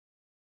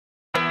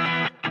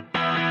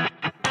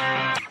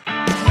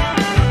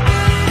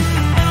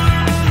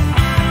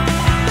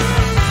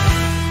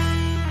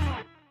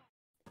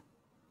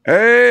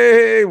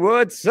Hey,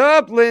 what's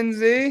up,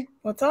 Lindsay?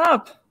 What's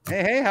up?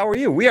 Hey, how are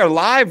you? We are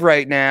live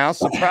right now.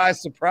 Surprise,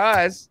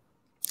 surprise.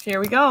 Here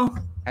we go.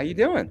 How you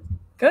doing?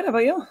 Good. How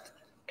about you?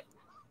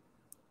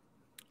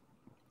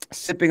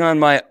 Sipping on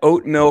my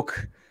oat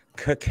milk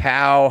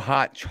cacao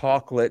hot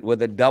chocolate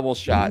with a double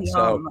shot. Yum.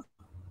 So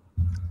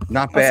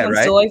not That bad, sounds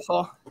right?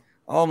 delightful.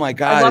 Oh my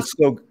God, it's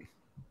so.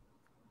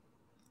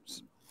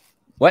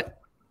 What?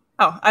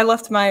 Oh, I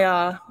left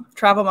my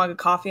travel mug of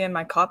coffee in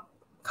my cup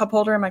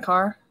holder in my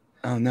car.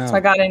 Oh no. So I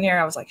got in here.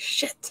 I was like,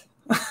 shit.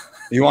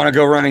 You want to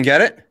go run and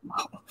get it?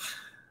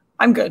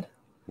 I'm good.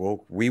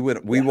 Well, we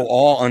will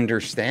all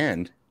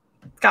understand.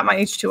 Got my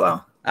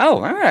H2O.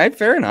 Oh, all right.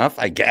 Fair enough,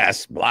 I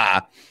guess. Blah.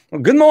 Well,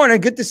 good morning.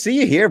 Good to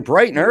see you here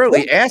bright and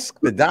early. Ask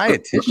the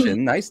dietitian.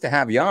 Nice to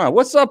have you on.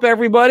 What's up,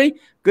 everybody?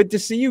 Good to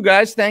see you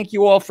guys. Thank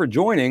you all for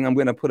joining. I'm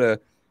going to put a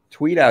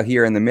tweet out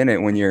here in the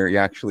minute when you're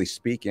actually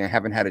speaking. I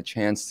haven't had a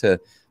chance to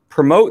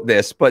promote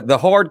this, but the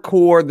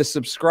hardcore, the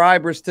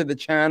subscribers to the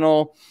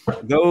channel,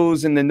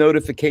 those in the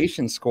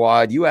notification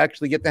squad, you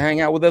actually get to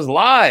hang out with us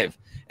live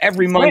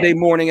every Monday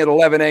morning at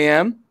 11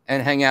 a.m.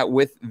 and hang out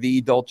with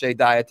the Dolce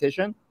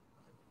Dietitian.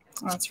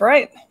 That's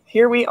right.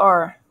 Here we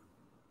are.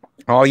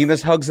 Oh, you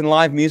miss hugs and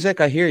live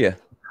music? I hear you.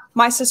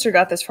 My sister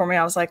got this for me.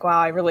 I was like, wow,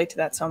 I relate to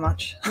that so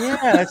much. Yeah,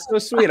 that's so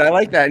sweet. I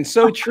like that. And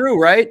so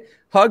true, right?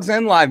 Hugs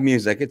and live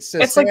music. It's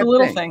like the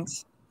little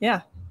things.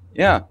 Yeah.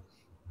 Yeah.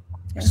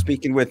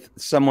 Speaking with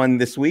someone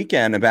this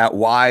weekend about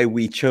why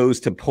we chose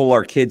to pull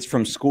our kids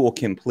from school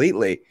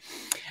completely.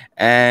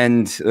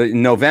 And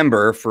in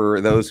November,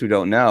 for those who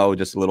don't know,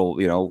 just a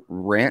little,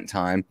 rant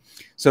time.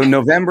 So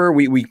November,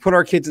 we put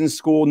our kids in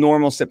school,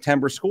 normal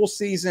September school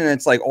season.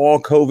 It's like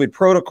all COVID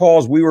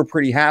protocols. We were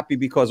pretty happy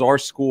because our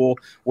school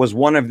was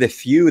one of the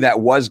few that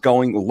was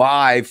going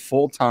live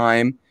full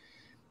time,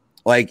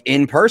 like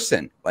in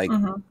person. Like,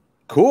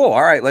 cool.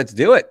 All right, let's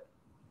do it.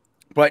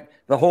 But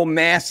the whole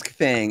mask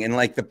thing and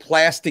like the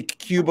plastic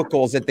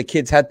cubicles that the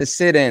kids had to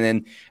sit in,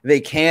 and they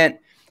can't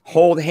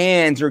hold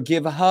hands or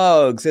give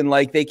hugs, and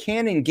like they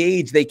can't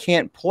engage, they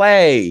can't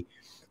play.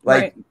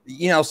 Like,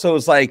 so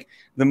it's like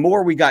the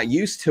more we got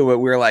used to it,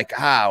 we were like,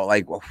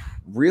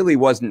 really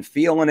wasn't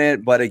feeling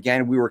it. But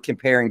again, we were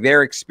comparing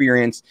their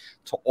experience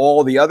to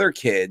all the other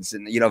kids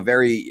and,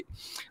 very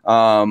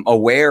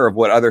aware of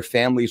what other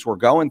families were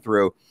going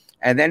through.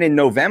 And then in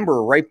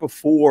November, right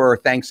before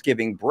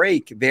Thanksgiving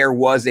break, there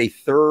was a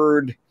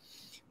third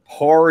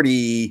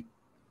party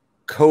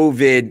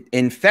COVID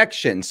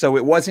infection. So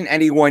it wasn't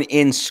anyone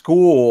in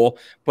school,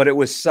 but it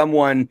was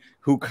someone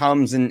who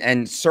comes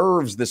and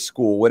serves the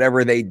school,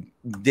 whatever they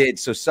did.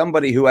 So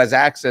somebody who has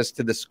access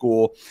to the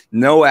school,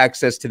 no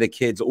access to the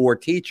kids or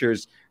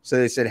teachers. So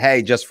they said,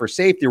 hey, just for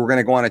safety, we're going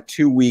to go on a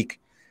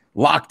 2-week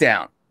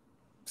lockdown.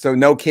 So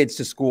no kids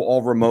to school,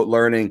 all remote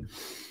learning.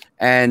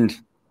 And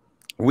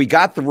we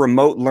got the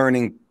remote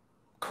learning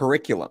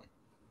curriculum.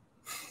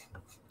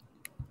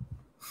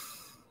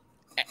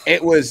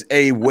 It was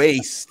a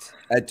waste,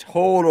 a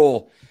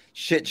total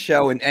shit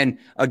show. And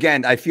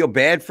again, I feel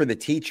bad for the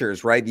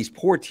teachers, right? These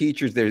poor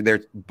teachers,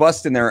 they're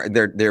busting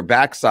their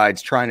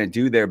backsides trying to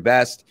do their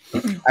best.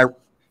 I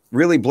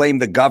really blame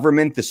the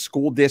government, the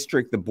school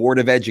district, the Board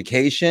of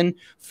Education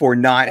for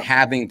not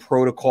having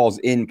protocols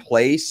in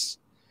place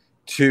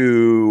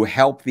to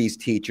help these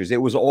teachers.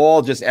 It was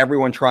all just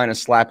everyone trying to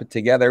slap it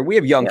together. We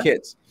have young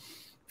kids,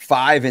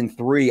 5 and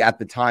 3 at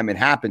the time it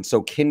happened.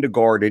 So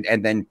kindergarten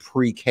and then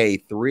pre-K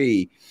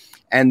 3.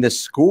 And the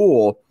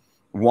school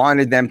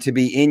wanted them to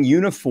be in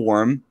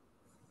uniform,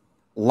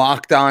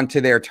 locked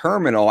onto their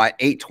terminal at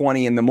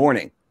 8:20 in the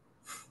morning.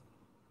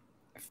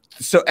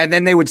 So, and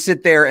then they would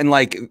sit there and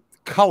like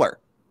color.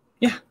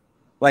 Yeah.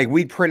 Like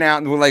we'd print out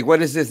and we're like,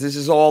 what is this? This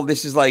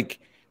is like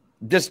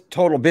just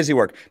total busy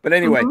work. But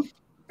anyway,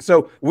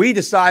 so we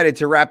decided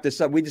to wrap this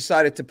up. We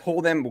decided to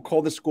we'll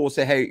call the school,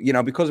 say, hey,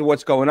 because of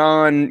what's going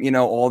on,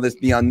 all this,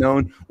 the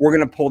unknown, we're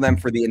going to pull them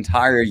for the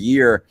entire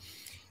year.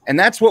 And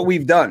that's what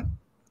we've done.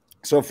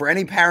 So for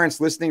any parents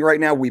listening right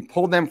now, we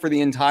pulled them for the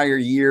entire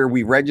year.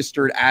 We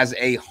registered as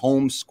a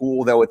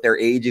homeschool, though at their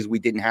ages, we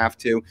didn't have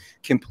to.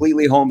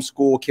 Completely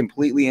homeschool,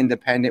 completely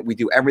independent. We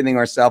do everything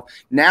ourselves.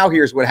 Now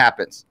here's what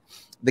happens.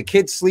 The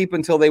kids sleep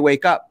until they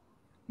wake up.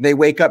 They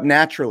wake up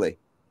naturally,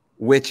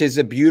 which is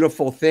a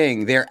beautiful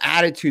thing. Their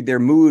attitude, their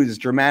mood is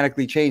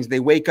dramatically changed. They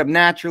wake up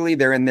naturally.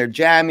 They're in their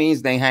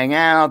jammies. They hang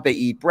out. They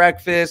eat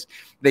breakfast.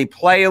 They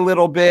play a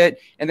little bit.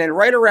 And then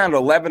right around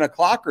 11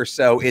 o'clock or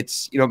so,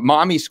 it's,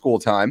 mommy school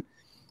time,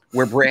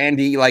 where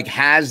Brandy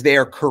has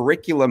their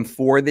curriculum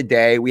for the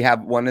day. We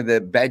have one of the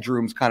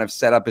bedrooms kind of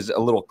set up as a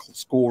little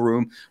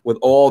schoolroom with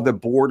all the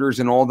borders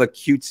and all the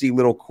cutesy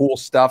little cool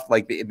stuff,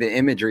 like the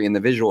imagery and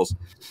the visuals.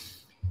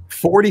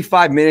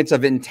 45 minutes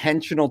of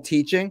intentional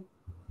teaching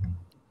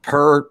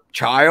per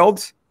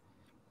child,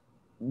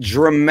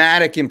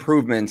 dramatic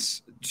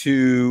improvements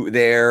to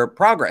their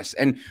progress.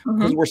 And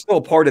because we're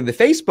still part of the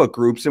Facebook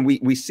groups and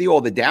we see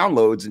all the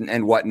downloads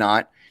and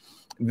whatnot,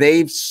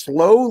 they've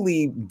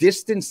slowly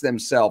distanced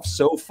themselves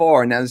so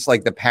far. Now it's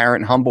like the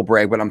parent humble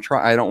brag, but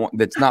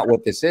that's not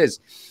what this is.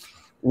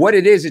 what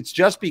it is, it's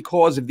just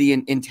because of the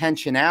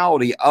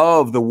intentionality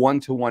of the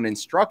one-to-one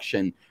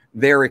instruction.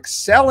 They're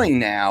excelling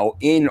now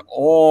in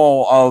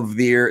all of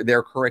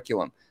their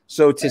curriculum.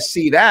 So to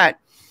see that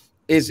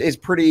is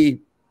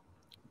pretty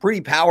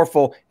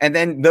powerful. And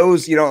then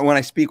those, you know, when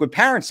I speak with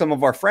parents, some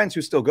of our friends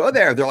who still go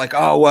there, they're like,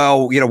 oh,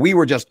 well, you know, we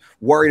were just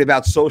worried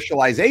about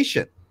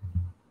socialization.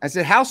 I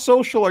said, how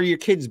social are your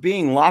kids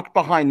being locked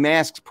behind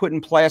masks, put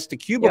in plastic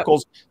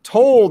cubicles,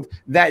 told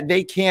that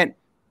they can't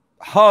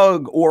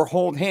hug or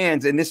hold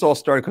hands? And this all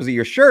started because of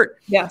your shirt.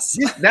 Yes.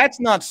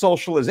 That's not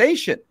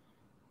socialization.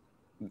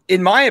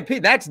 In my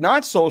opinion, that's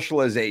not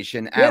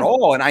socialization at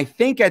all. And I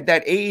think at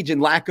that age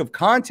and lack of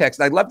context,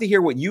 I'd love to hear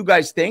what you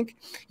guys think,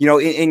 you know,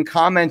 in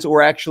comments,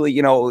 or actually,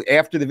 you know,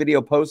 after the video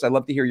post, I'd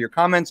love to hear your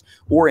comments,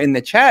 or in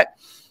the chat.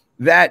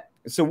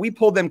 So we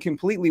pulled them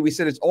completely. We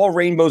said it's all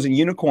rainbows and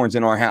unicorns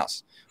in our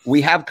house. We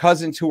have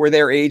cousins who are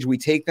their age. We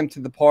take them to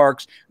the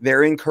parks.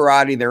 They're in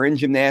karate. They're in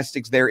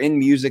gymnastics. They're in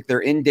music. They're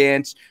in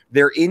dance.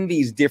 They're in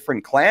these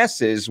different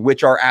classes,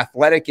 which are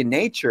athletic in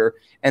nature,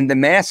 and the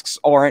masks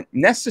aren't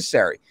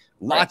necessary.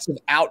 Lots of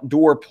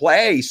outdoor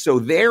play. So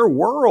their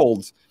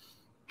world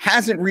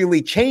hasn't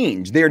really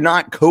changed. They're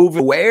not COVID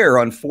aware,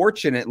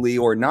 unfortunately,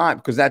 or not,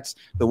 because that's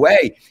the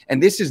way.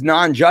 And this is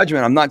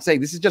non-judgment. I'm not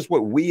saying, this is just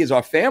what we as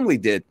our family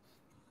did,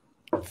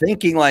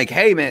 thinking like,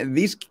 hey, man,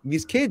 these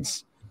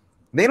kids,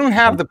 they don't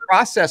have the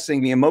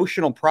processing, the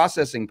emotional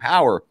processing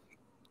power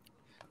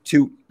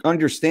to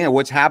understand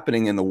what's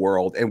happening in the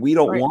world. And we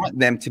don't want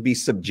them to be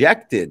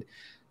subjected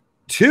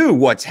to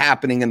what's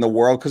happening in the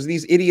world, because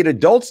these idiot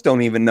adults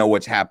don't even know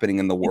what's happening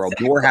in the world,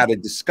 nor how to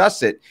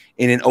discuss it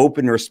in an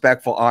open,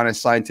 respectful, honest,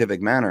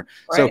 scientific manner.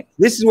 So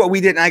this is what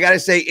we did. And I got to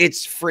say,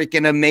 it's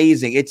freaking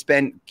amazing. It's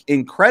been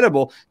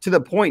incredible, to the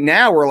point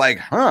now we're like,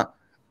 huh,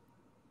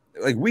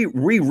 like we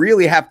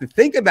really have to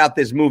think about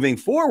this moving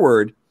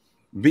forward,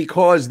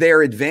 because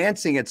they're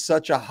advancing at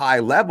such a high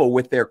level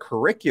with their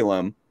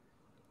curriculum,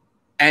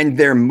 and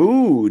their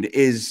mood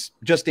is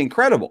just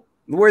incredible.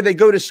 Where they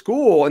go to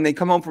school and they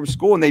come home from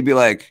school and they'd be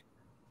like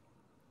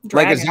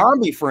a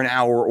zombie for an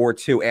hour or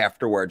two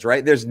afterwards,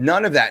 right? There's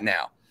none of that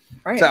now.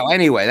 So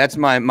anyway, that's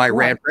my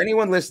rant. For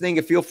anyone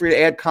listening, feel free to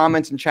add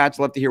comments and chats.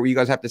 Love to hear what you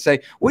guys have to say.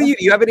 What do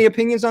you have any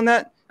opinions on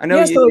that? I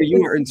know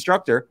you're an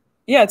instructor.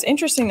 Yeah, it's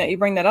interesting that you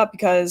bring that up,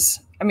 because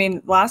I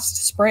mean,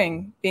 last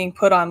spring being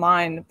put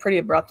online pretty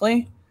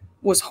abruptly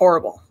was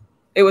horrible.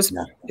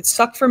 It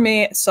sucked for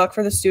me. It sucked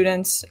for the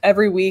students.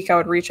 Every week I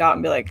would reach out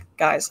and be like,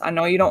 guys, I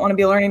know you don't want to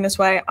be learning this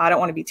way. I don't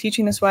want to be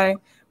teaching this way,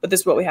 but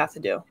this is what we have to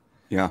do.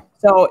 Yeah.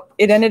 So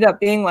it ended up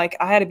being like,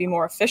 I had to be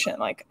more efficient.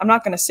 Like, I'm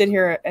not going to sit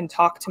here and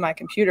talk to my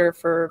computer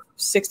for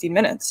 60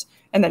 minutes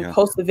and then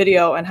post the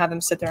video and have them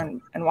sit there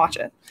and watch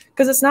it,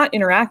 because it's not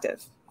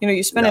interactive. You know,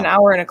 you spend an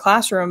hour in a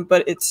classroom,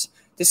 but it's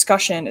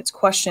discussion, it's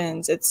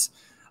questions, it's,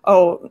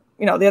 oh,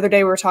 you know, the other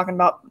day we were talking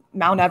about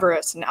Mount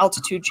Everest and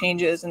altitude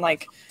changes, and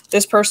like,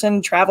 this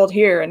person traveled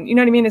here, and you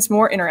know what I mean? It's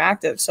more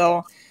interactive.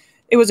 So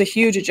it was a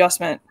huge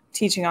adjustment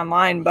teaching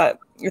online. But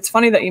it's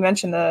funny that you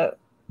mentioned the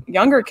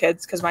younger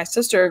kids, because my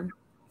sister,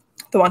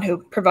 the one who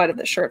provided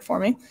the shirt for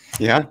me,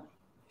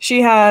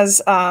 she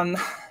has a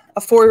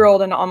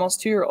 4-year-old and an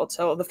almost 2-year-old.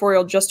 So the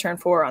 4-year-old just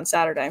turned 4 on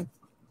Saturday.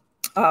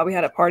 We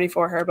had a party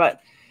for her, but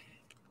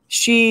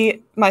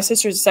my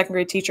sister's a 2nd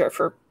grade teacher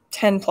for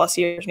 10 plus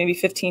years, maybe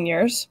 15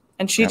 years.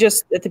 And she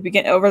just, at the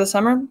beginning, over the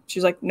summer,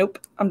 she's like, nope,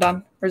 I'm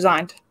done,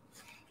 resigned.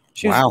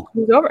 She was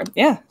over.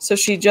 Yeah. So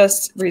she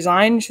just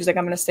resigned. She's like,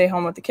 I'm going to stay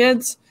home with the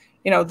kids.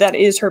 You know, that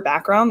is her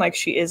background. Like,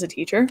 she is a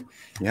teacher.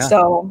 Yeah.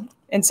 So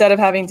instead of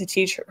having to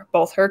teach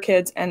both her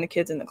kids and the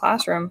kids in the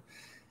classroom,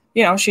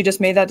 you know, she just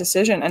made that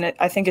decision. And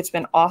I think it's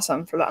been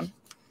awesome for them.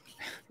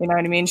 You know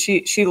what I mean?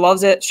 She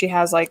loves it. She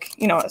has, like,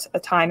 you know, a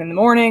time in the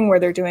morning where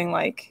they're doing,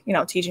 like, you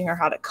know, teaching her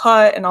how to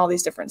cut and all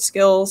these different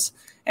skills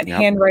and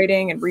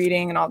handwriting and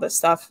reading and all this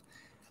stuff.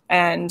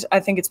 And I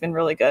think it's been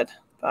really good.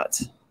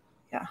 But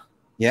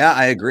yeah,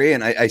 I agree.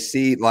 And I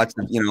see lots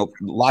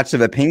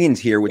of opinions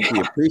here, which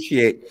we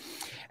appreciate.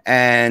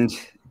 And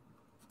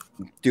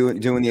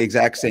doing the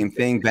exact same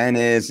thing Ben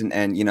is,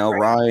 and you know,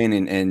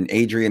 Ryan and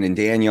Adrian and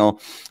Daniel.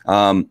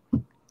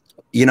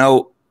 You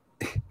know,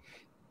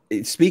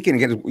 speaking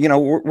again, you know,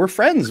 we're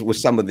friends with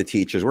some of the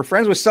teachers. We're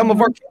friends with some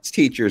of our kids'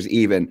 teachers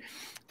even.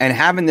 And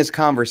having this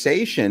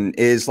conversation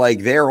is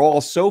like, they're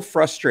all so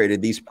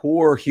frustrated. These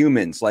poor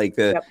humans, like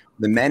the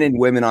men and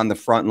women on the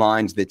front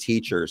lines, the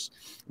teachers,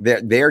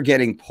 they're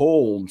getting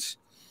pulled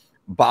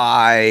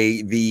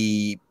by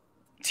the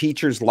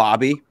teachers'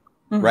 lobby,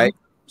 right?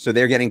 So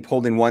they're getting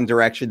pulled in one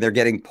direction. They're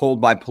getting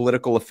pulled by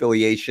political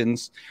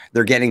affiliations.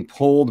 They're getting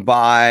pulled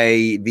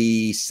by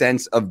the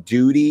sense of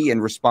duty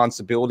and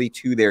responsibility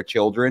to their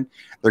children.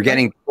 They're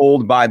getting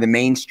pulled by the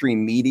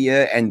mainstream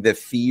media and the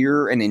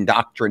fear and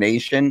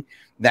indoctrination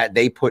that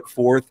they put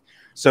forth.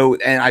 So,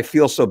 and I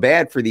feel so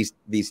bad for these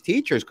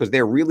teachers, because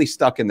they're really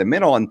stuck in the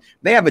middle and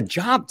they have a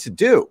job to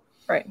do.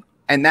 Right.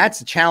 And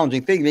that's a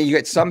challenging thing. Then you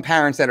get some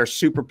parents that are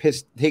super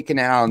pissed, taken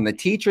out on the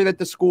teacher that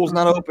the school's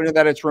not open or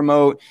that it's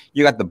remote.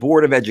 You got the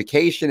Board of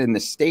Education in the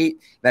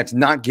state that's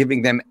not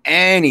giving them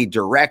any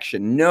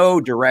direction, no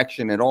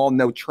direction at all,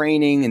 no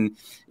training. And,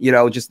 you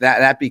know, just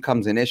that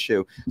becomes an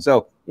issue.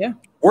 So yeah,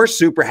 we're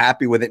super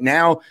happy with it.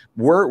 Now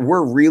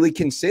we're really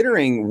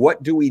considering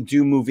what do we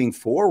do moving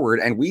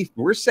forward. And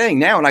we're saying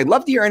now, and I'd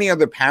love to hear any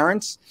other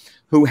parents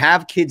who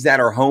have kids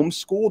that are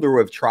homeschooled or who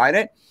have tried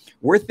it.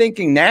 We're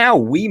thinking now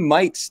we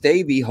might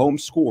stay the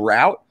homeschool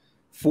route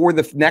for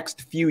the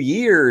next few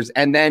years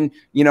and then,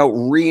 you know,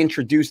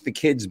 reintroduce the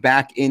kids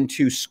back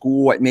into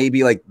school at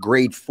maybe like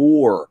grade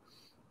 4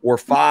 or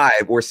 5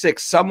 or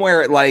 6,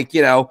 somewhere at like,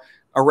 you know,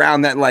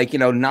 around that, like, you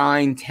know,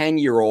 9,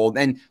 10-year-old.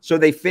 And so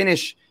they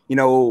finish, you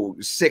know,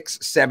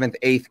 6th, 7th,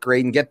 8th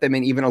grade and get them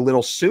in even a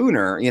little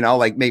sooner, you know,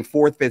 like maybe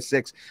 4th, 5th,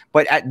 6th.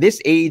 But at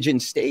this age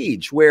and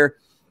stage where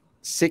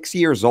 6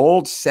 years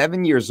old,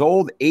 7 years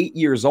old, 8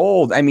 years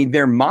old, I mean,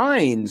 their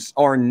minds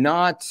are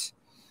not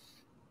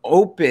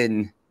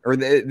open, or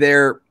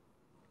they're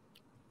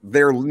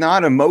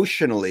not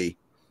emotionally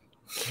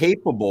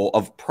capable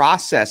of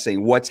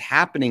processing what's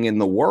happening in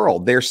the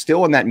world. They're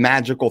still in that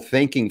magical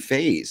thinking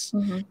phase.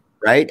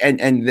 Right. And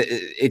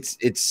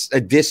it's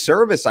a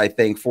disservice, I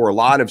think, for a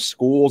lot of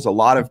schools, a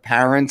lot of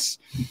parents,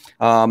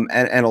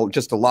 and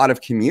just a lot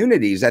of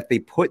communities that they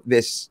put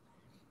this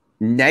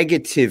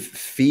negative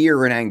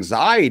fear and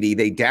anxiety,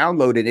 they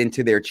download it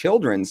into their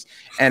children's.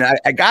 And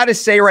I got to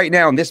say right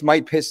now, and this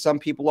might piss some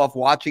people off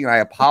watching, and I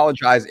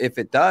apologize if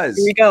it does.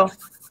 Here we go.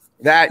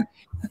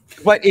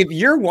 But if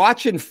you're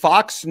watching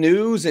Fox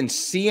News and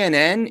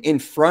CNN in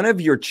front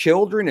of your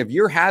children, if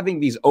you're having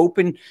these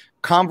open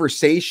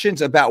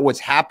conversations about what's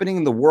happening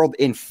in the world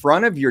in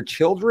front of your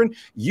children,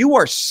 you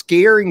are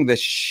scaring the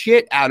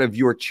shit out of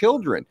your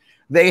children.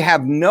 They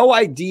have no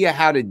idea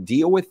how to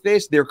deal with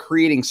this. They're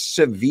creating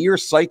severe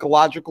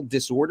psychological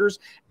disorders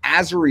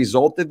as a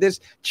result of this.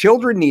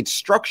 Children need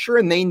structure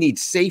and they need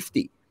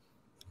safety.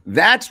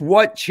 That's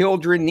what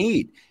children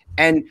need.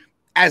 And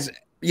as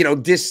you know,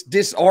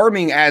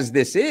 disarming as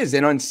this is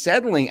and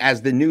unsettling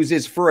as the news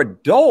is for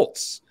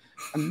adults,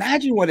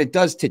 imagine what it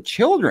does to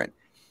children.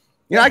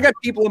 You know, I got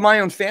people in my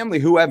own family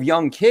who have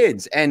young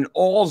kids, and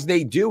all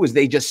they do is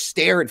they just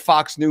stare at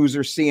Fox News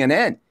or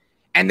CNN.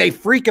 And they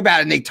freak about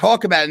it and they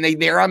talk about it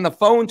and they're on the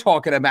phone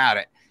talking about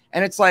it.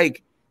 And it's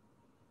like,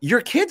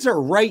 your kids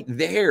are right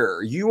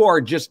there. You are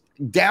just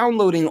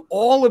downloading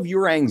all of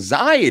your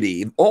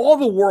anxiety, all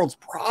the world's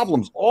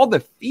problems, all the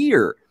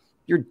fear.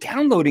 You're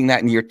downloading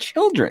that in your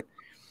children.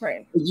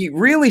 Right. You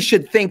really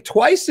should think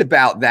twice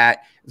about that.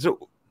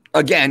 So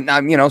again,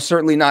 I'm, you know,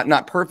 certainly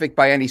not perfect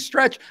by any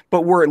stretch,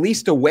 but we're at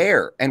least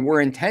aware and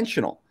we're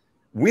intentional.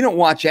 We don't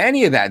watch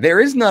any of that. There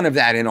is none of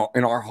that in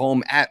our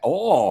home at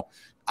all.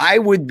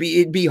 It'd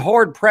be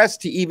hard pressed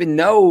to even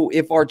know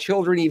if our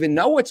children even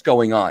know what's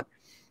going on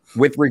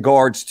with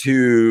regards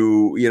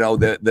to, you know,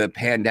 the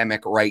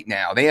pandemic right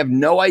now. They have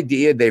no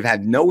idea. They've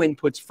had no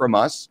inputs from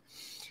us.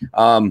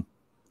 And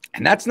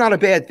that's not a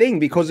bad thing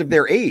because of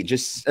their age. A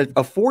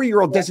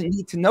 4-year-old doesn't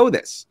need to know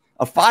this.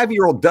 A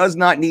 5-year-old does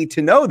not need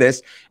to know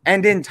this.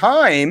 And in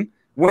time,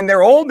 when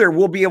they're older,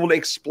 we'll be able to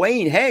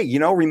explain, hey, you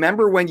know,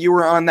 remember when you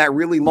were on that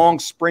really long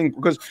spring,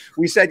 because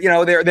we said, you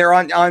know, they're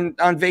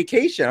on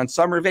vacation, on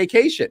summer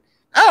vacation.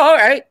 Oh, all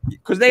right.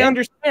 Because they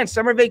understand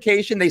summer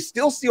vacation. They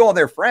still see all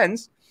their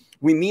friends.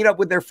 We meet up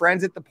with their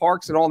friends at the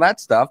parks and all that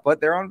stuff,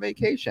 but they're on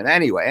vacation.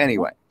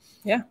 Anyway.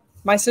 Yeah.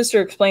 My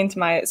sister explained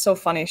to it's so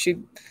funny.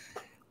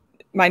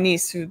 My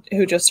niece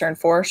who just turned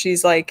 4,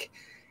 she's like,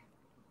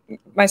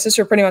 my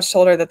sister pretty much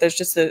told her that there's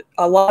just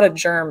a lot of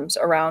germs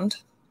around.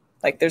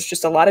 Like there's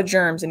just a lot of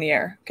germs in the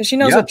air because she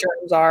knows what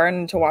germs are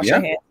and to wash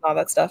her hands and all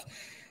that stuff.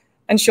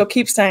 And she'll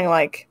keep saying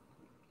like,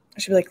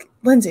 she'll be like,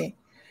 Lindsay,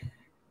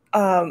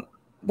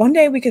 one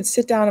day we could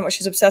sit down and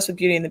she's obsessed with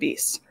Beauty and the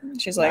Beast.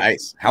 She's like,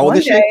 nice. How old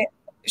is she?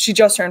 She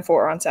just turned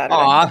 4 on Saturday.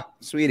 Aw,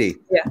 sweetie.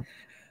 Yeah.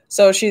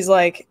 So she's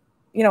like,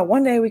 you know,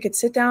 one day we could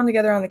sit down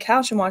together on the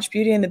couch and watch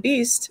Beauty and the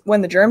Beast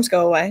when the germs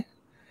go away.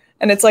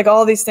 And it's like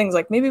all these things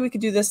like maybe we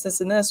could do this,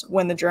 this, and this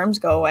when the germs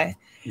go away.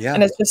 Yeah.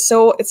 And it's just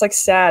it's like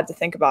sad to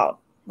think about.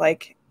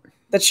 Like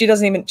that she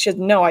has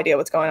no idea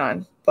what's going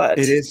on, but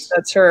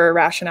that's her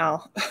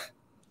rationale.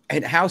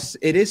 And how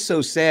it is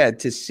so sad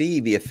to see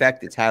the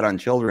effect it's had on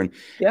children.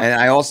 Yeah. And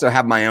I also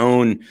have my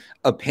own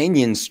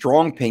opinions,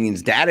 strong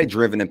opinions,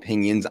 data-driven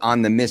opinions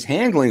on the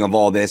mishandling of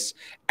all this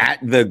at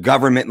the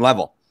government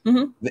level.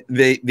 Mm-hmm.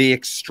 The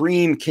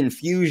extreme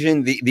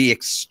confusion, the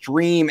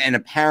extreme and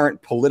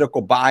apparent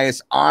political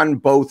bias on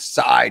both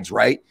sides,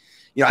 right?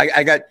 You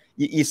know,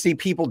 you see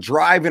people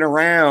driving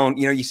around,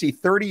 you know, you see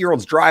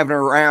 30-year-olds driving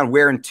around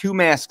wearing 2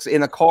 masks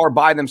in a car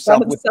by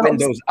themselves with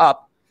windows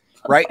up,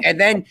 right? And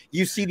then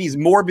you see these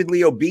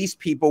morbidly obese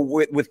people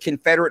with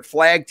Confederate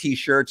flag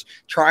T-shirts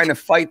trying to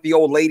fight the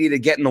old lady to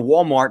get in the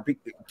Walmart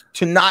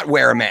to not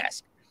wear a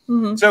mask.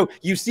 So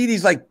you see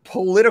these like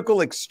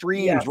political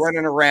extremes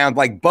running around.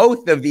 Like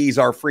both of these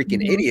are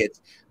freaking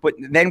idiots. But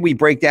then we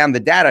break down the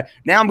data.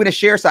 Now I'm going to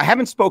share. So I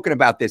haven't spoken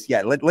about this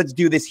yet. Let's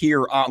do this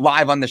here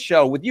live on the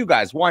show with you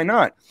guys. Why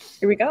not?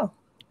 Here we go.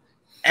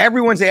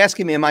 Everyone's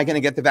asking me, am I going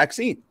to get the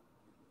vaccine?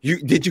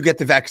 Did you get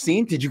the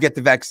vaccine? Did you get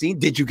the vaccine?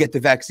 Did you get the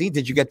vaccine?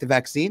 Did you get the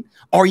vaccine?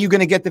 Are you going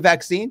to get the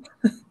vaccine?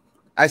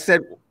 I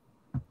said,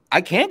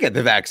 I can't get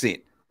the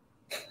vaccine.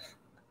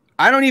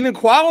 I don't even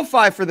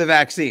qualify for the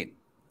vaccine.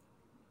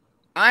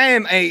 I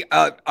am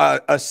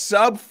a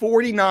sub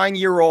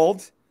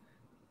 49-year-old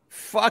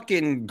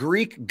fucking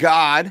Greek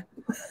god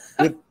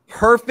with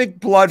perfect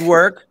blood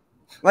work.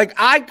 Like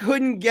I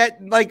couldn't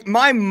get, like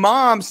my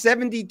mom,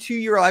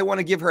 72-year-old, I want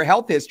to give her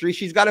health history.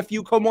 She's got a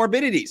few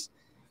comorbidities.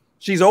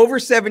 She's over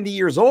 70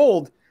 years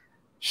old.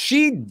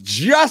 She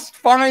just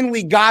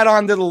finally got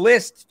onto the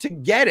list to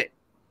get it.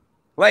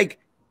 Like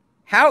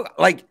how,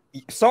 like,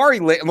 sorry,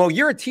 well,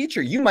 you're a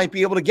teacher. You might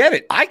be able to get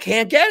it. I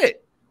can't get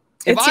it.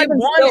 If I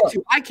wanted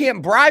to, I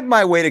can't bribe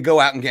my way to go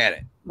out and get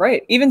it.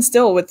 Right. Even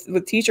still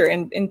with teacher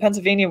in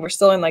Pennsylvania, we're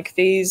still in like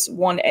phase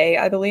 1A,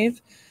 I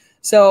believe.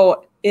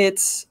 So there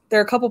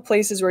are a couple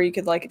places where you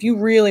could, like, if you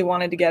really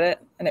wanted to get it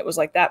and it was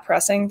like that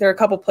pressing, there are a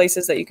couple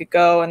places that you could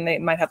go and they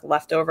might have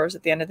leftovers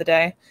at the end of the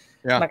day.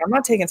 Yeah. I'm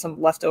not taking some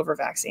leftover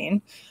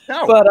vaccine.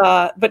 No.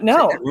 But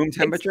no. Room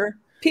temperature?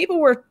 People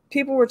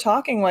were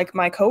talking, like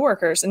my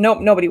coworkers, and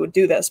nobody would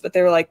do this, but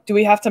they were like, do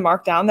we have to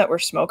mark down that we're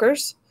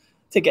smokers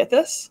to get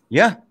this?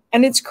 Yeah.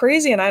 And it's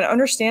crazy. And I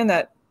understand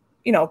that,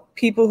 you know,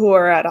 people who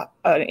are at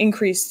an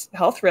increased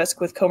health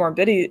risk with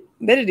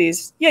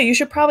comorbidities, yeah, you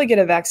should probably get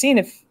a vaccine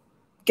if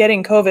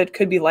getting COVID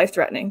could be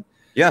life-threatening.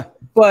 Yeah.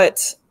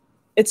 But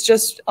it's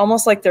just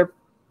almost like they're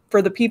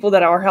for the people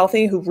that are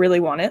healthy who really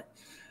want it.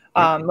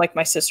 Like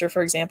my sister,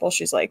 for example,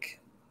 she's like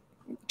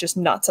just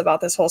nuts about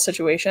this whole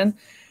situation.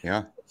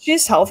 Yeah.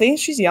 She's healthy.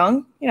 She's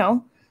young, you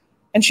know,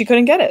 and she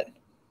couldn't get it.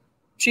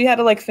 She had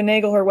to like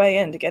finagle her way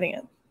into getting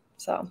it.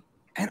 So.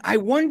 And I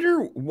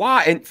wonder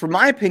why. And for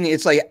my opinion,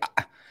 it's like,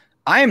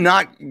 I am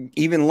not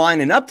even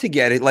lining up to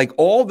get it. Like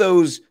all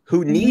those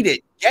who need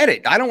it, get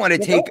it. I don't want to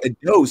take a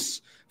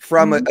dose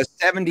from a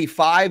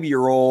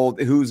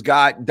 75-year-old who's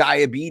got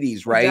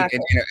diabetes, right?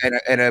 Exactly.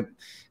 And a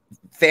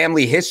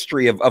family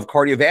history of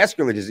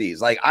cardiovascular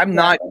disease. Like I'm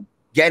not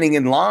getting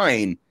in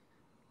line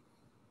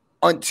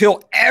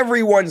until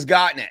everyone's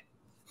gotten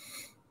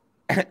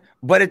it.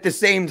 But at the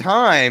same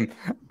time,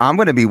 I'm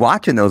going to be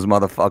watching those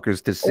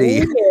motherfuckers to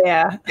see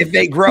if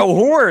they grow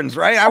horns,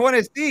 right? I want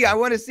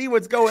to see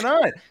what's going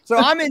on. So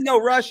I'm in no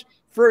rush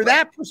for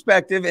that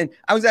perspective. And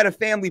I was at a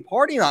family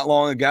party not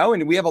long ago,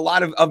 and we have a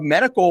lot of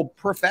medical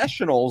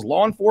professionals,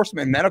 law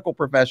enforcement, medical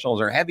professionals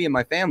are heavy in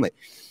my family.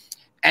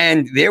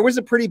 And there was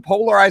a pretty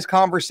polarized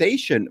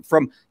conversation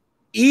from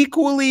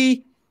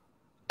equally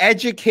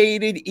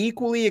educated,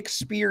 equally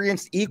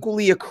experienced,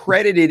 equally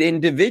accredited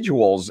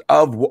individuals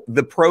of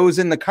the pros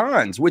and the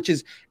cons,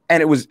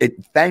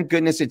 thank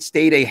goodness it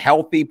stayed a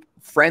healthy,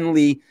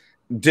 friendly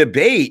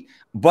debate.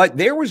 But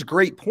there was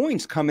great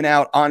points coming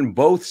out on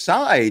both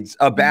sides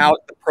about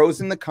the pros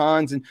and the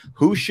cons and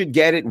who should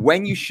get it,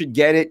 when you should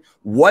get it.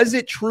 Was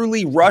it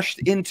truly rushed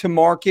into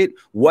market?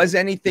 Was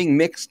anything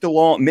missed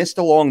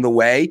along the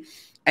way?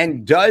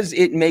 And does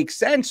it make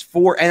sense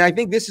and I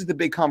think this is the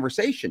big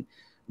conversation.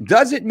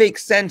 Does it make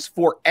sense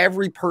for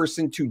every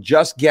person to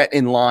just get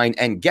in line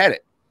and get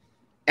it?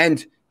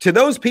 And to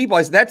those people,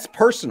 that's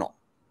personal.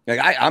 Like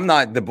I'm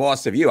not the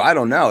boss of you. I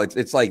don't know.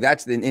 It's like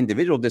that's an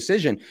individual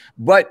decision.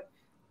 But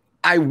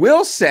I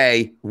will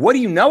say, what do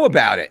you know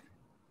about it?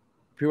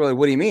 People are like,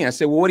 what do you mean? I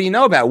say, well, what do you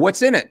know about it?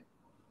 What's in it?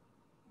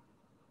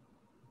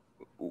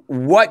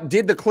 What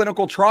did the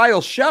clinical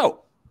trials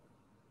show?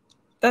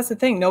 That's the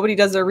thing. Nobody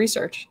does their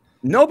research.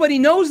 Nobody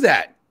knows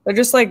that. They're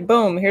just like,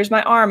 boom, here's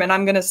my arm, and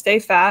I'm going to stay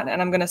fat,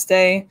 and I'm going to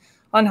stay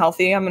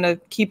unhealthy. I'm going to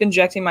keep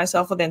injecting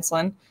myself with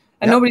insulin,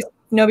 and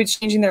nobody's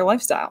changing their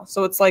lifestyle.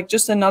 So it's like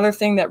just another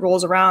thing that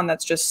rolls around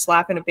that's just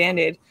slapping a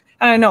Band-Aid.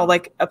 And I know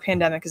like a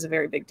pandemic is a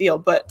very big deal,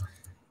 but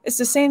it's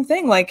the same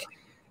thing. Like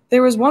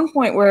there was one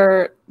point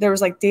where there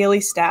was like daily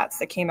stats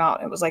that came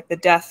out. It was like the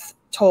death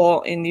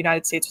toll in the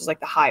United States was like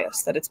the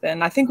highest that it's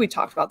been. I think we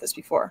talked about this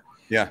before.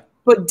 Yeah.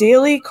 But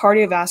daily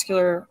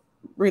cardiovascular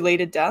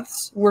related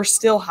deaths were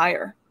still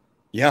higher.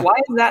 Yeah. Why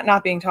is that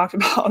not being talked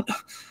about?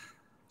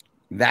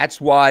 That's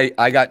why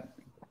I got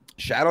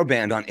shadow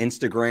banned on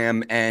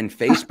Instagram and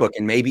Facebook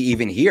and maybe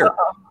even here.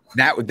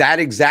 That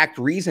exact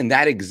reason,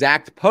 that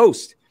exact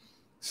post.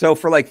 So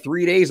for like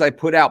 3 days, I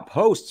put out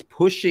posts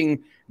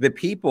pushing the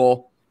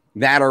people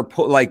that are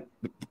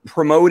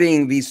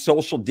promoting these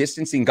social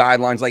distancing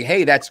guidelines. Like,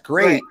 hey, that's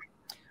great. Right.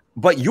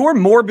 But you're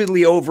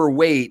morbidly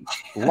overweight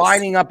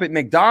lining up at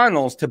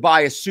McDonald's to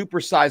buy a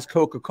supersized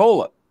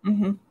Coca-Cola.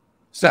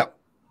 So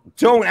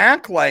don't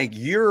act like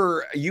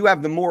you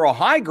have the moral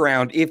high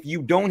ground if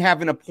you don't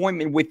have an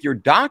appointment with your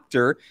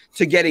doctor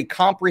to get a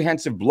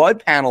comprehensive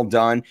blood panel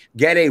done,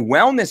 get a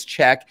wellness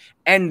check,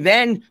 and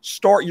then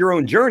start your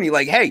own journey.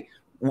 Like, hey,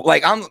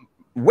 like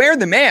wear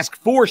the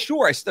mask for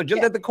sure. I still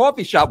just at the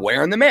coffee shop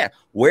wearing the mask.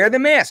 Wear the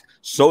mask.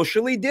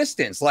 Socially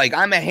distance. Like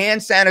I'm a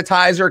hand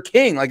sanitizer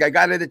king. Like I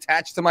got it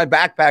attached to my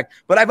backpack.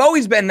 But I've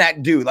always been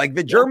that dude, like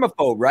the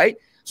germaphobe, right?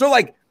 So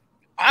like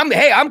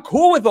I'm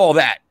cool with all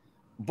that.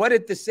 But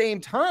at the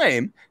same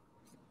time,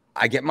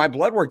 I get my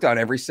blood work done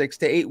every 6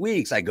 to 8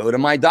 weeks. I go to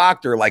my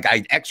doctor. Like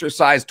I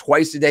exercise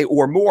twice a day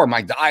or more.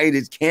 My diet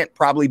can't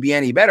probably be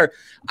any better.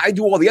 I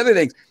do all the other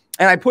things.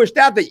 And I pushed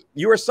out that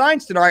you're a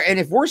science student. And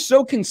if we're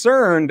so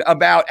concerned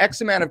about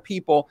X amount of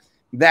people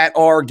that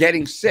are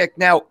getting sick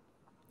now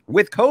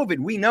with COVID,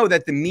 we know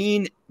that the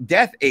mean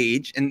death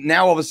age, and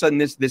now all of a sudden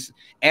this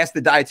ask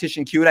the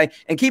dietitian Q&A,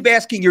 and keep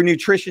asking your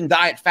nutrition,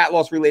 diet, fat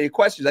loss related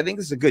questions. I think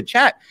this is a good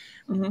chat.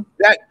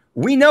 That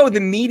we know the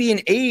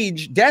median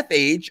age, death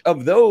age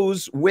of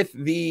those with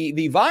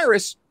the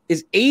virus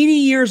is 80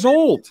 years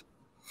old.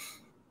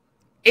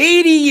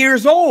 80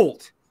 years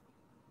old.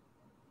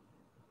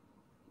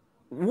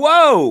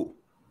 Whoa.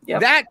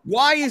 Yep.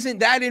 Why isn't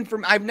that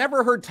information? I've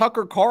never heard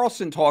Tucker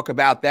Carlson talk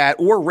about that,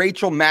 or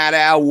Rachel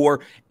Maddow, or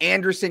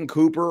Anderson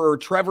Cooper, or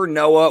Trevor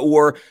Noah,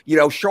 or, you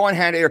know, Sean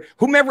Hannity, or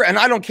whomever. And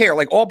I don't care.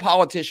 Like all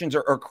politicians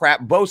are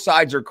crap. Both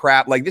sides are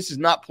crap. Like this is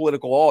not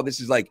political at all.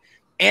 This is like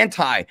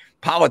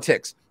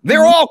anti-politics.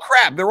 They're all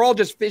crap. They're all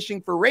just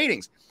fishing for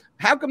ratings.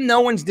 How come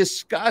no one's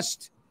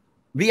discussed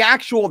the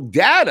actual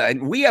data?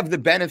 And we have the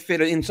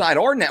benefit inside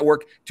our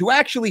network to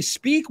actually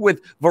speak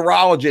with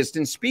virologists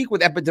and speak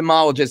with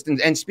epidemiologists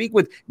and speak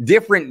with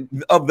different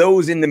of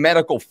those in the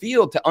medical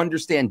field to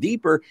understand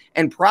deeper,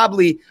 and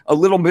probably a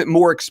little bit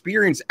more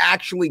experience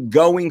actually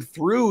going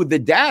through the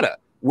data,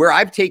 where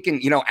I've taken,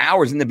 you know,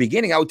 hours in the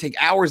beginning. I would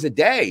take hours a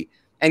day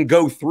and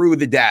go through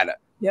the data.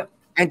 Yep.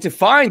 And to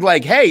find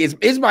like, hey,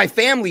 is my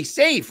family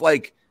safe?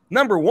 Like,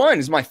 number one,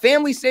 is my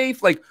family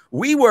safe? Like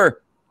we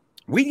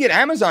get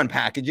Amazon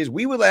packages.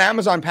 We would let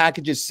Amazon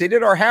packages sit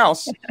at our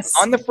house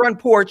on the front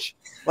porch,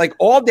 like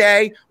all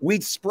day.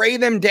 We'd spray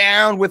them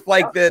down with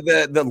like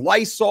the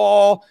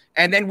Lysol.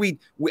 And then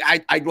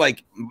I'd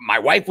like, my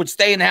wife would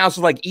stay in the house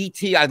with like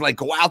ET. I'd like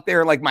go out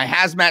there like my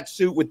hazmat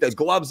suit with the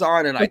gloves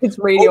on. And it's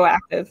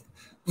radioactive.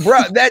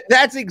 Bro,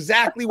 that's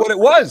exactly what it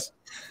was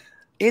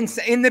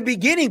in the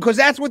beginning, because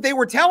that's what they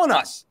were telling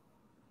us.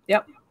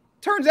 Yep.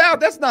 Turns out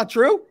that's not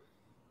true.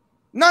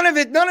 None of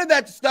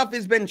that stuff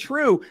has been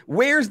true.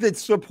 Where's the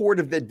support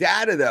of the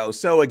data, though?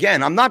 So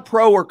again, I'm not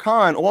pro or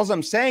con. All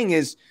I'm saying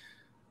is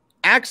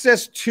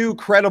access to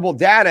credible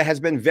data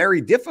has been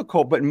very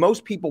difficult, but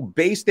most people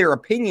base their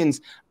opinions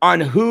on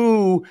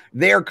who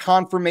their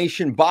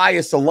confirmation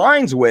bias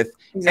aligns with,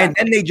 and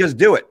then they just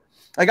do it.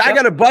 Like I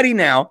got a buddy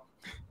now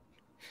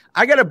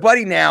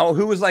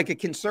who is like a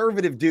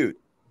conservative dude,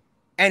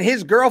 and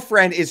his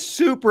girlfriend is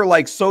super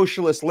like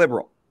socialist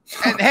liberal.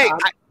 And hey,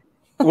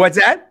 what's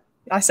that?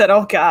 I said,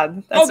 oh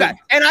God. Oh God.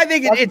 And I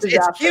think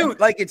it's cute.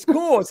 Like, it's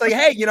cool. It's like,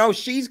 hey, you know,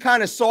 she's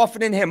kind of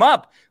softening him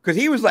up, because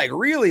he was like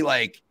really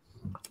like,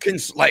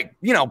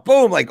 you know,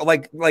 boom,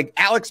 like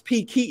Alex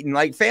P. Keaton,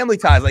 like Family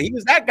Ties. Like he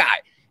was that guy.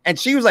 And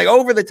she was like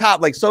over the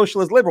top, like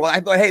socialist liberal. I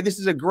thought, hey, this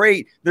is they're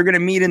going to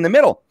meet in the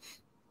middle.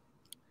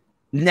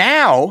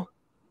 Now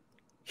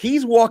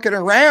he's walking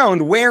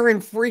around wearing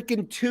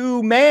freaking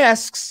 2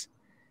 masks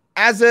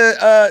as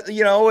a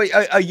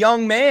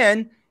young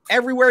man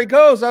everywhere he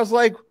goes. I was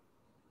like,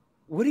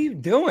 what are you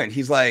doing?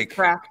 He's like,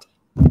 cracked.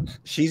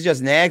 She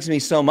just nags me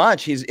so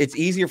much. It's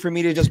easier for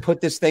me to just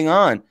put this thing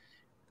on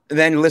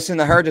than listen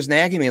to her just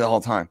nagging me the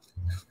whole time.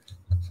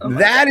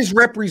 That is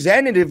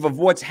representative of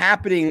what's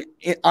happening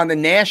on the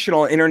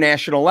national,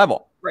 international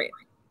level. Right.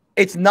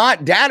 It's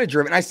not data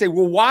driven. I say,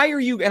 well, why are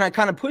you? And I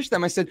kind of pushed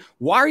them. I said,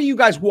 why are you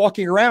guys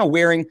walking around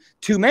wearing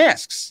 2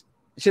 masks?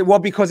 I said, well,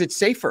 because it's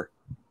safer.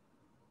 I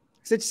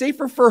said,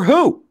 safer for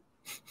who?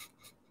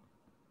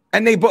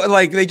 And they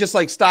just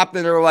like stopped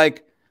and they were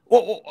like,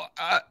 well,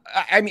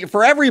 I mean,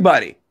 for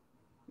everybody.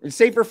 It's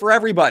safer for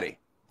everybody.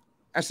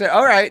 I said,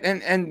 all right.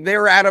 And they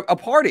were at a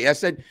party. I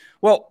said,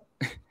 well,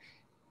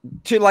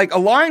 to like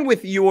align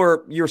with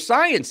your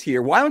science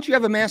here, why don't you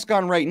have a mask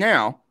on right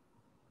now?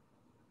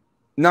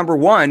 Number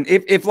one,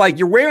 if like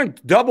you're wearing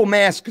double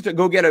masks to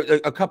go get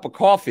a cup of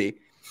coffee,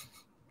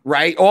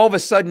 right? All of a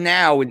sudden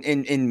now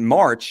in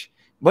March.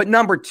 But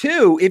number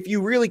two, if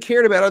you really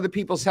cared about other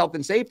people's health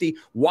and safety,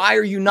 why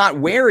are you not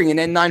wearing an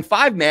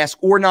N95 mask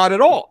or not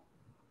at all?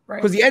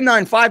 Because the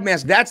N95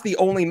 mask, that's the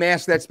only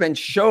mask that's been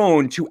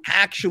shown to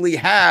actually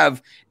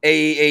have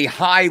a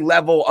high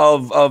level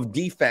of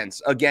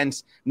defense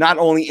against not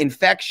only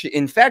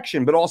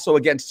infection, but also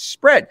against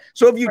spread.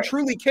 So if you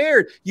truly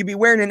cared, you'd be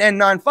wearing an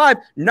N95,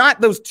 not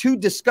those 2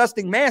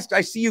 disgusting masks I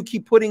see you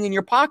keep putting in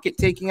your pocket,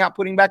 taking out,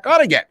 putting back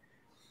on again.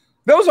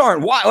 Those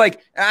aren't why.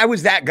 Like, I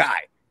was that guy.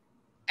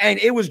 And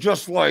it was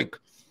just like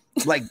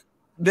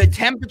the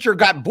temperature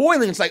got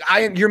boiling. It's like,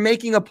 you're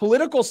making a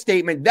political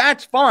statement.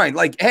 That's fine.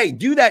 Like, hey,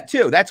 do that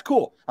too. That's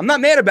cool. I'm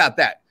not mad about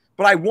that.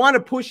 But I want to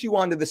push you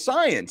onto the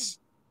science.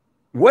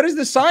 What does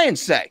the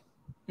science say?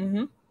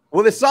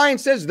 Well, the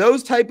science says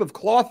those type of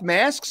cloth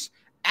masks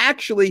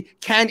actually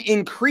can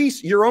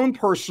increase your own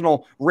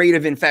personal rate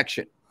of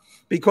infection.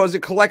 because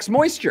it collects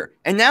moisture.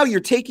 And now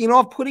you're taking it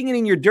off, putting it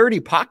in your dirty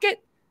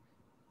pocket.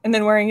 And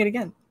then wearing it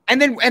again.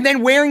 And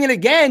then wearing it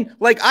again.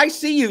 Like, I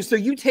see you. So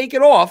you take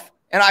it off.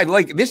 And I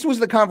like, this was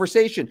the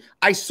conversation.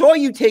 I saw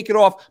you take it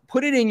off,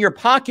 put it in your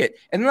pocket.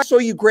 And then I saw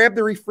you grab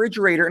the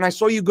refrigerator, and I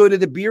saw you go to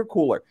the beer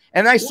cooler.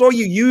 And I saw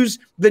you use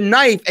the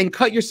knife and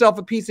cut yourself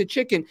a piece of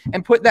chicken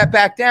and put that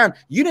back down.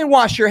 You didn't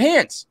wash your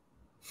hands.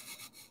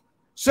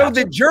 So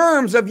the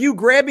germs of you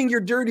grabbing your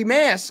dirty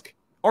mask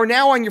are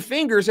now on your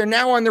fingers, are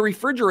now on the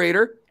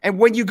refrigerator. And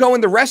when you go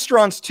in the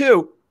restaurants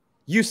too,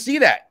 you see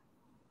that.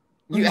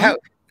 You have.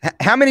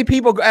 How many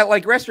people at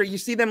like restaurant, you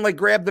see them like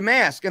grab the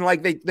mask and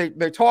like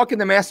they're talking,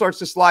 the mask starts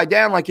to slide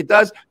down like it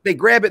does. They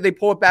grab it, they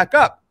pull it back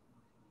up.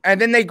 And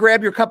then they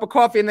grab your cup of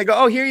coffee and they go,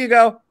 oh, here you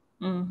go.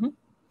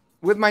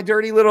 With my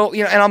dirty little,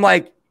 you know, and I'm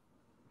like,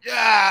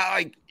 yeah,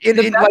 like in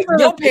like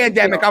no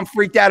pandemic, I'm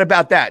freaked out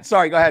about that.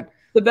 Sorry, go ahead.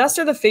 The best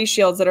are the face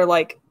shields that are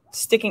like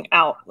sticking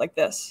out like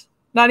this.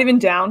 Not even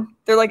down.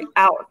 They're like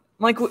out.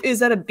 I'm like, is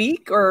that a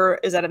beak or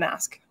is that a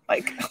mask?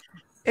 Like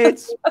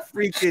it's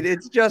freaking,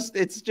 it's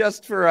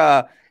just for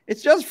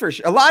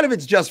a lot of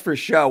it's just for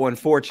show,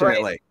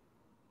 unfortunately. Right.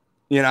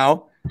 You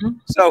know?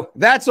 So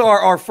that's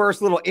our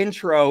first little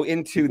intro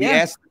into the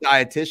Ask the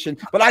Dietitian.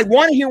 But I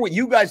want to hear what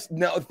you guys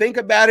think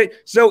about it.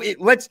 So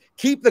let's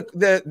keep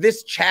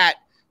this chat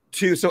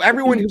to, so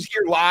everyone who's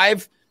here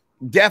live,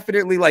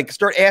 definitely like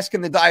start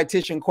asking the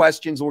dietitian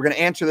questions. We're going to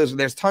answer those.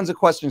 There's tons of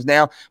questions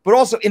now, but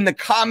also in the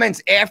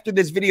comments after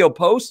this video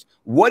post,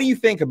 what do you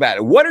think about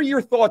it? What are your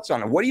thoughts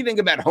on it? What do you think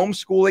about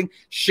homeschooling?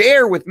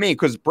 Share with me,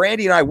 because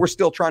Brandy and I, we're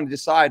still trying to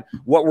decide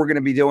what we're going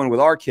to be doing with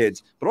our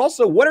kids, but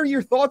also what are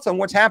your thoughts on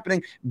what's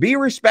happening? Be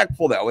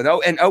respectful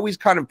though, and always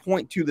kind of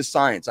point to the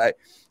science. I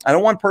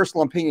don't want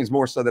personal opinions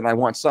more so than I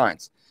want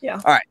science.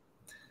 Yeah. All right.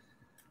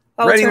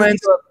 Ready,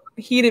 Lindsay?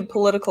 A heated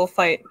political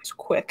fight. It's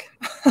quick.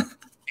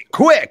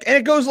 Quick, and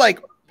it goes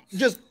like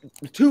just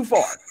too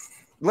far.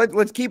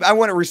 Let's keep, I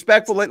want it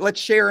respectful.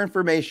 Let's share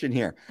information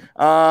here.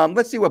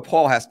 Let's see what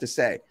Paul has to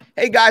say.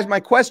 Hey guys,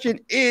 my question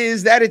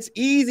is that it's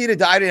easy to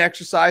diet and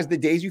exercise the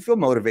days you feel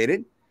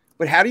motivated,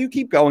 but how do you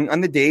keep going on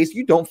the days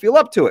you don't feel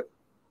up to it?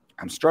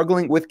 I'm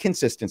struggling with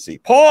consistency.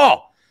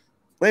 Paul,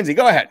 Lindsay,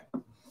 go ahead.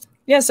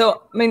 Yeah,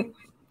 so I mean,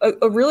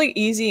 a really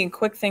easy and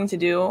quick thing to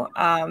do,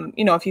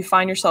 you know, if you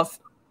find yourself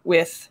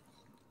with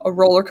a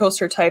roller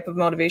coaster type of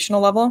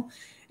motivational level,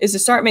 is to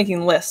start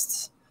making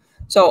lists.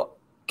 So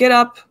get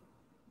up,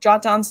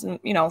 jot down some,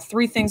 you know,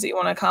 3 things that you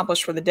want to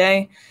accomplish for the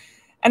day.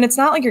 And it's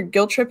not like you're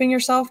guilt tripping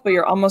yourself, but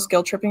you're almost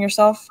guilt tripping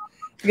yourself,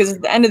 because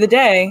at the end of the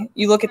day,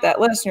 you look at that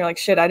list and you're like,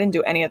 shit, I didn't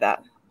do any of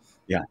that.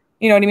 Yeah.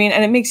 You know what I mean?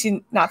 And it makes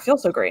you not feel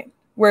so great.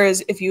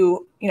 Whereas if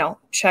you know,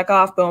 check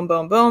off, boom,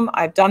 boom, boom,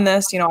 I've done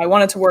this, you know, I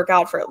wanted to work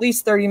out for at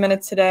least 30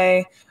 minutes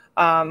today,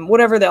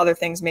 whatever the other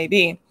things may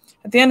be.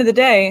 At the end of the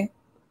day,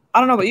 I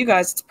don't know about you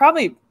guys, it's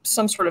probably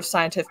some sort of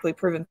scientifically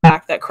proven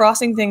fact that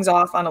crossing things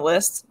off on a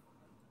list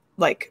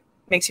like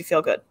makes you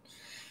feel good.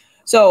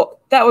 So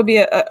that would be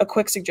a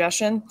quick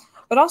suggestion,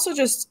 but also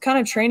just kind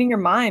of training your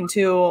mind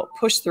to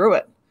push through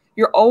it.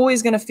 You're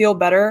always going to feel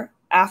better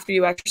after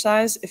you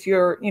exercise. If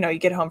you're, you know, you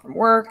get home from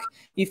work,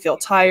 you feel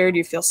tired,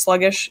 you feel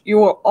sluggish, you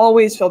will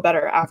always feel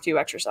better after you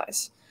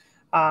exercise.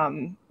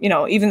 You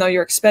know, even though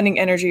you're expending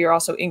energy, you're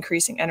also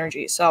increasing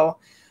energy. So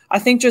I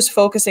think just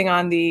focusing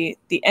on the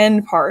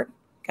end part.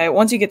 Okay,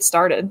 once you get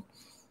started,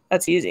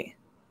 that's easy.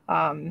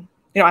 You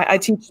know, I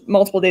teach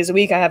multiple days a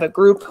week. I have a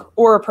group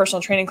or a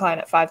personal training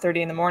client at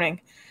 5:30 in the morning. And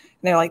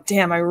they're like,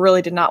 damn, I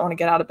really did not want to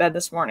get out of bed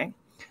this morning.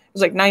 It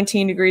was like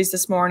 19 degrees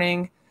this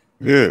morning,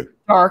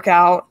 dark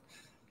out,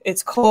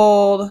 it's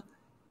cold,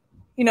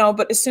 you know,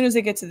 but as soon as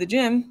they get to the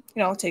gym,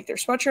 you know, take their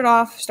sweatshirt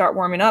off, start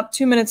warming up,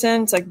 2 minutes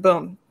in, it's like,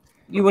 boom,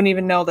 you wouldn't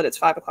even know that it's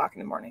 5 o'clock in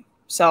the morning.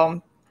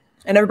 So,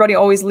 and everybody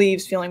always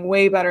leaves feeling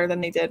way better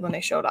than they did when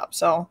they showed up.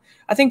 So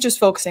I think just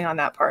focusing on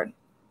that part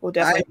will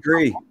definitely. I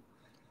agree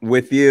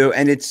with you.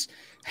 And it's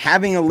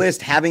having a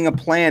list, having a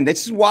plan.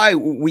 This is why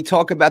we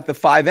talk about the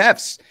 5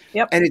 F's.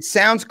 Yep. And it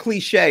sounds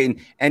cliche.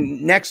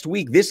 And next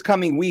week, this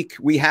coming week,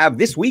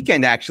 this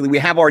weekend, actually, we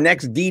have our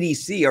next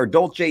DDC, our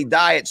Dolce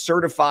Diet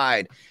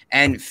Certified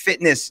and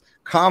Fitness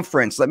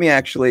Conference. Let me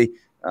actually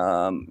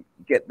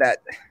get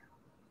that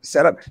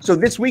set up. So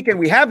this weekend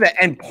we have that.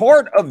 And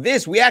part of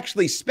this, we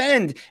actually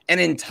spend an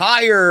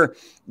entire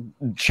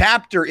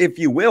chapter, if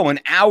you will, an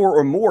hour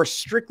or more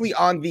strictly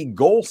on the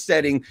goal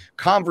setting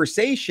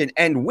conversation.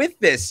 And with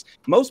this,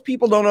 most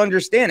people don't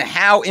understand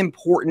how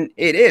important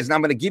it is. And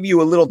I'm going to give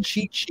you a little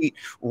cheat sheet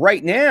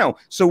right now.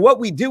 So what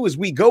we do is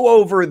we go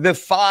over the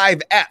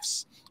 5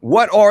 F's.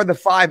 What are the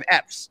 5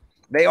 F's?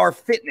 They are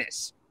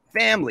fitness,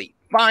 family,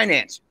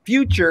 finance,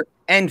 future,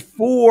 and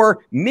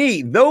for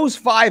me, those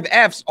 5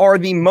 F's are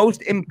the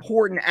most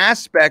important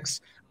aspects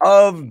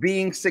of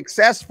being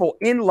successful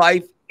in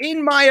life,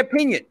 in my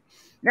opinion.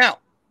 Now,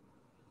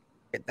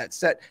 get that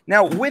set.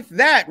 Now, with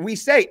that, we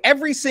say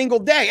every single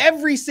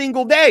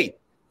day,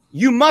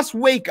 You must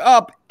wake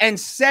up and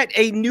set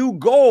a new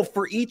goal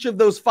for each of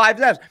those 5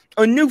 steps.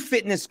 A new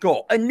fitness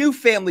goal, a new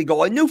family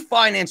goal, a new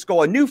finance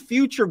goal, a new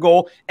future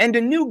goal, and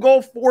a new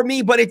goal for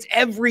me, but it's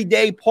every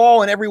day,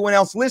 Paul and everyone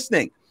else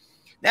listening.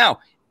 Now,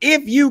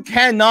 if you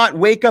cannot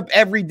wake up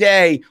every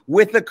day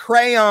with a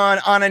crayon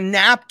on a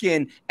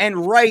napkin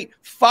and write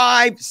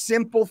 5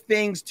 simple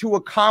things to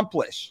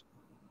accomplish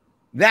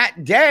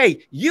that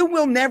day, you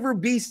will never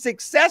be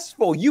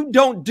successful. You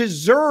don't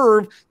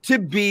deserve to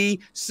be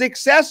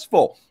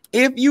successful.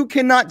 If you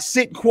cannot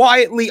sit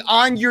quietly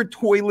on your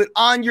toilet,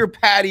 on your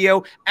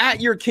patio, at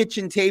your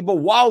kitchen table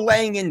while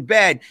laying in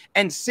bed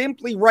and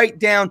simply write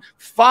down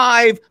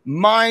 5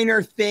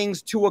 minor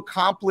things to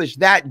accomplish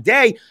that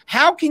day,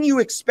 how can you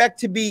expect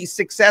to be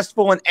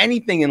successful in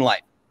anything in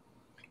life?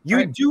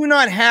 You do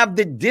not have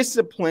the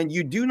discipline.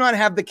 You do not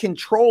have the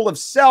control of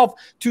self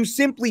to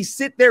simply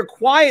sit there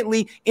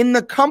quietly in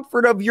the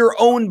comfort of your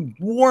own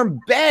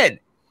warm bed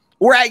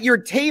or at your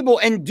table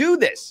and do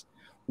this.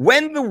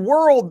 When the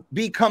world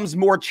becomes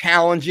more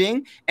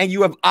challenging and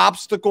you have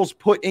obstacles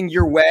put in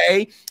your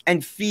way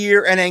and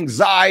fear and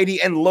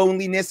anxiety and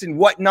loneliness and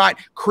whatnot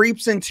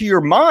creeps into your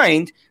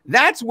mind,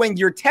 that's when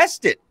you're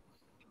tested.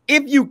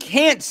 If you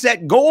can't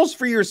set goals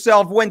for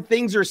yourself when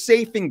things are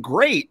safe and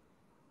great,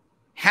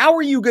 how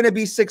are you going to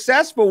be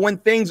successful when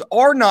things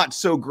are not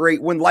so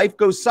great, when life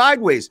goes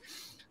sideways?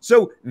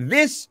 So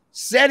this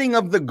setting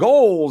of the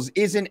goals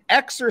is an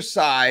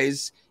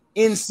exercise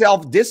in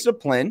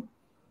self-discipline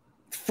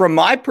from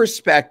my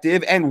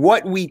perspective, and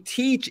what we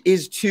teach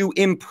is to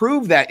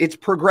improve that. It's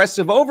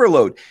progressive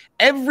overload.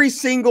 Every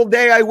single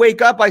day I wake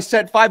up, I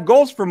set 5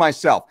 goals for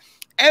myself.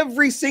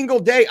 Every single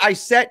day I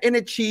set and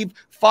achieve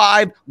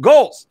 5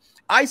 goals.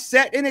 I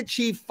set and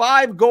achieve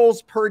 5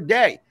 goals per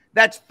day.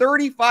 That's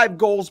 35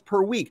 goals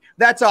per week.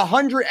 That's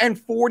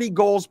 140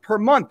 goals per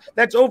month.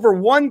 That's over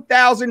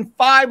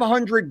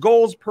 1,500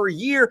 goals per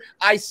year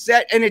I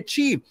set and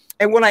achieve.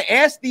 And when I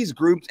ask these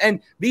groups,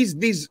 and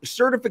these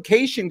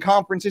certification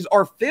conferences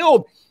are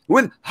filled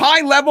with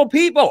high-level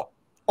people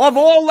of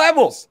all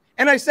levels,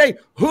 and I say,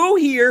 who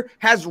here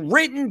has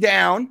written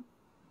down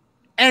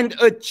and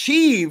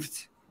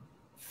achieved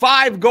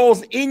 5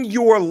 goals in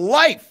your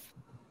life?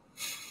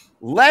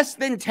 Less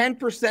than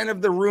 10%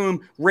 of the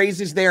room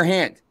raises their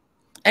hand.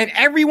 And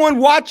everyone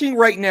watching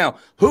right now,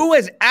 who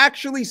has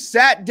actually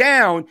sat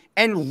down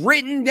and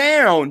written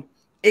down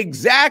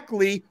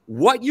exactly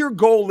what your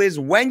goal is,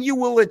 when you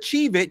will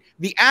achieve it,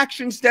 the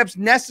action steps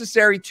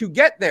necessary to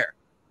get there?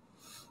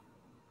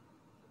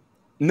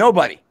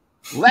 Nobody.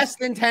 Less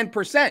than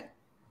 10%.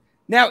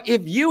 Now,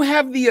 if you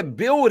have the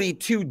ability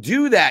to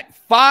do that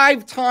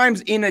 5 times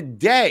in a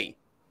day,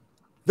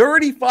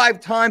 35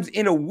 times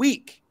in a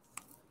week,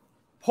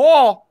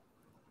 Paul,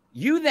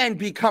 you then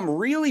become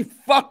really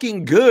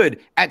fucking good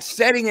at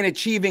setting and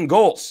achieving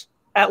goals.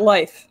 At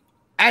life.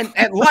 And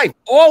at life,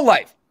 all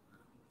life.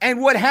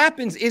 And what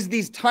happens is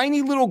these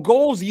tiny little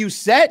goals you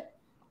set,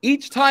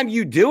 each time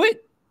you do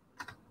it,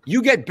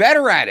 you get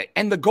better at it.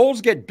 And the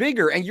goals get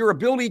bigger and your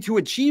ability to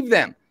achieve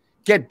them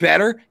get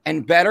better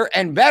and better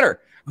and better.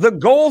 The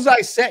goals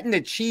I set and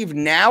achieve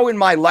now in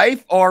my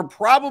life are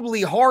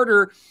probably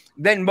harder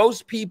than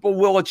most people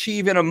will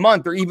achieve in a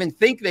month or even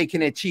think they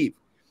can achieve.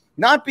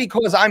 Not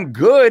because I'm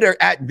good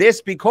at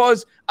this,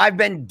 because I've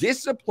been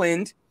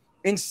disciplined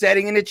in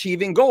setting and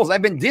achieving goals.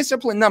 I've been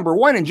disciplined, number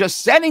one, in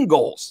just setting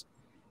goals,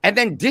 and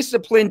then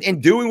disciplined in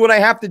doing what I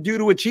have to do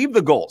to achieve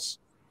the goals.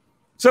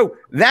 So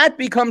that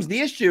becomes the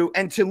issue.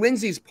 And to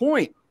Lindsay's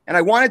point, and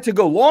I wanted to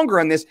go longer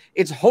on this,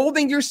 it's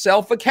holding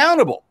yourself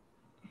accountable.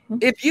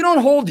 If you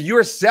don't hold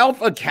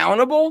yourself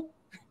accountable,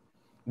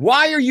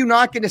 why are you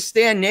not going to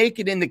stand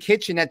naked in the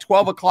kitchen at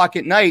 12 o'clock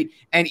at night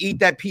and eat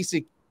that piece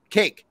of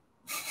cake?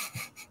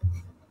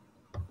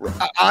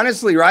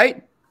 Honestly,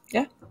 right?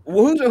 Yeah.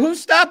 Well,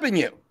 who's stopping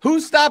you?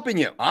 Who's stopping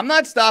you? I'm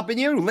not stopping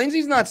you.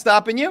 Lindsay's not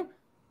stopping you.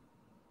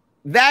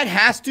 That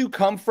has to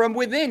come from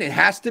within. It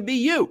has to be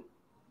you.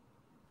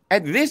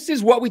 And this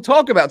is what we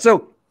talk about.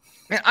 So,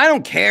 man, I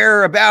don't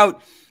care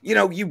about,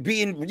 you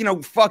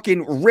being,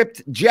 fucking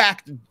ripped,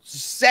 jacked,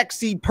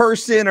 sexy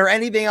person or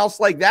anything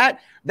else like that.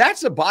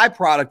 That's a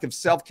byproduct of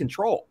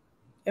self-control.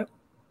 Yep.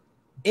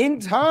 In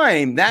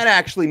time, that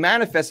actually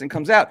manifests and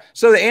comes out.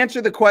 So to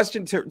answer the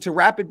question, to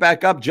wrap it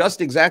back up,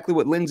 just exactly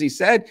what Lindsay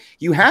said,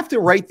 you have to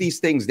write these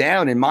things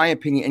down, in my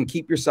opinion, and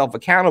keep yourself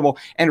accountable,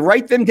 and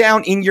write them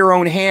down in your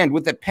own hand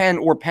with a pen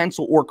or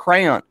pencil or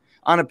crayon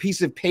on a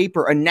piece of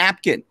paper, a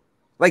napkin.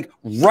 Like,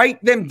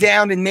 write them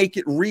down and make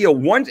it real.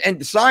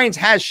 And science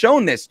has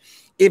shown this.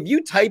 If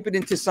you type it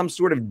into some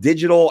sort of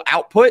digital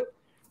output,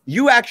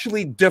 you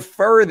actually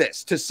defer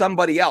this to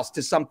somebody else,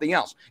 to something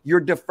else. You're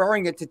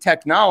deferring it to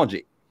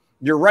technology.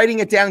 You're writing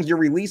it down, you're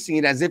releasing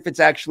it as if it's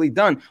actually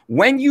done.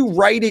 When you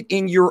write it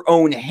in your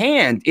own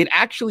hand, it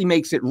actually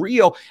makes it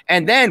real.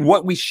 And then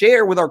what we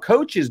share with our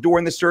coaches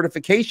during the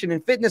certification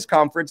and fitness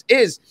conference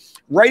is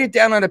write it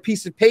down on a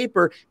piece of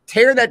paper,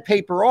 tear that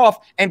paper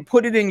off, and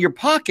put it in your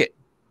pocket.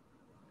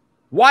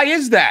 Why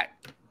is that?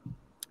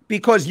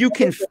 Because you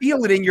can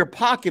feel it in your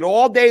pocket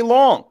all day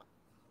long.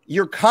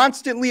 you're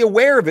constantly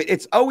aware of it.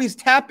 It's always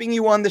tapping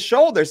you on the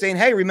shoulder saying,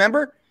 hey,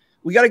 remember,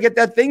 we got to get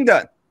that thing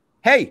done.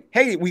 Hey,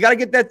 we got to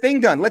get that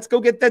thing done. Let's go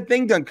get that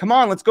thing done. Come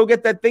on, let's go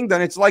get that thing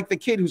done. It's like the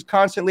kid who's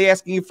constantly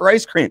asking you for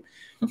ice cream,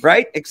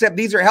 right? Except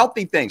these are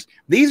healthy things.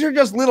 These are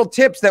just little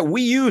tips that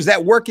we use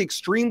that work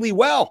extremely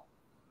well.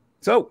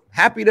 So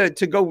happy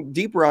to go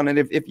deeper on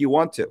it if you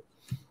want to.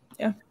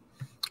 Yeah.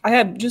 I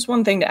had just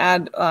one thing to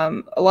add.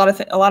 A lot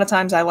of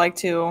times I like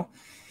to,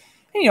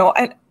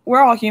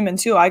 we're all human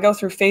too. I go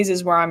through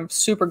phases where I'm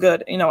super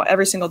good,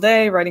 every single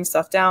day writing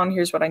stuff down.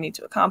 Here's what I need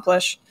to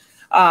accomplish.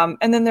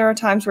 And then there are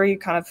times where you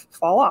kind of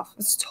fall off.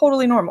 It's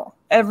totally normal.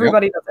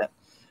 Everybody does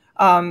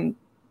it.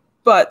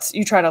 But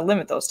you try to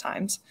limit those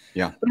times.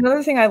 Yeah. But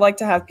another thing I like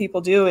to have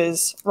people do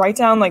is write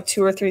down like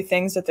 2 or 3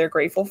 things that they're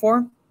grateful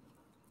for.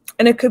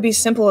 And it could be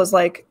simple as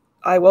like,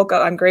 I woke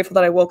up, I'm grateful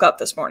that I woke up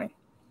this morning.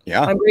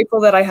 Yeah. I'm grateful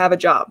that I have a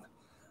job.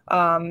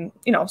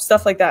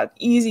 Stuff like that.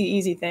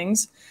 Easy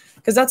things.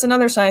 Because that's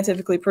another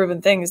scientifically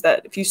proven thing is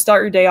that if you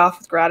start your day off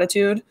with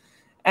gratitude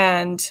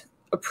and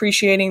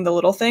appreciating the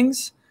little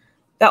things,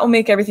 that will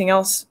make everything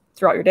else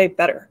throughout your day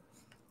better.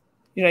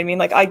 You know what I mean?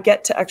 Like I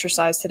get to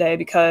exercise today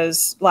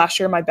because last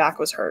year my back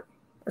was hurt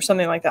or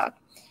something like that.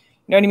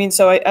 You know what I mean?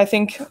 So I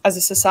think as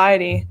a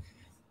society,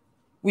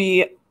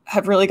 we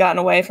have really gotten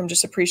away from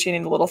just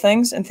appreciating the little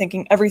things and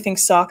thinking everything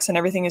sucks and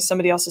everything is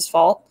somebody else's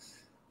fault.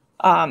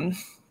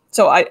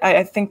 So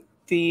I think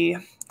the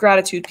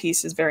gratitude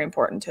piece is very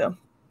important too.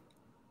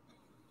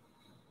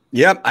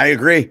 Yep, I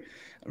agree.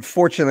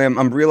 Unfortunately,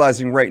 I'm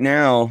realizing right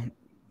now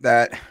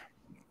that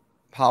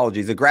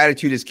apologies, the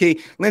gratitude is key.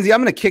 Lindsay,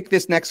 I'm going to kick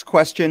this next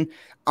question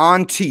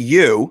on to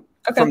you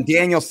from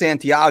Daniel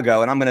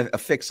Santiago, and I'm going to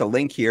affix a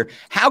link here.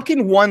 How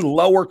can one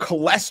lower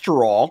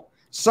cholesterol?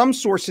 Some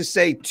sources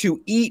say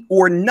to eat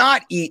or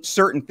not eat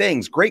certain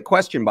things. Great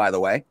question, by the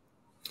way.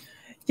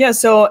 Yeah,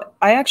 so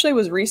I actually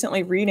was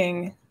recently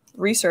reading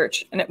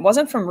research, and it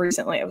wasn't from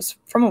recently. It was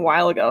from a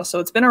while ago. So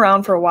it's been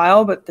around for a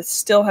while, but this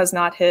still has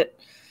not hit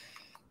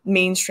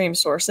mainstream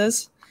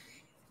sources.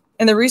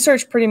 And the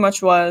research pretty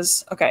much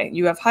was, okay,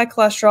 you have high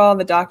cholesterol.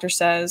 The doctor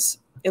says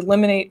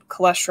eliminate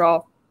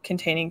cholesterol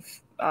containing,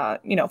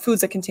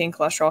 foods that contain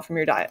cholesterol from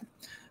your diet.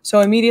 So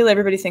immediately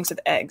everybody thinks of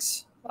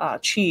eggs,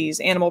 cheese,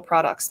 animal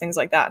products, things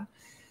like that.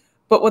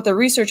 But what the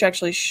research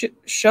actually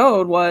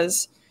showed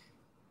was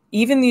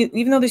even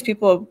though these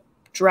people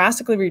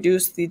drastically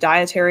reduced the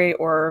dietary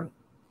or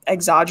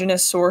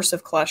exogenous source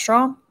of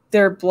cholesterol,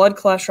 their blood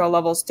cholesterol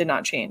levels did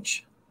not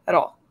change at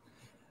all.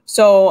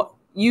 So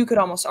you could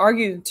almost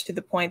argue to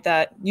the point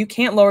that you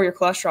can't lower your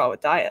cholesterol with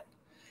diet,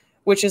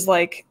 which is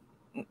like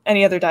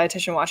any other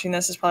dietitian watching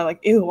this is probably like,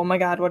 ew, oh my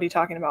God, what are you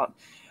talking about?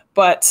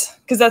 But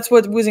because that's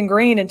what was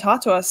ingrained and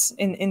taught to us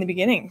in the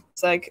beginning.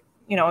 It's like,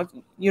 if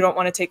you don't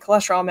want to take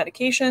cholesterol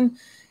medication,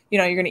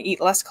 you're going to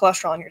eat less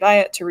cholesterol in your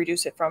diet to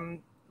reduce it from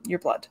your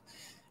blood.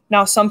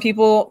 Now, some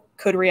people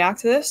could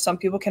react to this. Some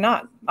people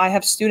cannot. I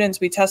have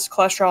students, we test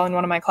cholesterol in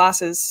one of my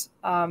classes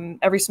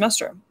every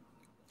semester.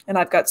 And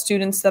I've got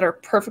students that are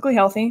perfectly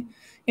healthy,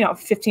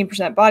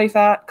 15% body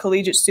fat,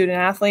 collegiate student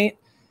athlete,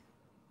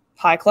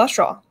 high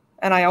cholesterol.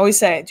 And I always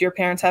say, do your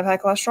parents have high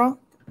cholesterol?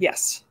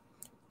 Yes.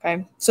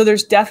 Okay. So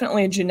there's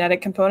definitely a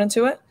genetic component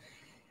to it.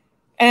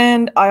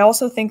 And I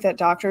also think that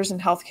doctors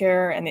and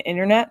healthcare and the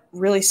internet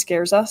really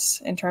scares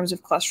us in terms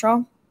of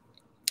cholesterol.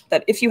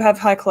 That if you have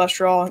high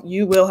cholesterol,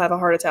 you will have a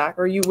heart attack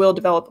or you will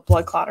develop a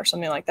blood clot or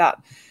something like that.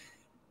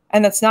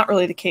 And that's not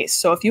really the case.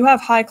 So if you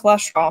have high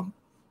cholesterol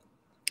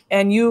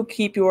and you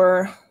keep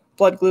your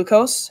blood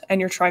glucose and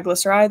your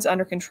triglycerides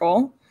under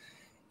control,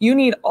 you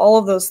need all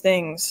of those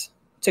things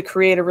to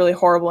create a really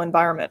horrible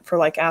environment for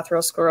like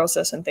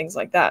atherosclerosis and things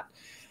like that.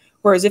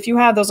 Whereas if you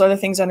have those other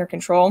things under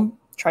control,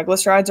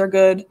 triglycerides are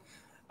good,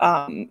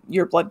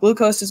 your blood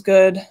glucose is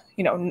good,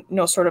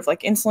 no sort of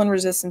like insulin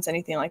resistance,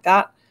 anything like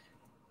that,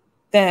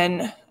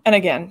 then, and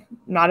again,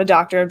 not a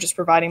doctor, just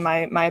providing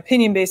my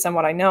opinion based on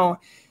what I know,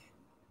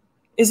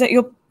 is that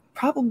you'll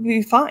probably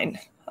be fine.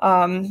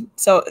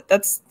 So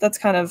that's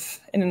kind of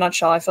in a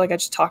nutshell. I feel like I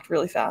just talked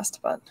really fast,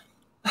 but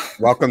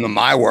welcome to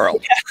my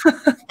world.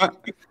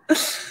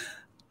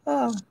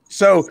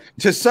 So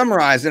to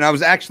summarize, and I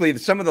was actually,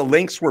 some of the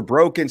links were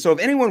broken. So if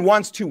anyone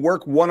wants to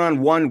work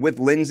one-on-one with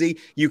Lindsay,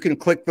 you can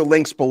click the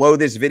links below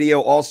this video.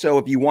 Also,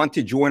 if you want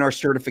to join our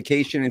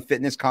certification and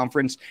fitness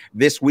conference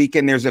this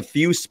weekend, there's a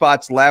few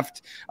spots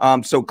left.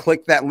 So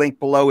click that link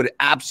below. It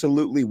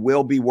absolutely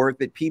will be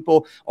worth it.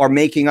 People are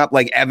making up,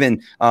 like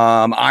Evan,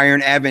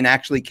 Iron Evan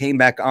actually came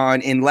back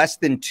on in less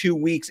than 2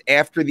 weeks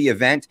after the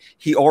event.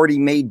 He already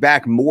made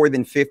back more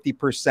than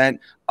 50%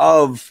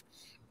 of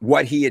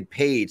what he had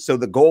paid. So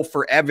the goal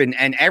for Evan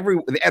and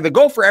the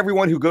goal for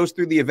everyone who goes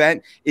through the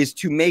event is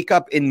to make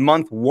up in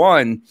month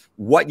 1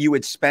 what you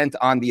had spent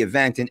on the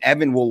event. And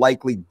Evan will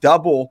likely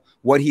double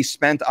what he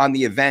spent on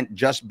the event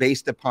just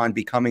based upon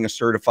becoming a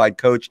certified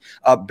coach.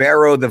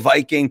 Barrow, the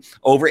Viking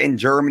over in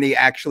Germany,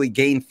 actually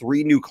gained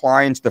 3 new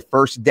clients the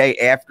first day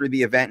after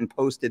the event and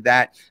posted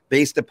that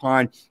based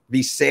upon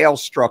the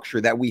sales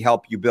structure that we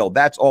help you build.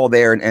 That's all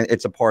there, and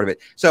it's a part of it.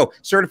 So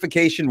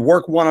certification,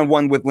 work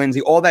one-on-one with Lindsay,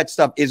 all that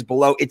stuff is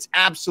below. It's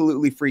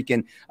absolutely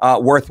freaking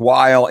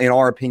worthwhile, in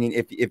our opinion,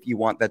 if you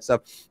want that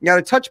stuff. Now,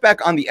 to touch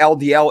back on the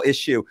LDL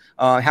issue,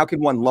 how can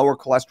one lower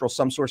cholesterol?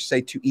 Some sources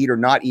say to eat or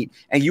not eat.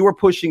 And you were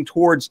pushing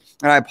towards,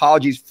 and I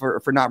apologize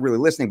for not really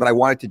listening, but I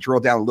wanted to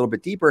drill down a little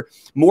bit deeper,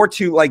 more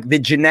to like the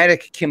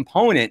genetic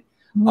component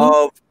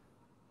of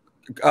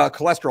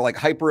cholesterol, like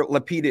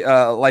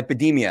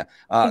hyperlipidemia,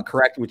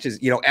 correct, which is,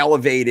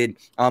 elevated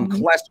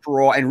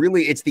cholesterol. And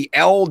really it's the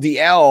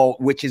LDL,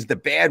 which is the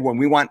bad one.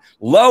 We want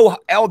low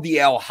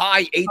LDL,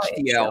 high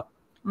HDL.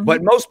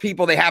 But most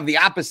people, they have the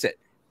opposite.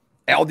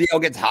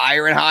 LDL gets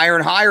higher and higher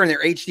and higher, and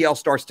their HDL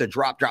starts to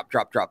drop,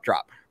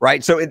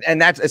 right? So, and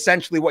that's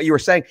essentially what you were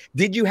saying.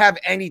 Did you have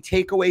any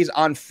takeaways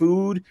on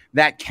food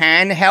that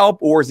can help,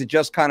 or is it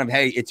just kind of,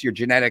 hey, it's your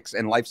genetics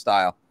and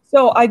lifestyle?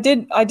 So I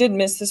did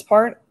miss this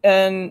part.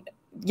 And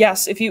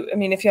yes, if you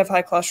have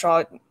high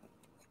cholesterol,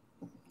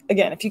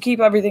 again, if you keep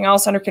everything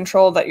else under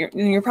control, that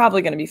you're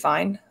probably going to be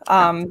fine.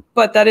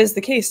 But that is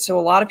the case. So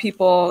a lot of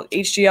people,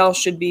 HDL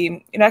should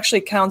be, it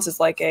actually counts as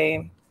like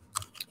a,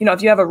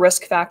 if you have a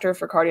risk factor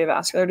for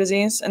cardiovascular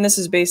disease, and this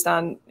is based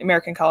on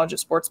American College of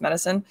Sports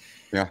Medicine.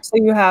 Yeah. So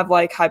you have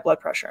like high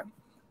blood pressure,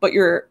 but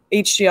your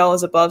HDL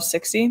is above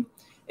 60.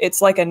 It's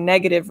like a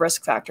negative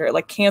risk factor. It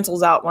like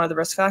cancels out one of the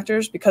risk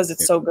factors because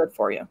it's so good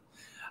for you.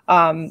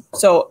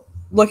 So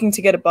looking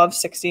to get above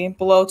 60,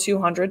 below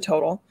 200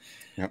 total.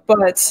 Yep.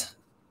 But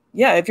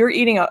yeah, if you're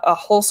eating a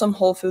wholesome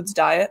whole foods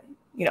diet,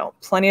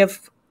 plenty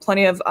of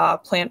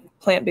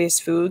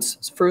plant-based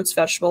foods, fruits,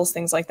 vegetables,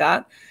 things like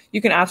that,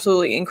 you can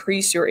absolutely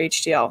increase your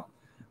HDL,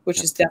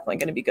 which is definitely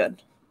going to be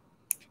good.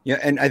 Yeah,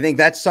 and I think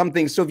that's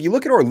something. So if you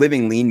look at our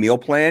Living Lean meal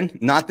plan,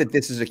 not that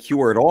this is a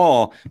cure at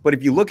all, but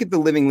if you look at the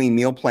Living Lean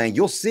meal plan,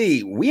 you'll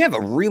see we have a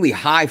really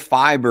high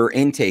fiber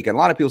intake. And a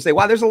lot of people say,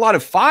 wow, there's a lot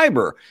of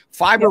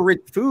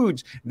fiber-rich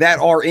foods that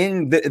are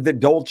in the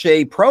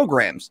Dolce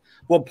programs.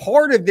 Well,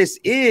 part of this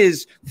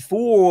is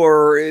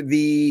for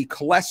the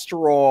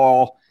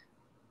cholesterol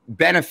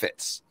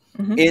benefits.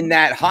 In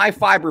that high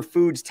fiber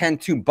foods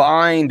tend to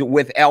bind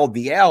with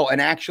LDL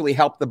and actually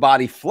help the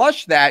body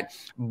flush that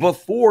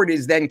before it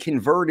is then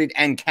converted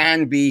and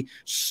can be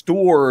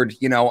stored,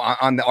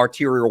 on the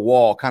arterial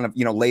wall kind of,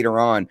 later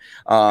on,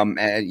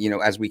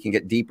 as we can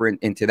get deeper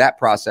into that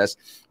process.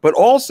 But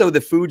also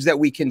the foods that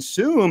we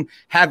consume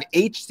have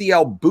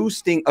HDL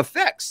boosting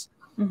effects.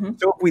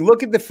 So if we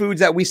look at the foods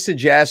that we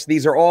suggest,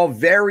 these are all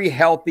very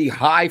healthy,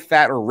 high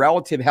fat or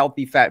relative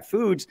healthy fat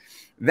foods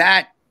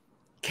that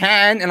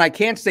can, and I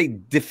can't say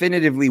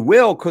definitively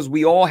will, because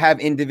we all have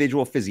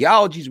individual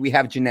physiologies, we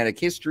have genetic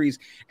histories,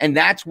 and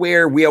that's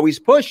where we always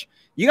push.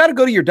 You got to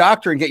go to your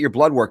doctor and get your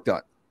blood work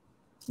done.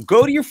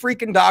 Go to your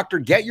freaking doctor,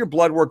 get your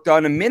blood work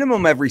done, a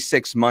minimum every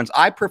 6 months.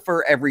 I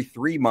prefer every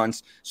 3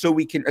 months, so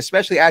we can,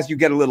 especially as you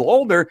get a little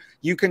older,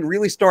 you can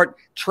really start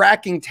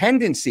tracking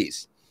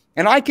tendencies.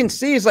 And I can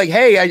see it's like,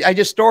 hey, I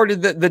just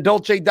started the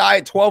Dolce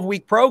Diet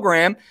 12-week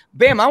program.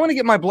 Bam, I want to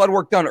get my blood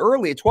work done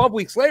early. 12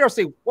 weeks later, I'll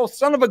say, well,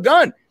 son of a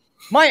gun.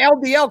 My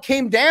LDL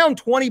came down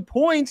 20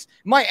 points.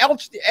 My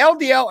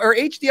LDL or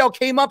HDL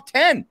came up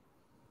 10.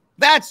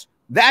 That's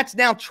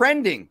now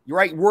trending,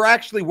 right? We're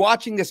actually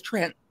watching this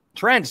trend,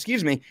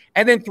 excuse me.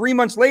 And then 3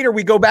 months later,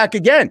 we go back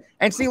again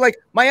and see like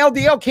my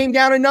LDL came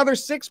down another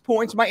 6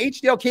 points. My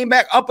HDL came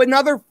back up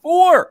another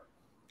 4.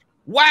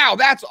 Wow,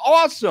 that's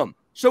awesome.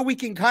 So we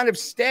can kind of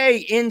stay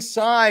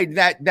inside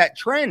that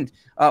trend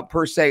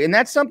per se. And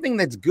that's something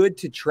that's good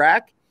to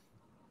track,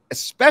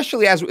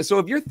 especially so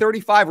if you're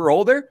 35 or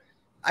older,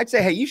 I'd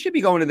say, hey, you should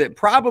be going to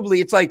probably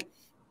it's like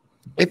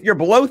if you're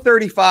below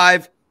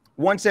 35,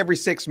 once every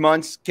 6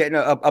 months, getting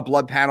a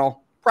blood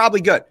panel,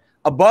 probably good.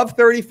 Above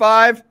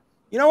 35,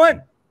 you know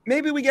what?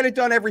 Maybe we get it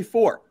done every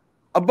 4.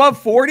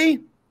 Above 40,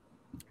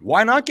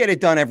 why not get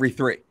it done every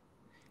 3?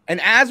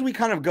 And as we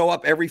kind of go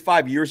up every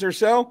 5 years or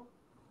so,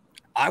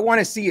 I want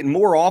to see it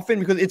more often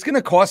because it's going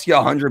to cost you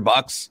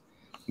 $100,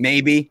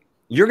 maybe.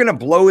 You're going to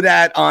blow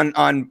that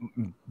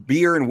on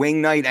beer and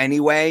wing night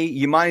anyway.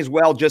 You might as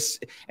well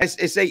just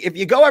say, if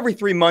you go every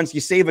 3 months, you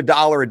save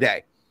 $1 a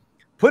day.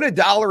 Put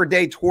 $1 a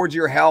day towards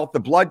your health. The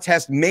blood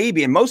test,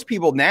 maybe. And most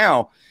people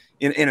now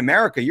in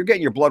America, you're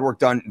getting your blood work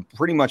done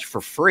pretty much for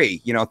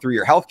free, through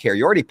your health care.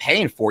 You're already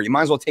paying for it. You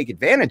might as well take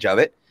advantage of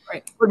it.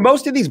 Right. For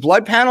most of these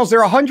blood panels,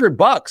 they're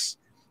 $100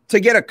 to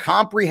get a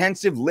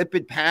comprehensive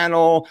lipid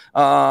panel,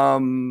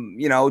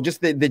 you know,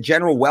 just the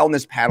general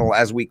wellness panel,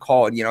 as we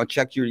call it, you know,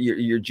 check your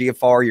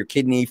GFR, your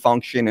kidney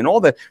function, and all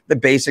the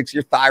basics,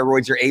 your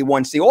thyroids, your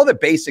A1C, all the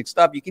basic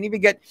stuff. You can even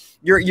get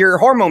your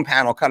hormone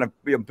panel kind of,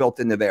 you know, built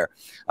into there.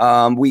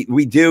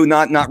 We do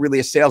not really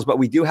a sales, but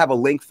we do have a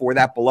link for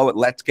that below at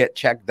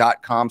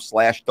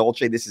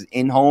letsgetchecked.com/Dolce. This is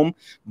in-home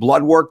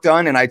blood work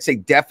done. And I'd say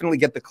definitely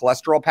get the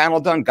cholesterol panel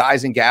done,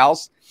 guys and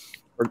gals.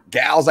 Or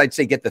gals, I'd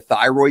say get the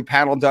thyroid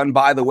panel done,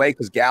 by the way,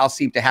 because gals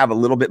seem to have a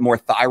little bit more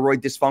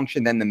thyroid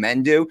dysfunction than the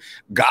men do.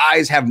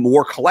 Guys have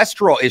more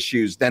cholesterol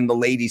issues than the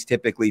ladies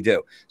typically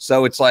do.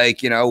 So it's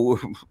like, you know,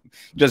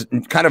 just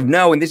kind of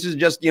know, and this is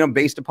just, you know,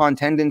 based upon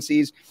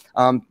tendencies,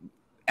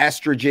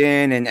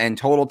 estrogen and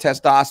total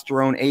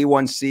testosterone,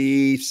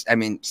 A1C, I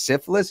mean,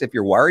 syphilis, if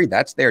you're worried,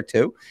 that's there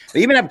too.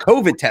 They even have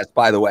COVID tests,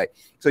 by the way.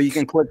 So you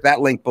can click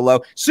that link below.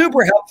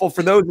 Super helpful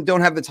for those that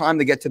don't have the time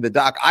to get to the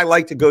doc. I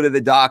like to go to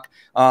the doc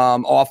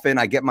often.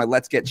 I get my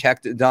Let's Get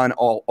Checked done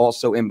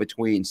also in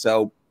between.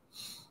 So,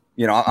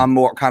 you know, I'm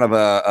more kind of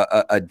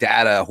a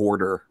data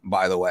hoarder,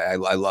 by the way.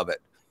 I love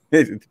it.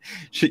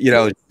 You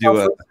know,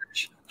 do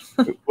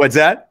what's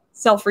that?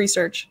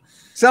 Self-research.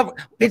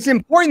 It's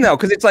important though,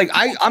 because it's like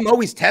I'm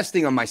always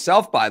testing on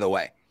myself, by the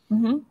way.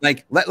 Mm-hmm.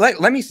 Like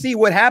let me see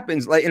what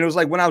happens. Like, and it was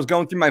like when I was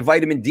going through my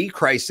vitamin D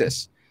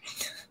crisis.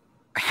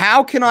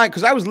 How can I,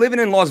 because I was living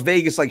in Las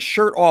Vegas, like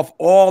shirt off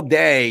all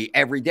day,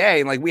 every day.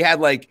 And like we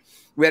had a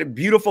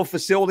beautiful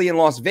facility in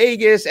Las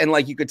Vegas, and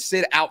like you could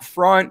sit out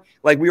front.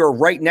 Like we were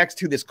right next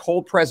to this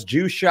cold pressed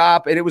juice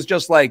shop. And it was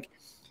just like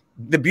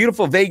the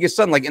beautiful Vegas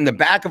sun. Like in the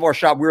back of our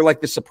shop, we were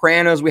like the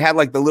Sopranos. We had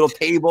like the little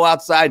table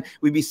outside.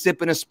 We'd be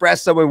sipping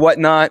espresso and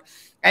whatnot.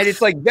 And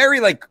it's like very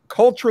like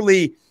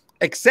culturally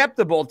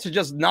acceptable to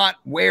just not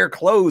wear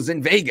clothes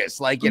in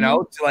Vegas. Like, you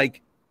know, to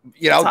like,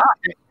 you know,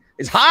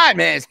 it's hot,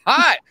 man. It's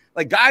hot.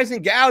 Like guys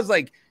and gals,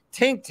 like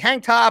tank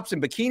tops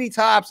and bikini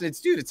tops.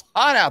 Dude, it's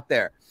hot out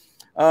there.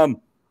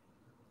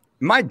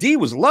 My D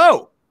was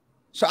low.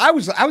 So I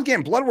was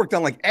getting blood work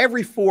done like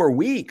every 4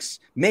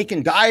 weeks,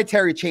 making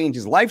dietary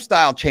changes,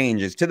 lifestyle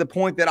changes, to the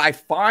point that I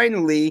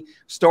finally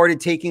started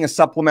taking a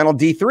supplemental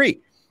D3,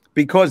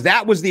 because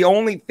that was the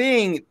only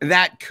thing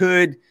that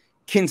could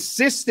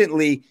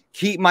consistently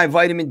keep my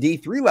vitamin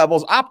D3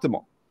 levels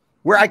optimal,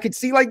 where I could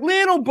see like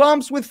little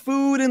bumps with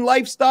food and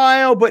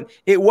lifestyle, but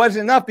it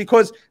wasn't enough,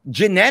 because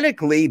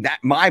genetically that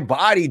my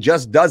body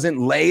just doesn't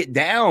lay it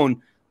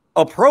down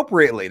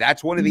appropriately.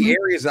 That's one of the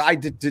areas that I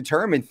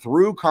determined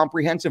through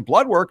comprehensive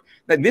blood work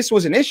that this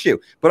was an issue.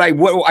 But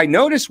what I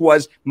noticed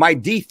was my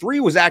D3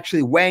 was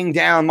actually weighing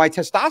down my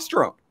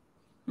testosterone,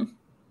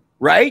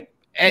 right?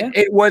 And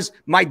it was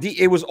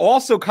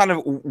also kind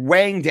of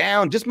weighing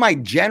down just my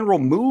general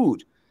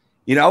mood.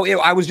 You know,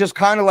 I was just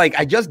kind of like,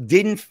 I just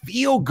didn't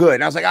feel good.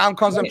 And I was like, I'm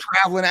because I'm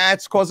traveling.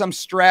 It's because I'm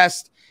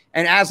stressed.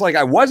 And as like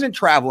I wasn't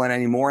traveling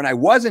anymore and I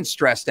wasn't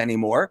stressed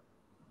anymore,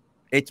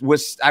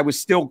 I was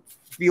still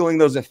feeling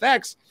those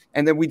effects.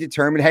 And then we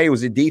determined, hey, it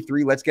was a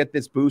D3. Let's get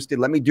this boosted.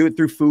 Let me do it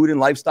through food and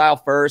lifestyle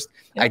first.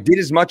 I did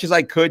as much as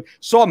I could,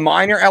 saw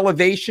minor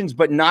elevations,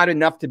 but not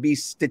enough to be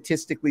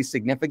statistically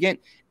significant.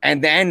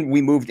 And then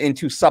we moved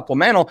into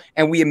supplemental,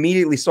 and we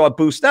immediately saw it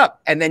boost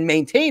up and then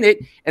maintain it.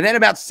 And then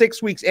about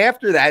 6 weeks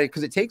after that,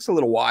 because it takes a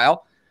little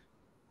while,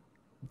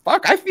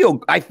 I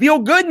feel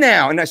good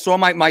now. And I saw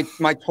my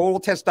total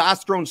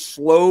testosterone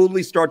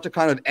slowly start to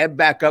kind of ebb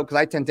back up, because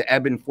I tend to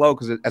ebb and flow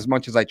because as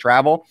much as I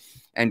travel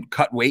and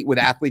cut weight with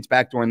athletes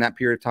back during that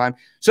period of time.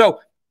 So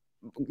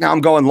now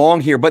I'm going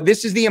long here, but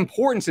this is the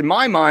importance in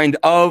my mind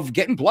of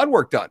getting blood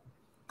work done.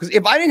 Because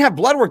if I didn't have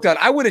blood work done,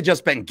 I would have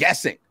just been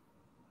guessing.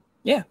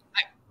 Yeah.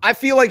 I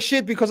feel like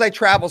shit because I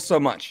travel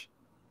so much,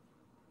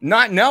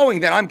 not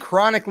knowing that I'm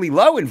chronically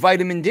low in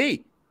vitamin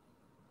D,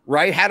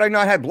 right? Had I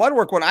not had blood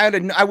work,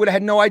 I would have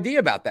had no idea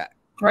about that.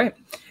 Right.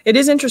 It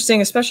is interesting,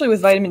 especially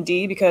with vitamin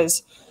D,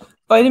 because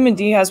vitamin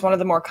D has one of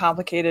the more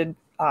complicated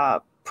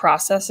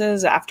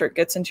processes after it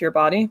gets into your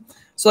body.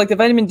 So like the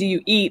vitamin D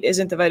you eat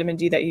isn't the vitamin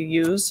D that you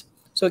use.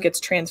 So it gets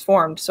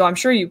transformed. So I'm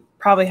sure you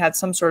probably had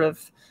some sort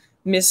of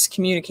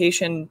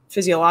miscommunication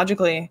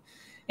physiologically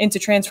into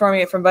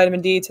transforming it from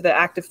vitamin D to the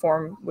active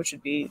form, which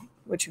would be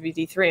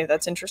D3.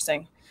 That's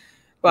interesting.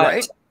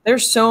 But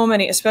there's so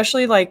many,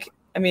 especially like,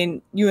 I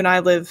mean, you and I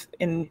live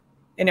in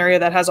an area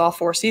that has all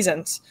 4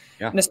 seasons.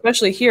 Yeah. And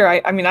especially here,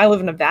 I mean, I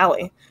live in a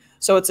valley.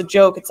 So it's a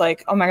joke. It's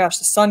like, oh my gosh,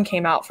 the sun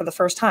came out for the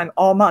first time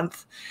all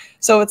month.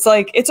 So it's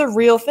like, it's a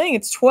real thing.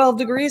 It's 12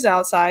 degrees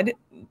outside.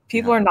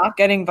 People are not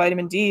getting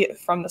vitamin D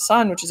from the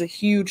sun, which is a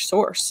huge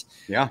source.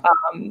 Yeah.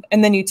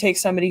 And then you take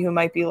somebody who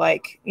might be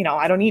like, you know,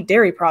 I don't eat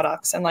dairy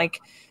products, and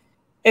like,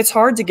 it's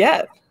hard to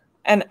get.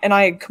 And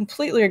I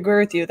completely agree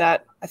with you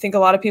that I think a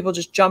lot of people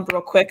just jump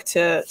real quick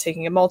to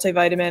taking a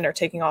multivitamin or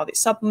taking all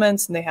these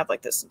supplements, and they have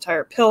like this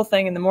entire pill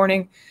thing in the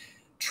morning.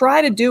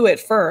 Try to do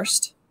it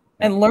first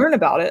and learn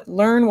about it,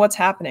 learn what's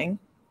happening,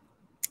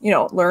 you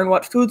know, learn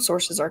what food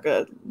sources are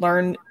good,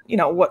 learn, you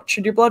know, what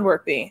should your blood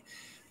work be,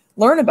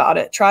 learn about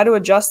it, try to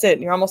adjust it.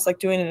 And you're almost like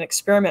doing an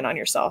experiment on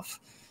yourself.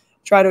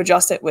 Try to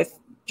adjust it with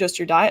just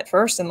your diet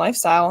first and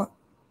lifestyle.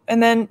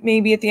 And then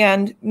maybe at the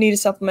end, need a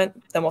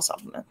supplement, then we'll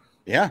supplement.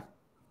 Yeah,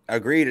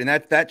 agreed. And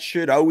that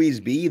should always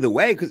be the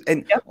way.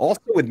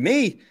 Also with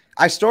me,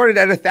 I started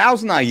at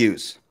 1,000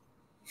 IUs.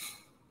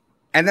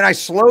 And then I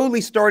slowly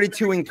started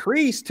to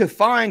increase to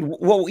find,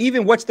 well,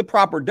 even what's the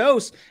proper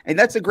dose. And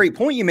that's a great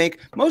point you make.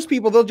 Most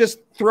people, they'll just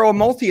throw a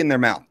multi in their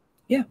mouth.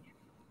 Yeah.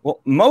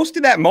 Well, most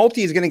of that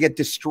multi is going to get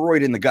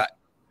destroyed in the gut.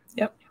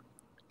 Yep.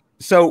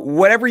 So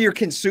whatever you're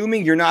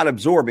consuming, you're not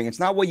absorbing. It's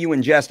not what you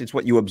ingest, it's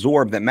what you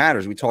absorb that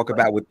matters. We talk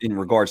about in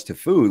regards to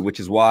food, which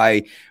is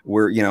why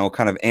we're,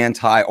 kind of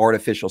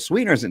anti-artificial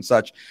sweeteners and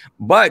such.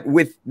 But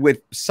with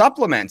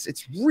supplements,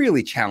 it's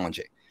really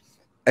challenging,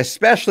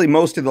 especially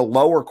most of the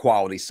lower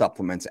quality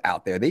supplements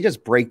out there. They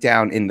just break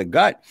down in the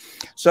gut.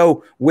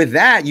 So with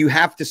that, you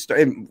have to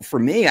start. For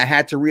me, I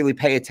had to really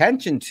pay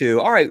attention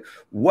to, all right,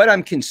 what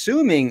I'm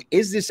consuming,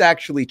 is this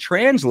actually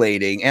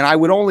translating? And I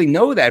would only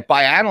know that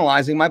by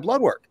analyzing my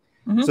blood work.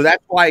 So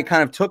that's why it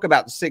kind of took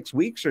about 6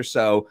 weeks or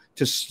so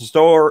to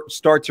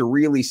start to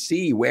really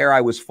see where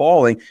I was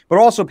falling, but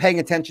also paying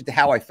attention to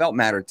how I felt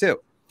mattered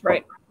too.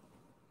 Right.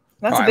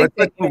 That's a big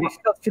thing. When you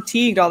feel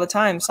fatigued all the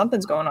time,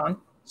 something's going on.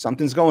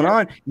 Something's going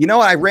on.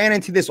 I ran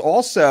into this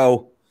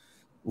also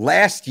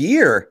last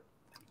year.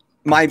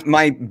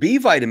 My B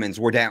vitamins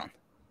were down.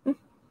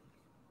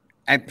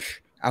 And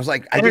I was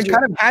like, I just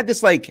kind of had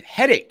this like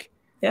headache.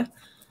 Yeah.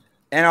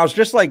 And I was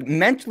just like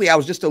mentally, I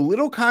was just a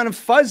little kind of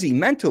fuzzy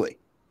mentally.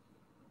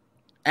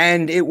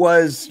 And it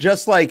was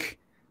just like,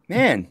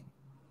 man,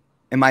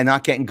 am I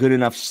not getting good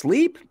enough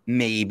sleep?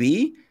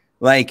 Maybe.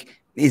 Like,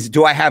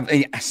 do I have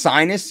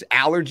sinus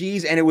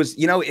allergies? And it was,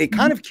 it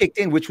kind of kicked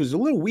in, which was a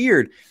little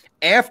weird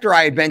after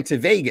I had been to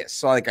Vegas.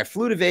 So like I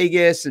flew to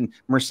Vegas and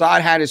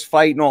Mirsad had his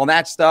fight and all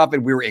that stuff.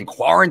 And we were in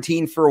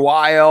quarantine for a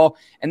while.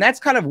 And that's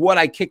kind of what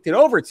I kicked it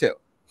over to.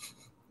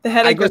 The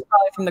headache was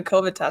probably from the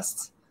COVID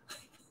tests.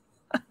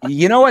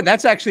 You know what?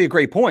 That's actually a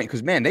great point.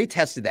 Because man, they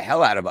tested the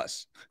hell out of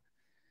us.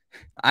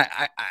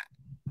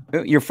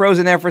 You're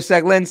frozen there for a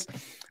sec, Linz.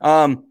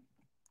 I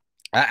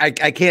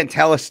can't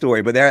tell a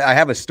story, but I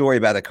have a story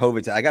about the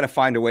COVID. I got to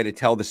find a way to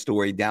tell the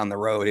story down the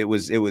road. It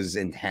was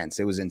intense.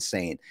 It was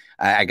insane.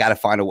 I got to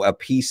find a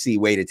PC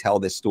way to tell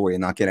this story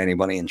and not get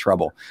anybody in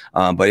trouble.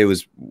 But it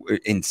was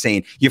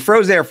insane. You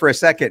froze there for a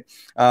second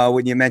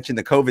when you mentioned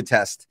the COVID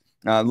test.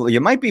 You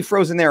might be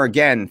frozen there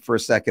again for a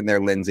second there,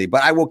 Lindsay,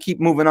 but I will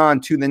keep moving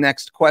on to the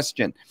next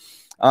question.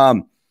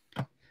 1%.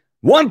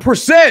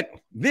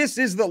 This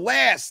is the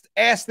last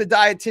Ask the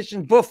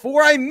Dietitian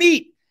before I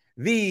meet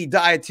the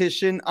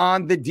dietitian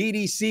on the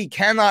DDC.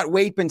 Cannot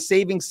wait. Been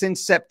saving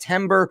since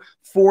September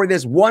for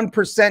this 1%.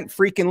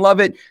 Freaking love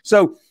it.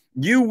 So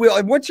you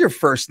will. What's your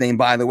first name,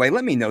 by the way?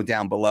 Let me know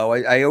down below.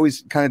 I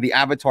always kind of the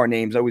avatar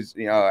names. Always,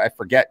 I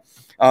forget.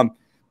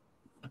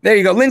 There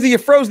you go, Lindsay. You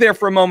froze there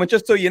for a moment,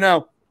 just so you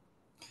know.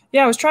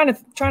 Yeah, I was trying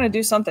to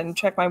do something,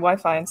 check my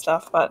Wi-Fi and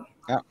stuff, but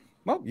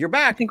well, you're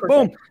back. I think we're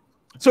Boom. good.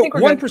 So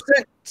 1%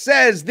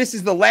 says this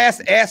is the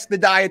last Ask the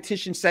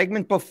Dietitian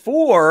segment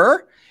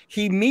before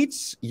he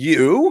meets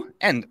you,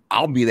 and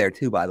I'll be there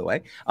too, by the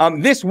way,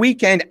 this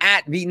weekend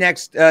at the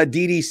next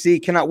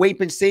DDC. Cannot wait.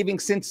 Been saving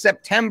since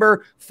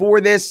September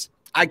for this.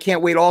 I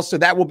can't wait. Also,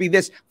 that will be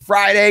this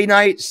Friday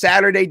night,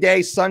 Saturday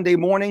day, Sunday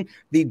morning,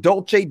 the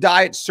Dolce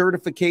Diet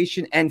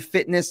Certification and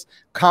Fitness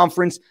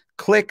Conference.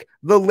 Click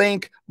the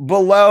link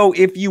below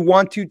if you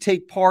want to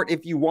take part,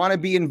 if you want to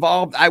be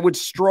involved. I would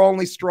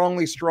strongly,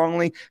 strongly,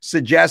 strongly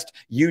suggest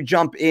you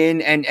jump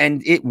in,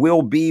 and it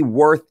will be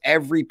worth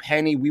every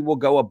penny. We will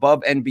go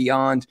above and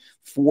beyond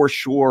for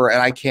sure,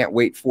 and I can't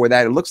wait for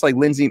that. It looks like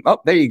Lindsay,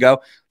 oh, there you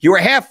go. You were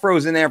half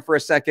frozen there for a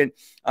second,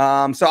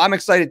 so I'm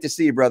excited to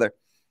see you, brother.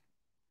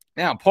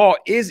 Now, Paul,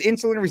 is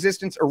insulin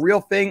resistance a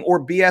real thing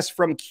or BS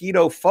from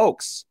keto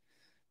folks?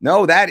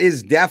 No, that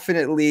is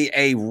definitely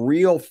a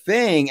real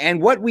thing.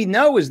 And what we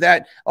know is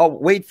that, I'll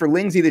wait for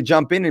Lindsay to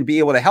jump in and be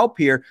able to help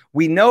here.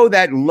 We know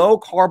that low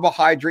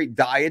carbohydrate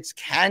diets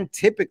can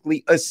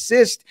typically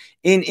assist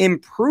in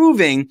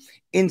improving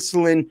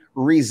insulin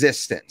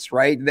resistance,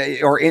 right?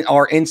 Or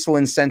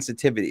insulin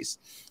sensitivities.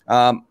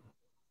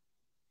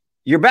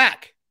 You're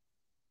back.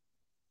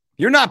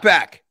 You're not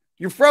back.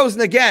 You're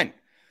frozen again.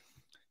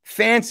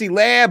 Fancy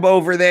lab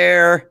over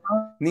there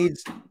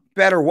needs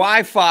better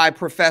Wi-Fi,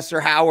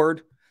 Professor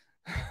Howard.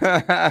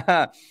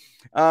 But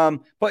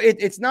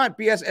it's not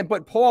BS.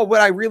 But Paul,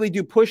 what I really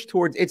do push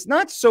towards, it's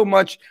not so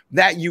much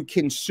that you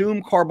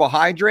consume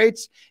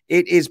carbohydrates,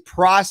 it is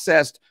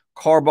processed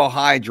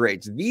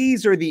carbohydrates.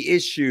 These are the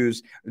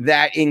issues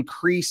that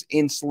increase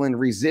insulin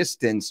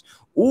resistance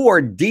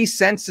or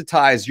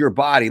desensitize your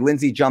body.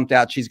 Lindsay jumped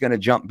out. She's going to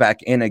jump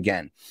back in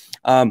again.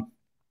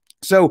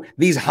 So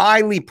these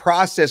highly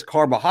processed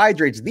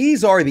carbohydrates,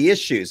 these are the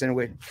issues.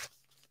 And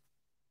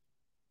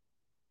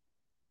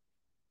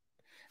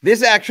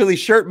this actually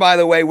shirt, by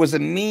the way, was a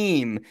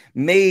meme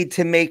made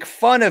to make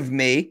fun of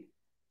me.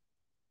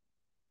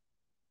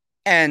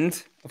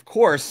 And Of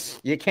course,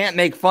 you can't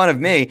make fun of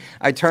me.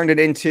 I turned it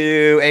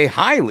into a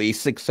highly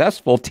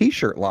successful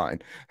t-shirt line,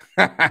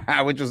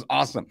 which was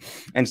awesome.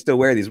 And still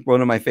wear these.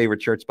 One of my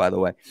favorite shirts, by the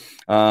way.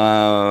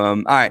 All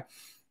right.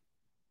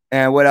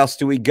 And what else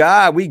do we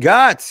got? We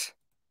got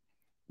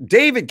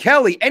David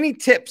Kelly. Any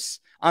tips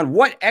on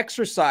what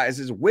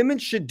exercises women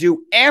should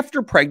do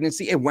after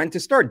pregnancy and when to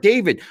start?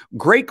 David,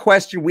 great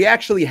question. We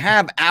actually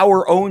have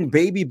our own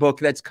baby book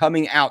that's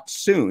coming out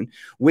soon,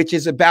 which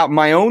is about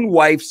my own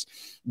wife's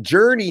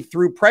journey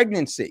through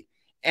pregnancy.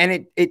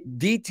 And it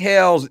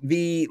details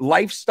the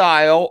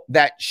lifestyle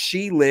that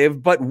she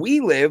lived, but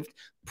we lived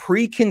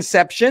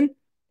pre-conception,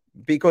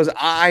 because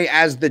I,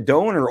 as the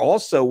donor,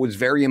 also was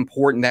very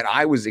important that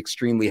I was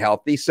extremely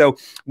healthy. So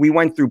we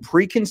went through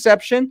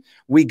preconception,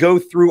 we go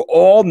through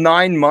all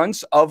 9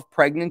 months of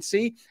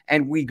pregnancy,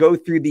 and we go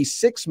through the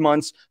 6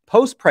 months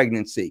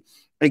post-pregnancy.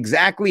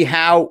 Exactly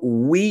how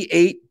we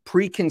ate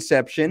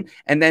preconception,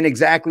 and then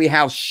exactly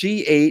how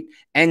she ate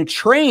and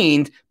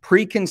trained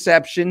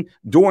preconception,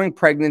 during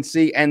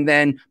pregnancy, and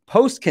then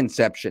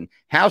post-conception.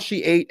 How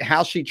she ate,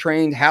 how she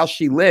trained, how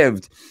she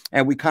lived.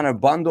 And we kind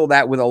of bundle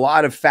that with a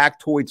lot of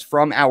factoids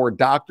from our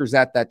doctors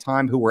at that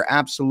time, who were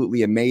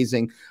absolutely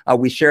amazing.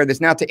 We share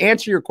this. Now, to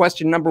answer your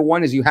question, number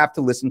one is you have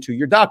to listen to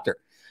your doctor.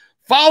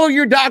 Follow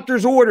your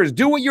doctor's orders.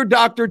 Do what your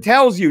doctor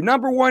tells you.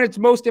 Number one, it's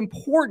most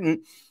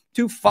important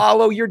to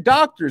follow your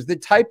doctors. The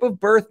type of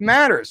birth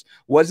matters.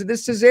 Was it a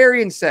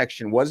cesarean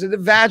section? Was it a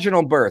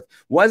vaginal birth?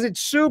 Was it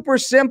super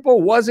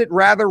simple? Was it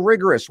rather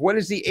rigorous? What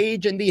is the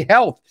age and the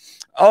health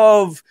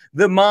of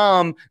the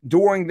mom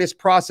during this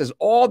process?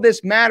 All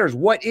this matters.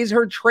 What is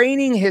her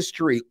training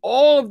history?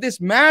 All of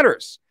this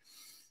matters.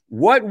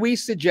 What we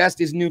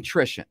suggest is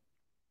nutrition.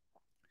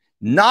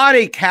 Not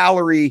a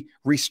calorie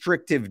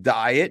restrictive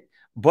diet,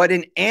 but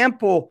an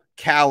ample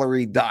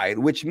calorie diet,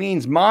 which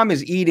means mom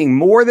is eating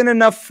more than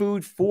enough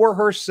food for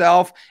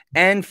herself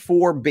and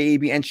for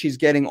baby, and she's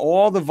getting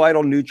all the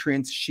vital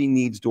nutrients she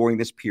needs during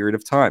this period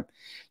of time.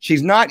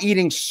 She's not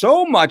eating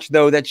so much,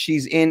 though, that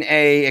she's in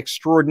an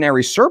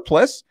extraordinary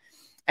surplus,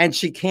 and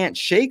she can't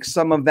shake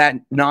some of that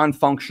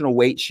non-functional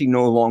weight she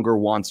no longer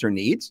wants or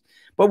needs.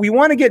 But we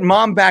want to get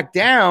mom back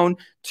down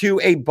to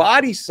a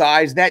body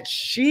size that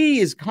she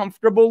is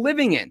comfortable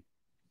living in.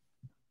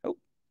 Oh,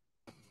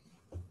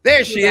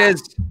 there she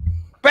is.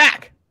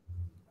 Back.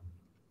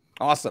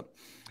 Awesome.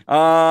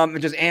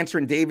 Just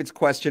answering David's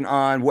question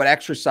on what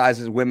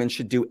exercises women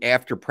should do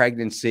after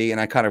pregnancy. And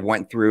I kind of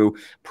went through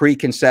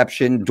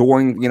preconception,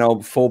 during,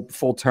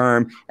 full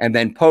term, and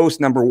then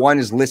post. Number one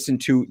is listen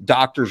to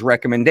doctor's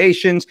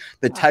recommendations.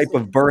 The type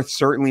of birth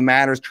certainly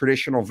matters.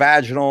 Traditional,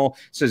 vaginal,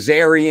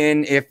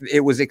 cesarean, if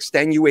it was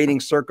extenuating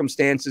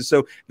circumstances.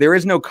 So there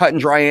is no cut and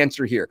dry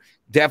answer here.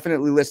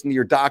 Definitely listen to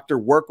your doctor,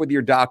 work with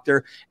your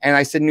doctor. And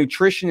I said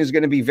nutrition is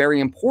going to be very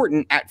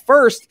important at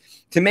first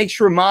to make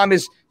sure mom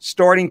is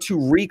starting to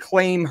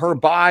reclaim her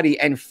body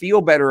and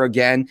feel better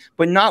again,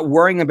 but not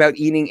worrying about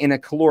eating in a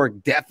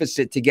caloric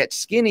deficit to get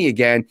skinny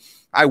again.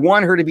 I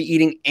want her to be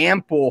eating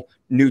ample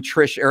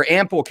nutrition, or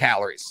ample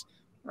calories,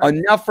 right?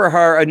 Enough for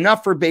her,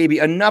 enough for baby,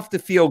 enough to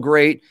feel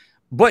great,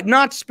 but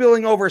not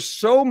spilling over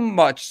so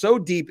much, so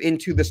deep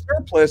into the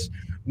surplus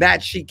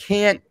that she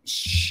can't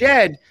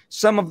shed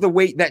some of the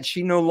weight that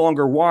she no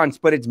longer wants.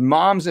 But it's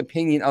mom's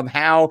opinion of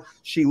how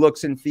she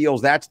looks and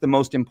feels. That's the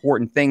most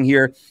important thing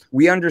here.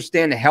 We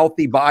understand a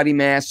healthy body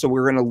mass, so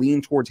we're going to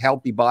lean towards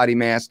healthy body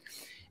mass.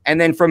 And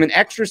then from an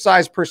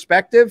exercise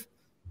perspective,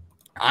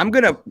 I'm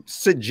going to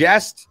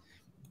suggest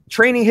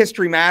training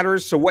history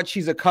matters. So what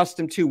she's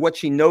accustomed to, what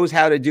she knows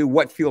how to do,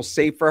 what feels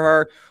safe for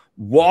her.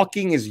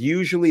 Walking is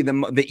usually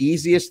the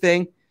easiest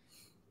thing.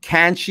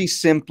 Can she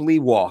simply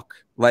walk?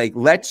 Like,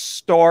 let's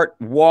start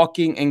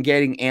walking and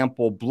getting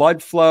ample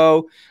blood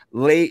flow.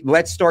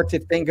 Let's start to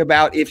think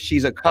about, if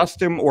she's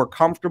accustomed or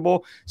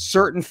comfortable,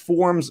 certain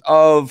forms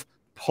of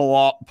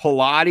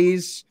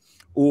Pilates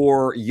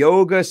or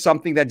yoga,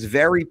 something that's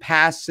very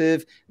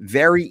passive,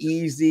 very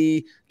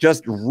easy,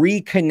 just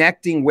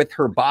reconnecting with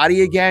her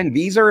body again.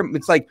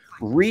 It's like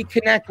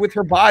reconnect with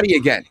her body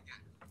again.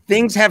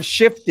 Things have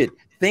shifted.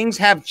 Things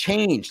have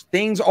changed.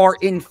 Things are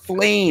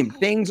inflamed.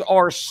 Things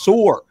are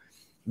sore.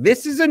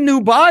 This is a new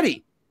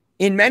body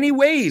in many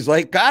ways.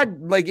 Like, God,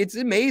 like, it's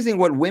amazing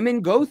what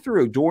women go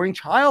through during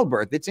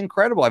childbirth. It's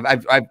incredible.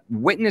 I've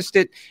witnessed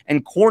it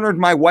and cornered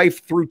my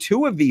wife through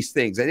 2 of these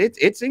things, and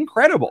it's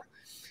incredible.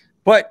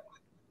 But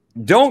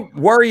don't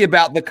worry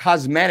about the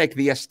cosmetic,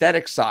 the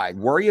aesthetic side.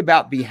 Worry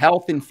about the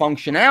health and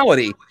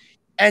functionality.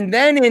 And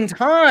then in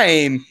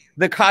time,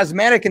 the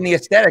cosmetic and the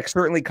aesthetic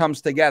certainly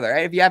comes together.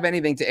 If you have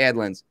anything to add,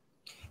 Lindsay.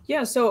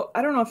 Yeah, so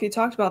I don't know if you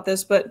talked about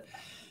this,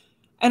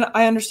 and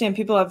I understand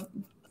people have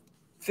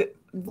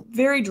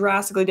very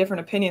drastically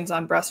different opinions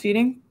on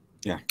breastfeeding.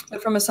 Yeah.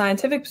 But from a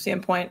scientific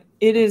standpoint,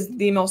 it is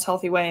the most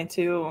healthy way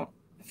to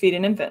feed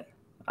an infant.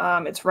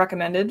 It's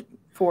recommended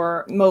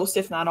for most,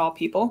 if not all,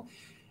 people.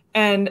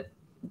 And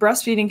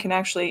breastfeeding can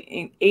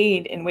actually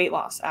aid in weight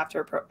loss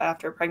after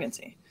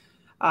pregnancy.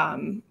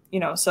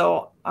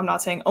 So I'm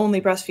not saying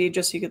only breastfeed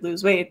just so you could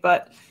lose weight,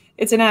 but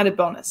it's an added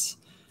bonus.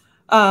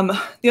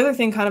 The other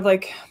thing, kind of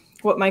like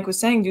what Mike was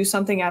saying, do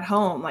something at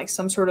home, like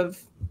some sort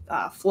of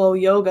flow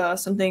yoga,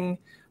 something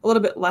a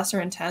little bit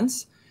lesser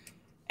intense.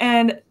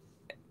 And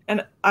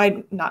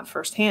I, not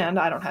firsthand,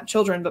 I don't have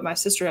children, but my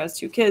sister has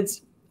 2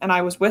 kids, and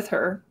I was with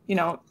her, you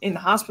know, in the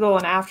hospital,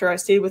 and after I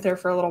stayed with her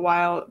for a little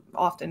while,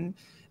 often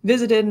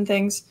visited and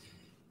things,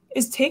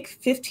 is take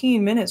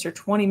 15 minutes or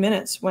 20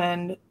 minutes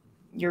when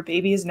your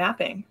baby is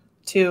napping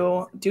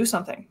to do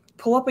something.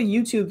 Pull up a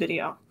YouTube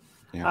video,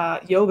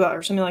 yoga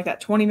or something like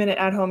that, 20-minute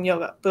at-home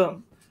yoga,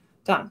 boom,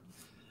 done.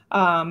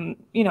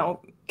 You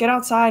know, get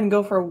outside and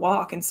go for a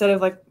walk instead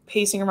of like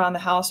pacing around the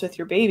house with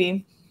your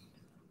baby.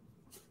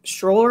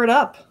 Stroller it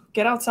up,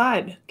 get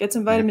outside, get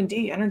some vitamin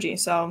D energy.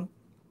 So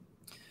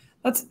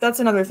that's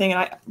another thing. And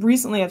I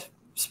recently have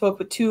spoke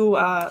with 2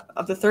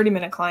 of the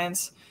 30-minute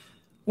clients,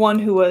 one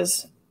who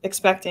was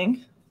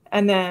expecting,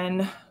 and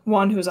then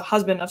one who's a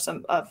husband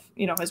of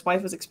you know, his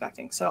wife was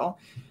expecting. So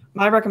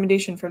my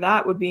recommendation for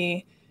that would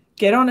be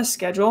get on a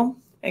schedule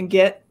and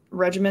get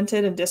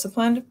regimented and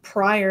disciplined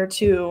prior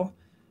to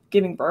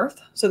giving birth,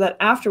 so that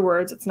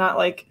afterwards it's not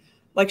like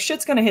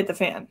shit's going to hit the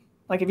fan.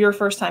 Like if you're a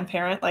first-time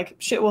parent, like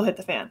shit will hit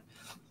the fan.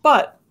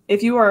 But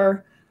if you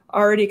are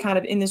already kind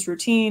of in this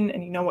routine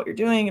and you know what you're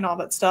doing and all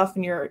that stuff,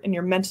 and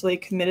you're mentally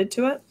committed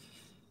to it,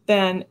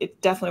 then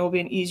it definitely will be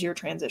an easier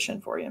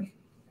transition for you.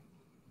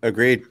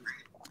 Agreed.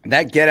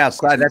 That get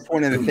outside, that's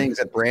one of the things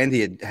that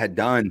Brandy had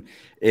done,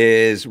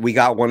 is we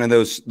got one of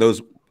those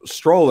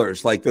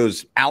strollers, like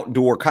those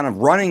outdoor kind of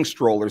running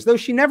strollers, though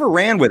she never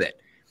ran with it.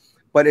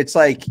 But it's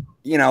like,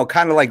 you know,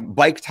 kind of like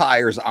bike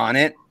tires on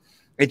it.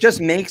 It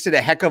just makes it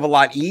a heck of a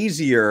lot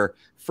easier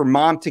for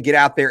mom to get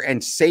out there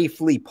and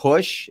safely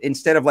push,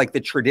 instead of like the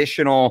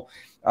traditional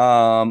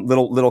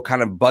little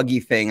kind of buggy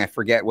thing. I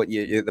forget what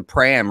the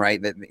pram,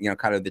 right? That, you know,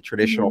 kind of the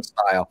traditional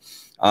style.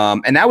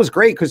 And that was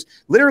great, because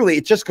literally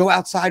it's just go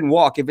outside and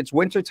walk. If it's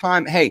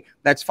wintertime, hey,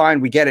 that's fine.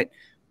 We get it.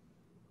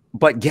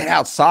 But get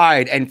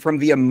outside. And from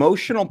the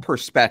emotional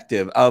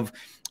perspective of,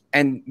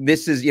 and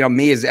this is, you know,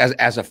 me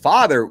as a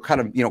father kind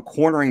of, you know,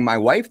 cornering my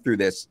wife through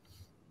this,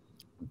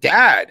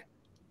 dad,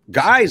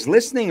 guys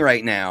listening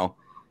right now,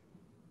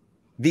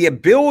 the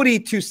ability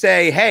to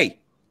say, hey,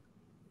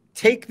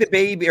 take the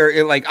baby,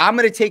 or like, I'm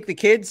going to take the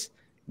kids,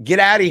 get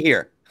out of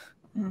here.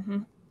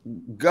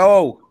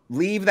 Go,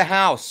 leave the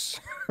house.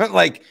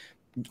 Like,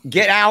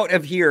 get out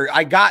of here.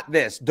 I got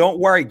this. Don't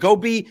worry. Go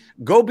be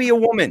a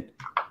woman.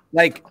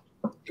 Like,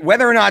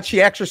 whether or not she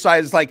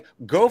exercises, like,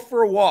 go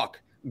for a walk,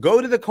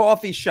 go to the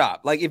coffee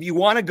shop. Like, if you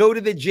want to go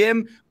to the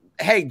gym,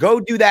 hey, go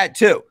do that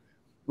too.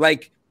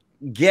 Like,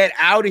 get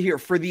out of here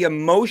for the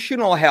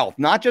emotional health,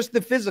 not just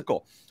the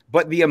physical,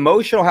 but the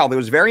emotional health. It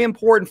was very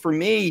important for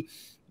me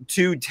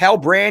to tell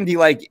Brandy,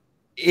 like,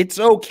 it's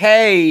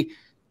okay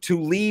to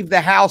leave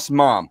the house,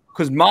 mom.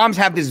 Because moms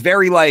have this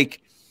very,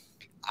 like,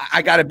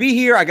 I got to be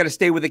here. I got to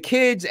stay with the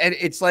kids. And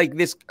it's like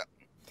this,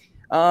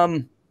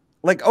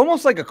 like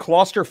almost like a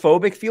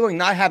claustrophobic feeling,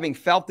 not having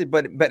felt it,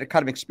 but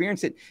kind of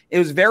experienced it. It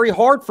was very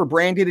hard for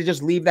Brandy to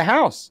just leave the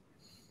house.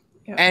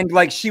 Yeah. And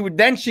like, she'd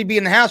be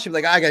in the house. She'd be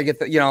like, I got to get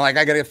the, you know, like,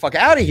 I got to get the fuck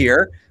out of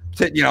here.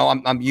 To, you know,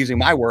 I'm using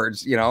my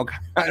words, you know,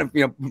 kind of,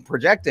 you know,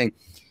 projecting.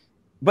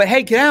 But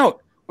hey, get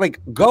out. Like,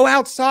 go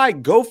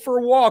outside, go for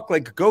a walk,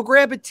 like, go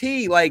grab a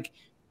tea, like,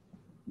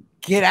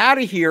 get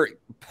out of here,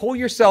 pull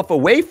yourself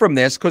away from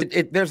this, because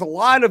there's a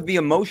lot of the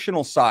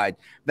emotional side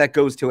that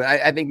goes to it.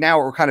 I think now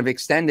we're kind of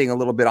extending a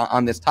little bit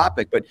on this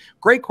topic, but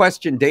great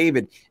question,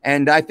 David.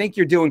 And I think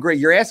you're doing great.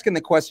 You're asking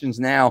the questions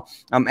now.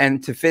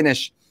 And to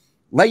finish,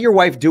 let your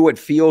wife do what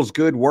feels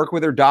good, work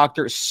with her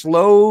doctor,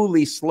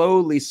 slowly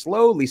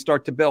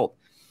start to build.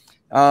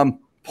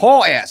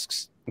 Paul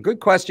asks, a good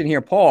question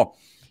here, Paul.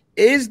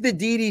 Is the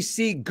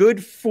DDC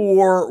good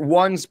for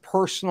one's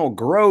personal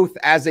growth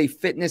as a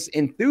fitness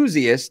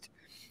enthusiast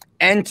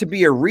and to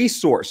be a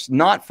resource,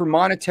 not for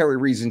monetary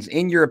reasons,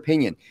 in your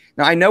opinion?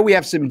 Now, I know we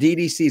have some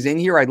DDCs in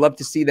here. I'd love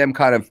to see them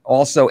kind of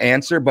also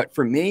answer. But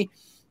for me,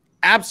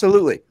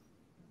 absolutely.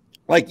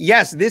 Like,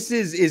 yes, this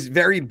is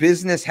very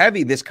business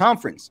heavy, this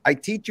conference. I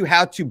teach you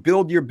how to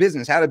build your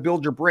business, how to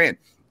build your brand,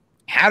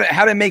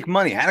 how to make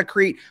money, how to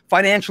create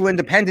financial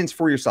independence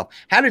for yourself,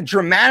 how to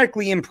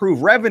dramatically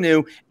improve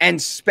revenue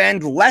and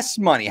spend less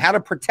money, how to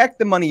protect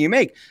the money you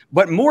make.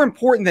 But more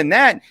important than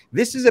that,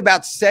 this is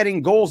about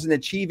setting goals and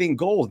achieving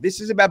goals. This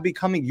is about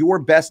becoming your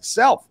best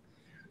self.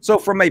 So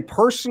from a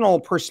personal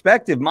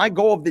perspective, my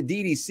goal of the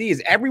DDC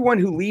is everyone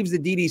who leaves the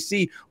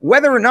DDC,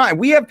 whether or not,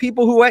 we have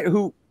people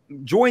who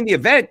join the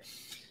event,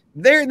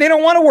 they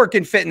don't want to work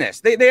in fitness.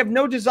 They have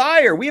no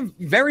desire. We have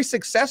very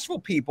successful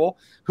people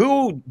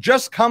who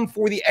just come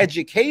for the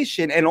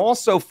education and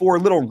also for a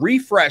little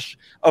refresh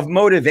of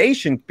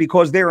motivation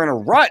because they're in a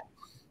rut.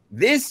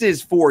 This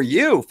is for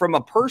you. From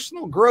a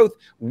personal growth,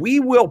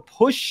 we will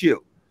push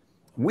you.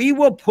 We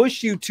will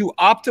push you to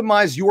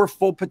optimize your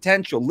full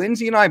potential.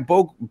 Lindsay and I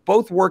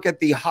both work at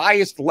the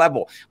highest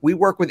level. We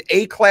work with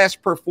A-class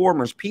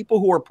performers,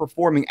 people who are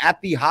performing at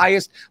the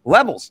highest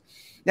levels.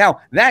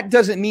 Now, that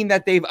doesn't mean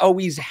that they've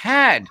always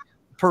had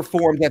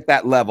performed at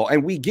that level.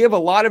 And we give a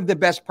lot of the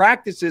best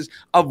practices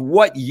of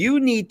what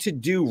you need to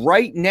do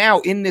right now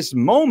in this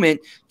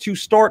moment to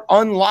start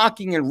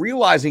unlocking and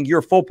realizing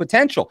your full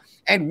potential.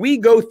 And we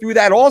go through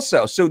that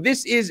also. So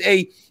this is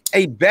a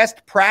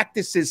best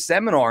practices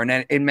seminar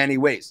in many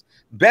ways.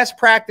 Best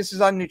practices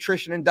on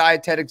nutrition and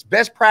dietetics,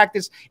 best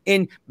practice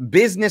in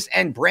business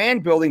and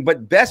brand building,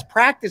 but best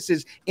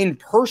practices in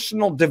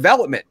personal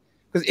development.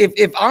 Because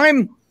if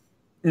I'm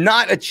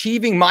not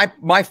achieving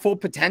my full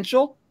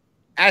potential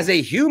as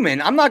a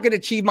human, I'm not going to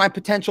achieve my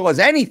potential as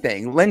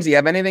anything. Lindsay,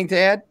 have anything to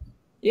add?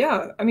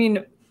 Yeah, I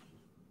mean,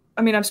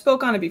 I've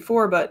spoke on it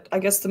before, but I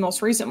guess the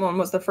most recent one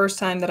was the first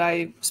time that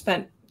I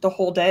spent the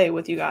whole day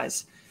with you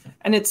guys,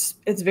 and it's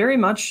very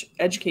much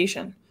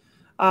education.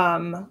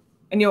 And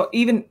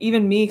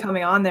even me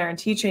coming on there and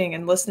teaching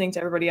and listening to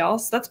everybody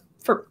else, that's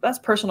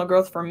personal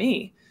growth for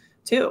me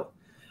too.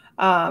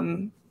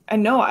 And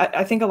no,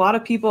 I think a lot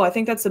of people, I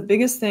think that's the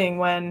biggest thing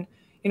when,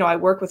 I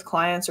work with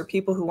clients or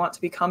people who want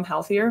to become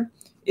healthier,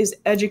 is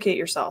educate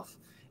yourself.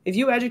 If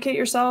you educate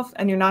yourself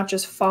and you're not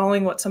just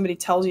following what somebody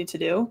tells you to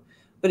do,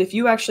 but if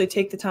you actually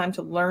take the time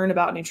to learn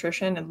about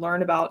nutrition and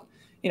learn about,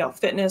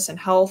 fitness and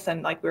health,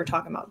 and like we were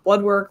talking about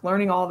blood work,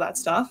 learning all of that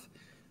stuff,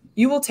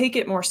 you will take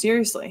it more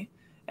seriously.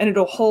 And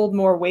it'll hold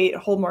more weight,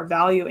 hold more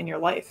value in your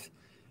life.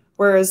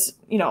 Whereas,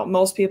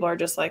 most people are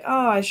just like,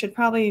 oh, I should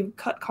probably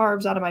cut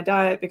carbs out of my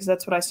diet because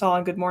that's what I saw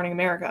on Good Morning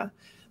America.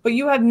 But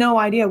you have no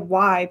idea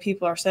why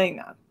people are saying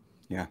that.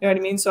 Yeah. You know what I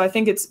mean? So I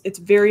think it's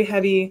very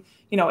heavy,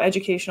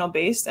 educational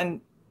based.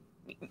 And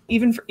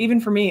even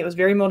for me, it was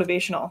very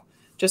motivational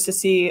just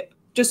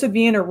to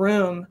be in a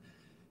room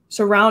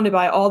surrounded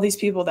by all these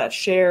people that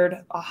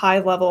shared a high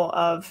level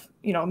of,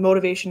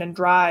 motivation and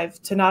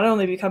drive to not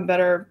only become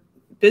better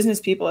business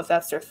people, if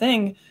that's their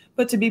thing,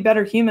 but to be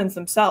better humans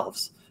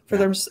themselves for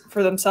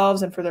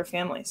themselves and for their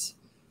families.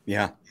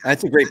 Yeah,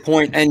 that's a great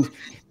point. And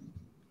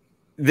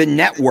the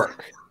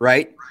network,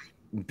 right?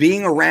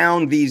 Being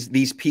around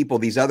these people,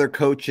 these other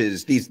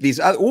coaches, these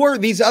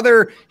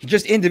other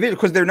just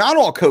individuals, because they're not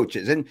all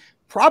coaches, and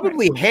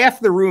probably half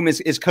the room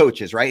is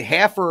coaches, right?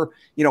 Half are,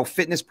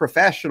 fitness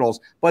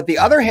professionals, but the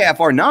other half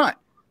are not.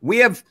 We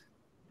have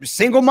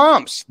single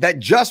moms that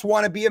just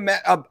want to be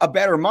a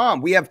better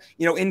mom. We have,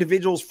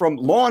 individuals from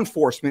law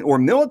enforcement or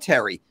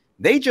military.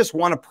 They just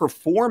want to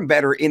perform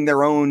better in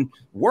their own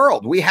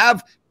world. We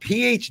have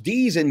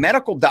PhDs and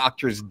medical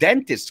doctors,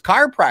 dentists,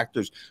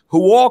 chiropractors,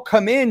 who all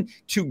come in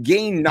to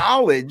gain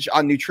knowledge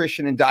on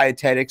nutrition and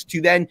dietetics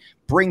to then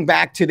bring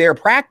back to their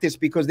practice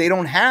because they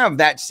don't have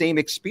that same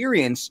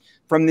experience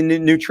from the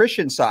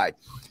nutrition side.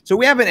 So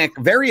we have a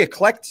very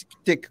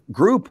eclectic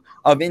group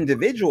of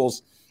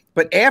individuals.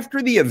 But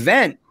after the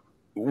event,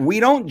 we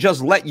don't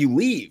just let you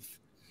leave.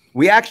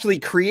 We actually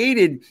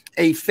created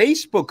a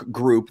Facebook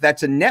group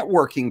that's a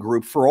networking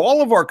group for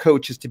all of our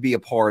coaches to be a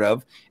part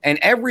of. And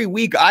every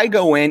week I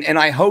go in and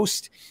I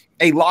host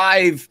a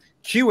live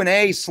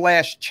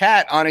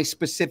Q&A/chat on a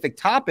specific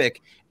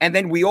topic. And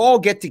then we all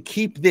get to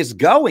keep this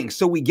going.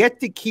 So we get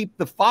to keep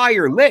the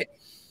fire lit.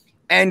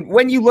 And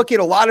when you look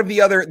at a lot of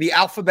the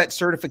alphabet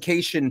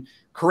certification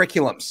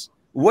curriculums,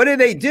 what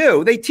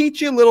do? They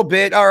teach you a little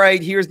bit. All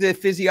right, here's the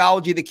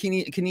physiology, the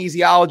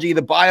kinesiology,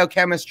 the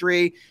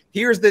biochemistry.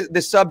 Here's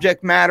the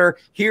subject matter.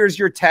 Here's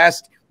your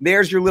test.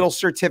 There's your little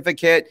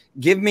certificate.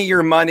 Give me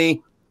your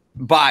money.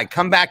 Bye.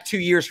 Come back 2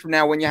 years from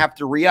now when you have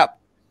to re-up.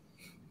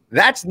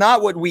 That's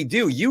not what we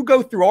do. You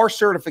go through our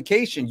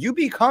certification. You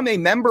become a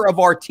member of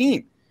our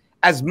team.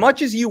 As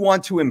much as you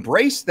want to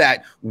embrace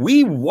that,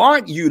 we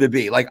want you to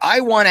be. Like, I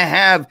want to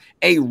have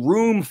a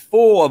room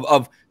full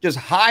of just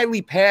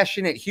highly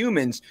passionate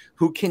humans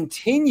who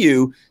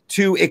continue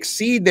to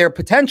exceed their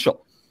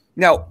potential.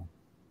 Now,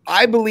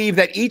 I believe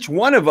that each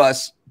one of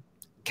us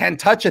can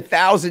touch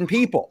 1,000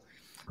 people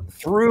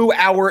through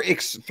our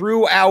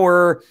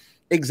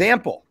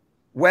example.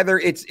 Whether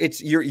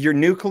it's your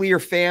nuclear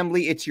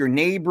family, it's your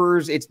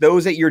neighbors, it's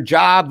those at your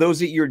job,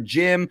 those at your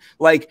gym.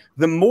 Like,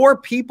 the more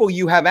people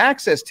you have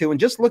access to, and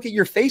just look at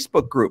your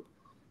Facebook group.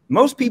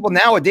 Most people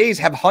nowadays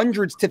have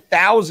hundreds to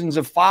thousands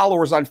of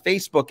followers on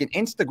Facebook and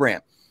Instagram.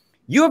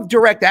 You have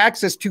direct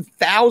access to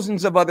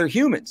thousands of other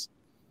humans.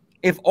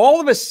 If all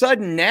of a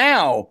sudden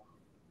now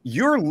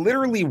you're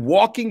literally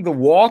walking the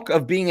walk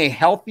of being a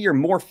healthier,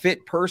 more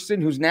fit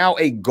person who's now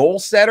a goal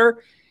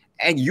setter,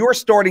 and you're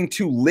starting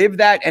to live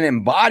that and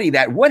embody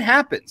that, what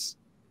happens?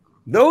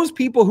 Those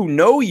people who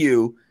know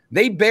you,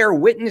 they bear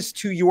witness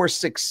to your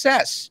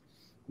success,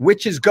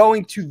 which is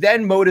going to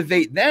then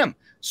motivate them.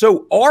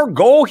 So our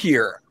goal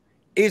here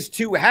is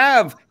to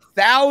have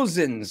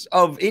thousands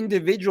of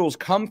individuals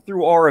come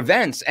through our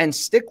events and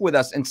stick with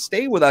us and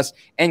stay with us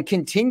and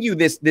continue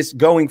this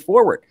going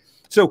forward.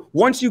 So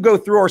once you go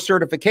through our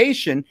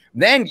certification,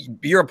 then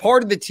you're a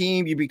part of the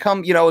team. You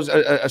become,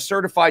 a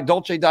certified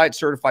Dolce Diet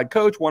certified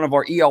coach, one of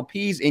our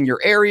ELPs in your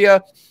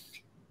area.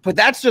 But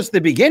that's just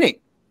the beginning.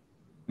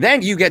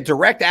 Then you get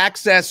direct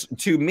access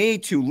to me,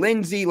 to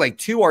Lindsay, like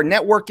to our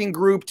networking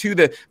group, to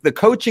the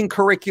coaching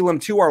curriculum,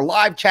 to our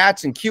live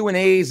chats and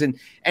Q&As. And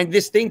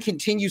this thing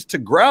continues to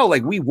grow.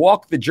 Like, we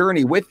walk the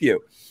journey with you.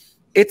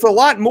 It's a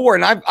lot more.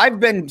 And I've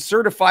been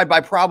certified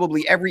by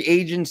probably every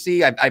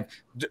agency. I've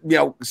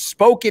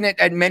spoken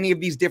at many of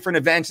these different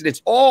events, and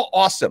it's all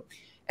awesome.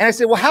 And I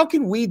said, well, how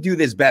can we do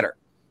this better?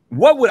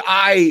 What did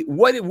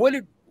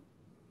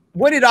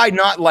I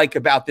not like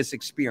about this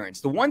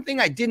experience? The one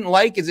thing I didn't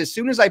like is as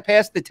soon as I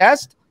passed the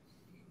test,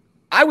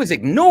 I was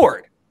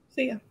ignored.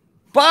 See ya.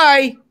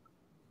 By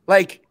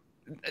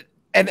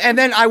and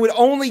then I would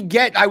only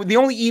get, the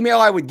only email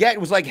I would get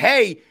was like,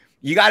 hey,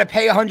 you got to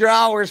pay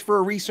 $100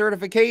 for a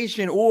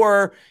recertification,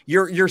 or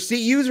your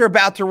CUs are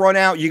about to run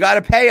out. You got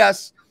to pay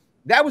us.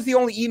 That was the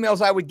only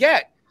emails I would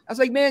get. I was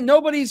like, man,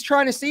 nobody's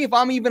trying to see if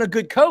I'm even a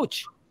good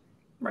coach.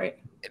 Right.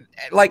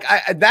 Like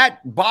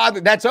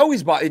that's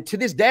always bothered. To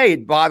this day,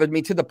 it bothered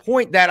me to the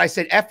point that I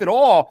said, F it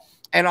all.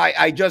 And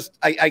I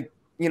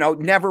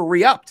never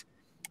re-upped.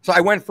 So I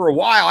went for a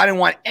while. I didn't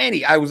want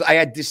any. I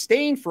had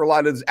disdain for a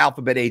lot of those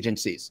alphabet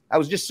agencies. I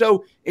was just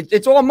so,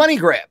 it's all a money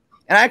grab.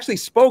 And I actually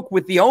spoke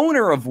with the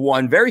owner of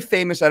one, very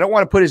famous. I don't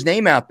want to put his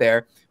name out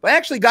there, but I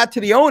actually got to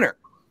the owner.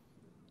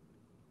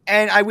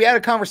 And we had a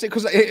conversation,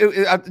 because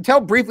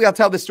I'll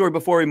tell this story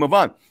before we move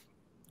on.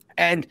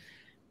 And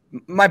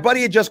my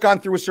buddy had just gone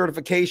through a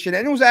certification,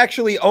 and it was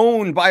actually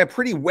owned by a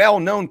pretty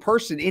well-known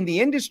person in the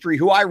industry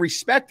who I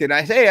respected.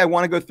 I said, hey, I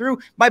want to go through.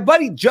 My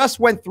buddy just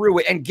went through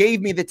it and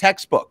gave me the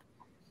textbook.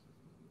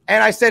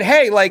 And I said,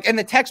 hey, and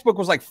the textbook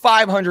was like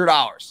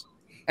 $500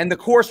 and the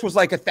course was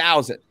like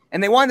 $1,000,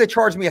 and they wanted to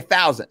charge me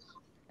 $1,000.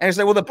 And I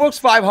said, well, the book's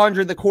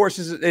 $500. The course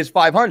is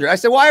 $500. I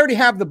said, well, I already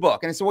have the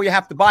book. And I said, well, you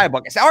have to buy a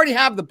book. I said, I already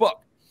have the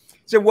book. I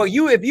said, well,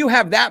 if you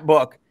have that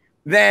book,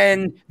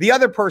 then the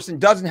other person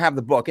doesn't have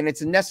the book, and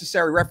it's a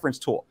necessary reference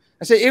tool.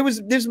 I said,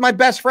 this is my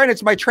best friend.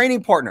 It's my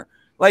training partner.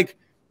 Like,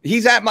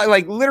 he's at my,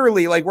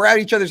 literally, we're at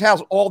each other's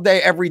house all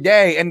day, every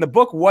day. And the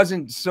book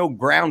wasn't so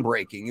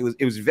groundbreaking.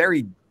 It was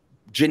very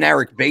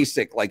generic,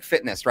 basic, like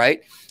fitness,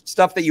 right?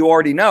 Stuff that you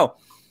already know.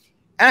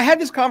 And I had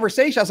this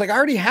conversation. I was like, I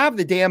already have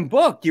the damn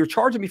book. You're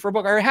charging me for a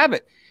book. I already have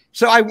it.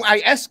 So I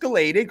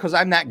escalated, because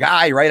I'm that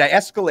guy, right? I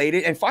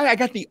escalated, and finally I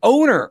got the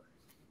owner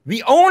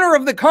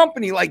of the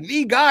company, like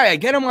the guy. I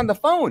get him on the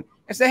phone.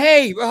 I say,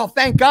 hey, well,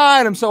 thank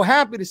God. I'm so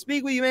happy to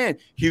speak with you, man.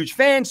 Huge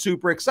fan,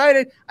 super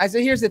excited. I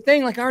said, here's the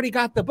thing. I already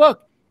got the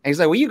book. And he's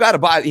like, well, you got to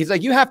buy it. He's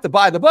like, you have to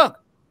buy the book.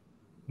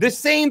 The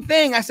same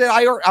thing. I said,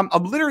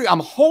 I'm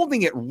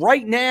holding it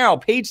right now.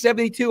 Page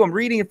 72. I'm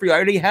reading it for you. I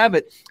already have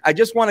it. I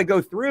just want to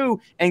go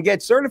through and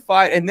get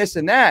certified and this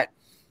and that.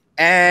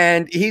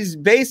 And he's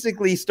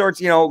basically starts,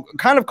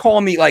 kind of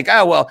calling me like,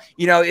 oh, well,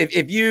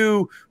 if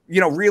you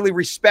really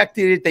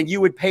respected it, then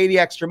you would pay the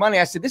extra money.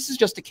 I said, this is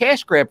just a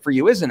cash grab for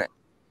you, isn't it?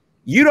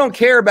 You don't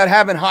care about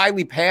having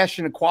highly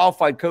passionate,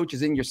 qualified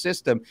coaches in your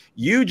system.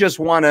 You just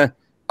want to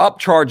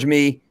upcharge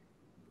me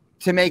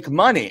to make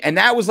money. And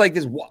that was like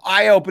this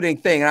eye-opening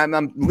thing. And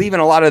I'm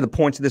leaving a lot of the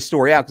points of this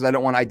story out because I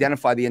don't want to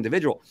identify the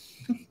individual,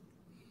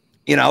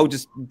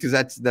 just because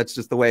that's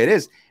just the way it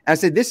is. And I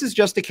said, this is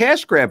just a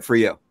cash grab for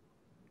you.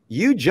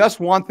 You just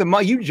want the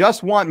money. You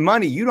just want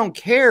money. You don't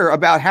care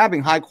about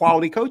having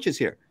high-quality coaches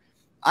here.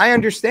 I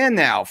understand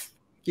now.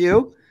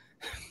 Your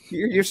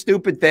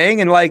stupid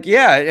thing. And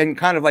and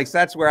kind of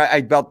that's where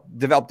I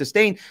developed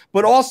disdain.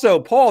 But also,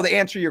 Paul, to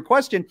answer your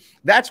question,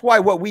 that's why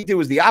what we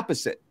do is the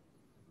opposite.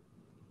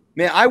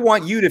 Man, I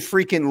want you to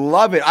freaking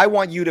love it. I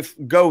want you to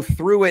go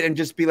through it and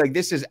just be like,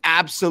 this is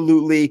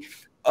absolutely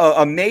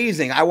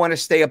amazing. I want to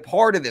stay a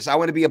part of this. I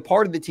want to be a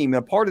part of the team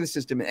and a part of the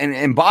system and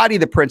embody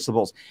the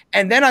principles.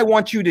 And then I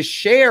want you to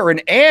share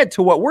and add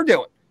to what we're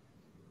doing.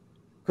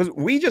 Because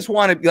we just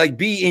want to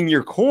be in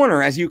your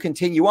corner as you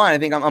continue on. I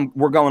think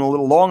we're going a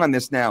little long on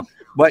this now.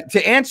 But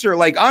to answer,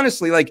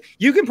 honestly,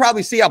 you can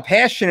probably see how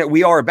passionate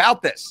we are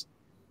about this.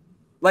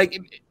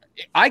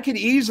 I could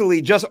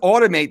easily just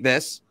automate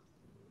this.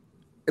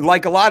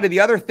 Like a lot of the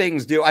other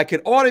things do. I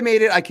could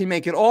automate it. I can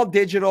make it all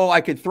digital.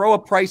 I could throw a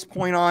price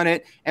point on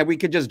it, and we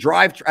could just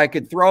drive. I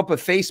could throw up a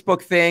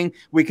Facebook thing.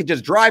 We could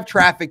just drive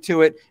traffic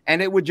to it,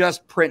 and it would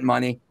just print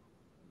money.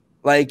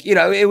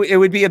 It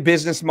would be a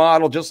business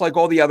model just like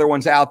all the other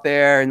ones out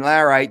there. And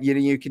all right,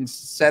 you can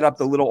set up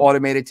the little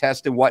automated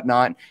test and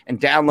whatnot and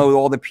download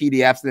all the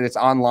PDFs that it's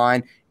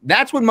online.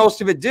 That's what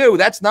most of it do.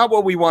 That's not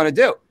what we want to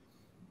do.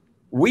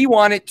 We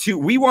want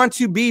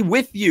to be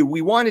with you.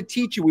 We want to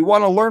teach you. We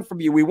want to learn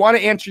from you. We want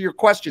to answer your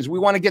questions. We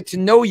want to get to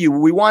know you.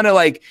 We want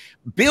to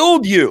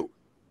build you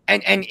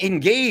and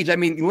engage. I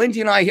mean,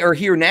 Lindsay and I are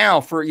here now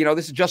for,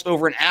 this is just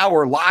over an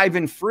hour live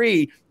and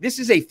free. This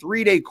is a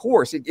 3-day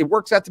course. It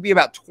works out to be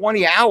about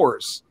 20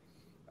 hours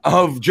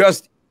of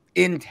just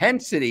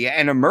intensity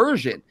and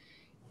immersion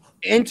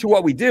into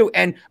what we do.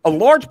 And a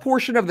large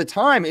portion of the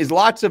time is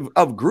lots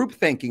of group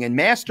thinking and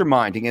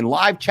masterminding and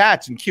live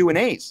chats and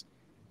Q&As.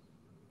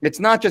 It's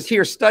not just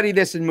here, study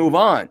this and move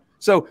on.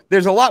 So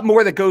there's a lot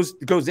more that goes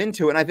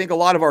into it. And I think a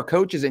lot of our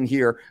coaches in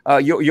here,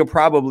 you'll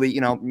probably,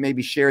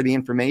 maybe share the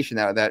information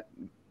out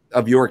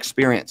of your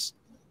experience.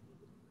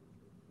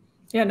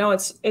 Yeah, no,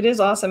 it is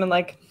awesome. And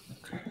Mike,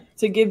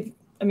 to give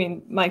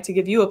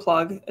you a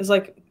plug is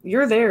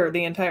you're there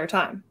the entire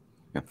time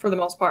for the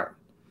most part.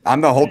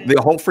 I'm the whole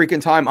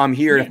freaking time I'm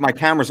here. If my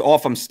camera's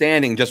off, I'm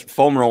standing, just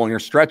foam rolling or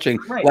stretching,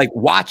 like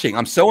watching.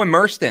 I'm so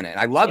immersed in it.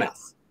 I love it.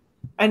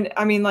 And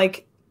I mean,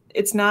 like,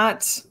 it's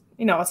not,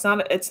 you know,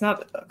 it's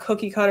not a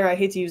cookie cutter. I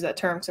hate to use that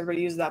term because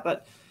everybody uses that,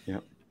 but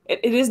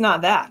it is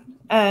not that.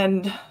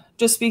 And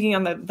just speaking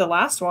on the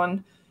last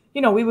one,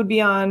 you know, we would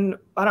be on,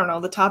 I don't know,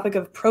 the topic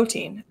of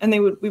protein, and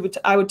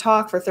I would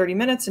talk for 30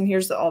 minutes, and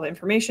here's all the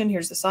information,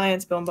 here's the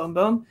science, boom, boom,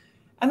 boom.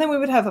 And then we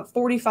would have a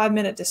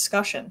 45-minute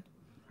discussion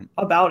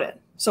about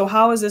it. So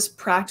how is this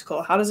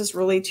practical? How does this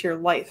relate to your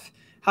life?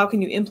 How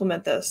can you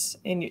implement this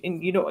in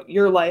you know,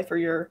 your life or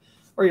your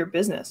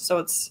business? So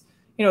it's,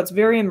 you know, it's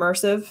very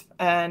immersive,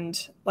 and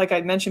like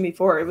I mentioned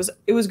before,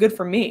 it was good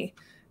for me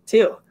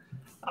too.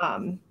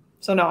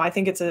 So no, I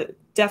think it's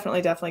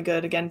definitely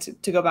good. Again,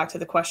 to go back to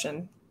the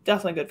question,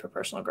 definitely good for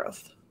personal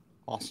growth.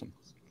 Awesome.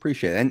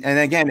 Appreciate it. And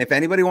again, if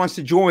anybody wants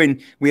to join,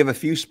 we have a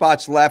few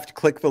spots left.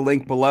 Click the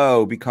link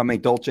below, become a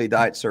Dolce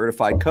Diet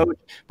certified coach.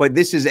 But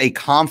this is a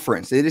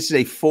conference. This is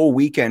a full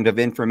weekend of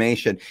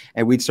information,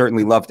 and we'd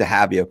certainly love to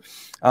have you.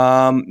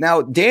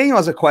 Now, Daniel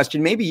has a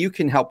question. Maybe you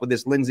can help with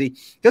this, Lindsay.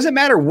 Doesn't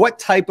matter what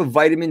type of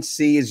vitamin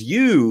C is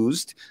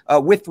used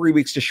with 3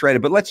 weeks to shred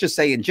it, but let's just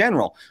say in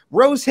general,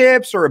 rose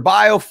hips or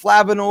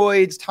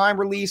bioflavonoids, time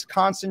release,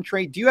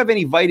 concentrate. Do you have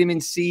any vitamin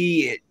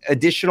C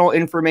additional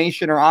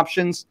information or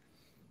options?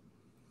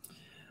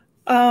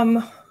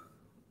 I'm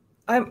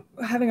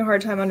having a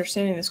hard time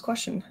understanding this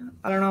question.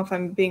 I don't know if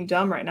I'm being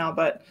dumb right now,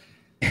 but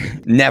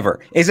never.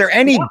 Is there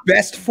any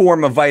best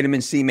form of vitamin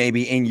C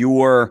maybe in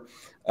your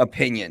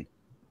opinion?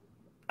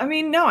 I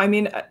mean, no. I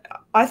mean,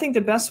 I think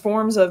the best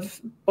forms of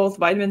both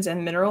vitamins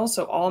and minerals,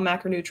 so all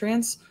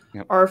macronutrients,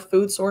 are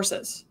food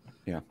sources.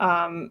 Yeah.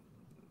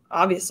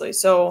 Obviously.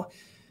 So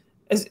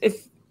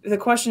if the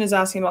question is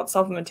asking about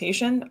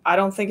supplementation, I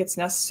don't think it's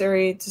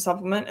necessary to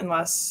supplement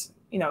unless,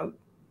 you know,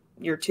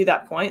 you're to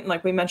that point. And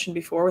like we mentioned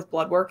before with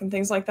blood work and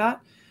things like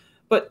that.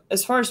 But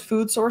as far as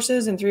food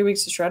sources in 3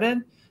 weeks to shredded,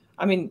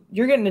 I mean,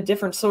 you're getting a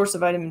different source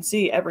of vitamin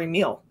C every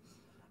meal.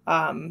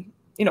 You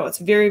know, it's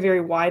very,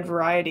 very wide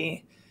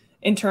variety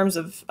in terms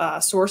of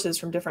sources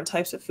from different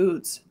types of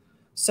foods.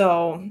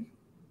 So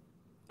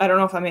I don't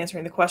know if I'm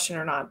answering the question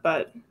or not,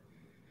 but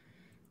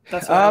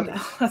that's what,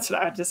 that's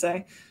what I have to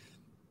say.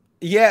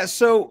 Yeah,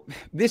 so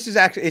this is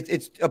actually,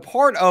 it's a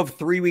part of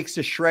 3 weeks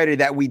to shredded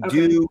that we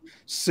do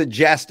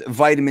suggest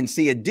vitamin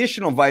C,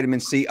 additional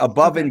vitamin C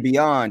above and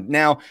beyond.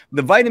 Now,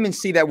 the vitamin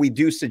C that we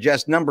do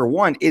suggest, number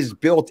one, is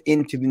built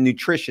into the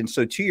nutrition.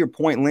 So to your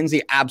point,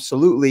 Lindsay,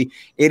 absolutely,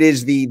 it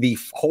is the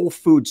whole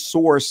food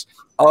source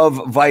of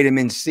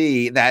vitamin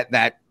C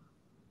that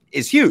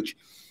is huge.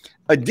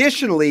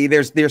 Additionally,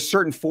 there's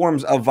certain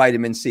forms of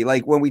vitamin C,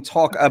 like when we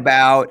talk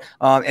about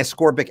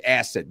ascorbic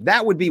acid,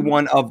 that would be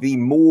one of the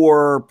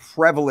more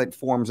prevalent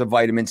forms of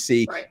vitamin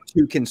C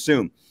to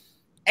consume.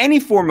 Any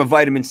form of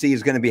vitamin C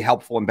is going to be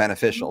helpful and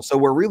beneficial. So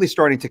we're really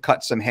starting to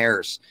cut some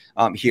hairs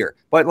here.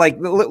 But like,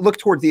 look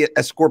toward the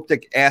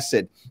ascorbic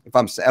acid. If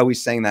I'm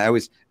always saying that,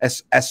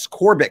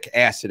 ascorbic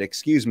acid,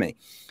 excuse me.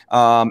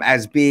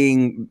 As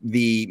being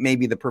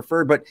maybe the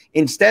preferred, but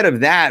instead of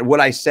that, what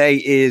I say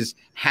is,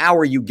 how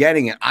are you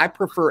getting it? I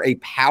prefer a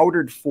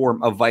powdered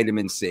form of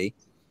vitamin C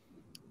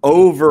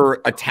over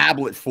a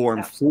tablet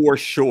form for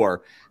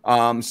sure.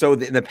 So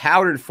the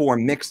powdered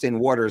form mixed in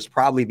water is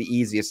probably the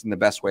easiest and the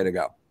best way to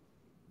go.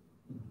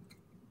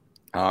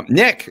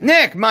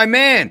 Nick, my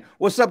man,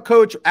 what's up,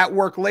 coach? At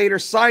work later,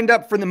 signed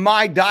up for the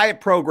My Diet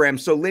program.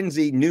 So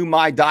Lindsay, new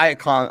My Diet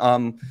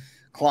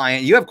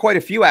client. You have quite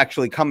a few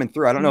actually coming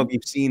through. I don't know if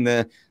you've seen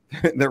the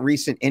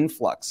recent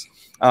influx.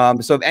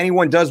 So if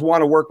anyone does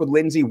want to work with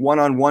Lindsay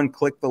one-on-one,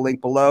 click the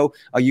link below.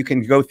 You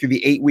can go through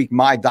the 8-week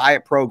My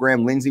Diet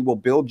program. Lindsay will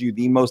build you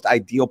the most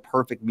ideal,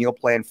 perfect meal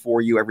plan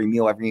for you. Every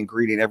meal, every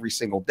ingredient, every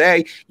single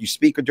day. You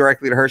speak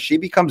directly to her. She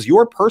becomes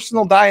your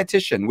personal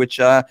dietitian,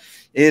 which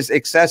is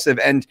excessive.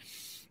 And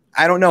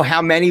I don't know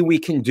how many we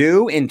can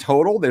do in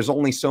total. There's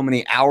only so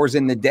many hours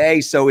in the day.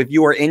 So if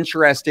you are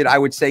interested, I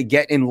would say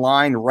get in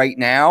line right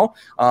now.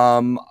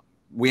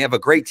 We have a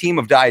great team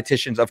of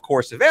dietitians, of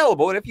course,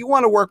 available. And if you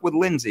want to work with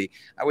Lindsay,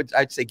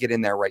 I'd say get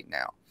in there right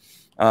now.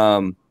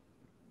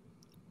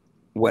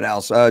 What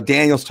else?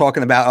 Daniel's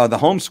talking about the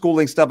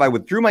homeschooling stuff. I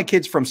withdrew my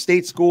kids from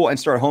state school and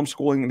started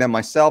homeschooling them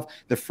myself.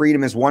 The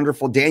freedom is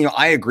wonderful. Daniel,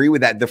 I agree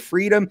with that. The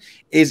freedom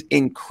is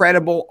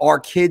incredible. Our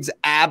kids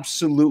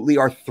absolutely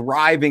are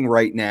thriving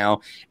right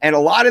now. And a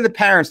lot of the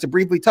parents, to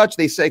briefly touch,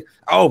 they say,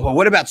 oh, but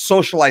what about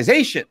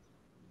socialization?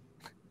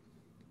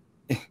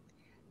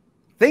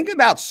 Think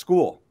about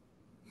school.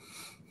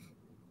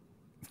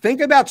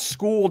 Think about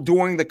school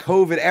during the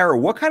COVID era.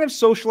 What kind of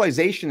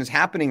socialization is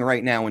happening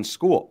right now in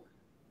school?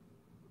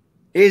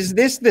 Is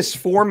this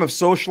form of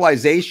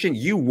socialization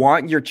you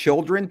want your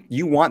children?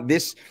 You want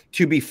this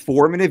to be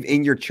formative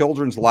in your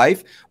children's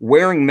life?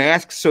 Wearing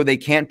masks so they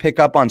can't pick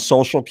up on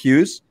social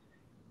cues?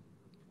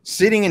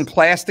 Sitting in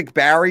plastic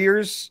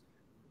barriers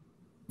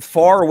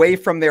far away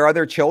from their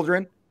other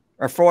children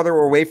or farther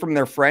away from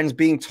their friends,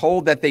 being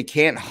told that they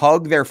can't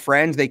hug their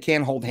friends, they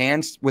can't hold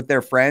hands with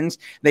their friends,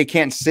 they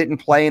can't sit and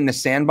play in the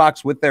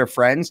sandbox with their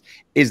friends.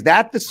 Is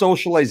that the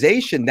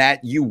socialization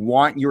that you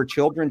want your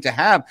children to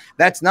have?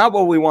 That's not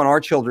what we want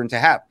our children to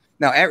have.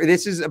 Now,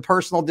 this is a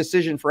personal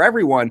decision for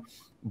everyone,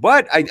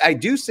 but I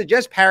do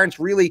suggest parents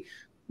really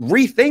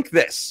rethink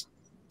this,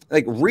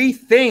 like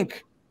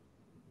rethink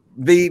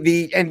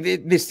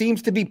this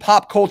seems to be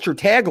pop culture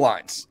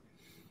taglines,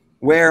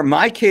 where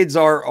my kids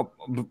are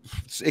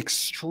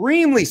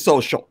extremely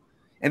social.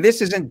 And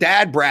this isn't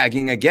dad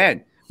bragging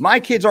again. My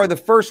kids are the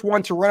first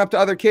one to run up to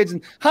other kids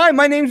and, hi,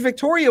 my name's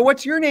Victoria.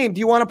 What's your name? Do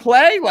you want to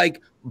play?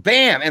 Like,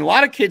 bam. And a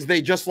lot of kids,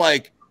 they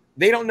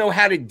don't know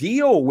how to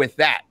deal with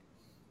that.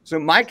 So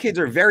my kids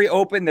are very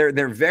open.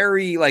 They're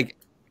very, like,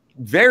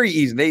 very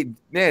easy.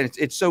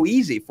 It's so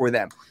easy for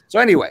them. So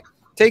anyway,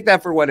 take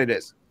that for what it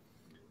is.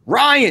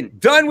 Ryan,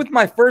 done with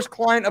my first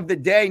client of the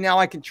day. Now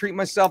I can treat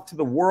myself to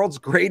the world's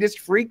greatest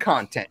free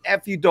content.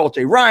 F you,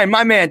 Dolce. Ryan,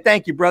 my man,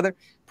 thank you, brother.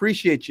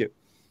 Appreciate you.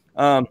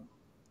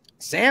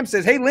 Sam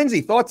says, hey,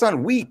 Lindsay, thoughts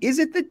on wheat? Is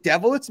it the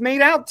devil it's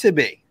made out to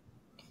be?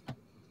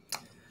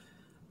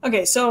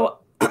 Okay, so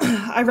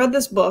I read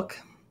this book,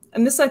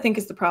 and this I think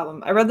is the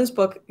problem. I read this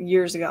book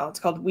years ago. It's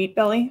called Wheat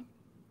Belly.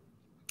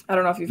 I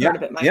don't know if you've heard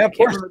of it. Yeah, I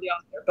can't remember the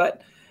author,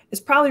 but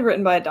it's probably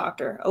written by a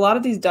doctor. A lot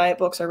of these diet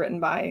books are written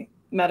by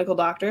medical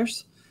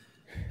doctors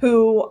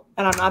who,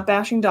 and I'm not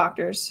bashing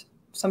doctors.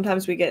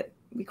 Sometimes we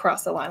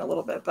cross the line a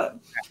little bit, but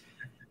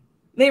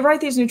they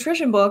write these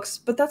nutrition books,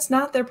 but that's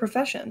not their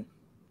profession.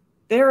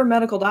 They're a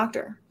medical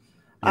doctor.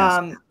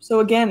 Yes.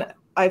 So again,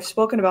 I've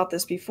spoken about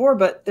this before,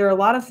 but there are a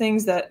lot of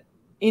things that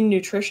in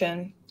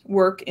nutrition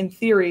work in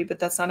theory, but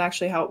that's not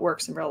actually how it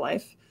works in real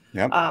life.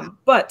 Yep.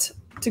 But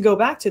to go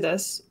back to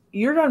this,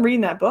 you're done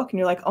reading that book and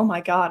you're like, oh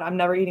my God, I'm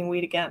never eating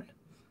wheat again,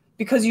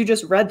 because you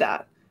just read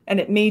that and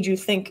it made you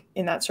think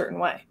in that certain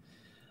way.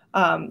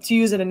 To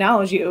use an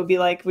analogy, it would be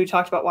like we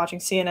talked about watching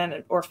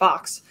CNN or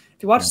Fox.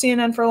 If you watch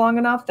CNN for long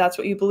enough, that's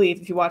what you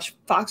believe. If you watch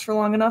Fox for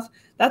long enough,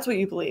 that's what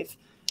you believe.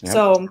 Yep.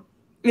 So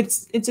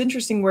it's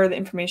interesting where the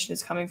information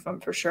is coming from,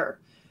 for sure.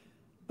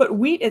 But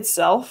wheat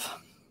itself,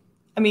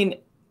 I mean,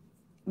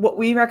 what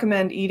we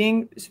recommend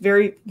eating is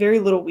very, very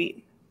little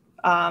wheat.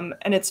 And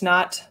it's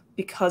not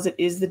because it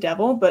is the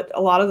devil, but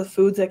a lot of the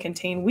foods that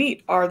contain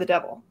wheat are the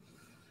devil.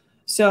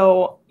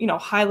 So,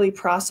 highly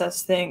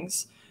processed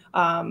things,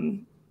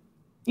 and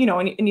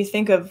you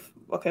think of,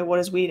 okay, what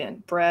is wheat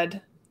in?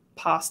 Bread,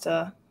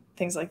 pasta,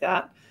 things like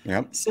that.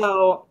 Yep.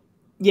 So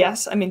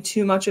yes, I mean,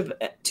 too much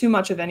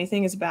of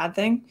anything is a bad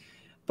thing,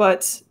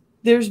 but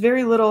there's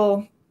very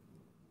little,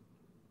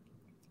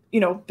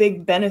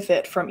 big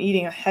benefit from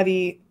eating a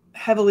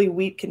heavily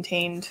wheat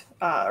contained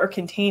or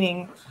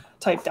containing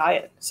type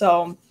diet.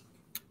 So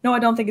no, I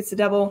don't think it's the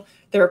devil.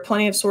 There are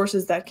plenty of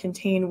sources that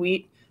contain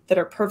wheat that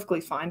are perfectly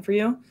fine for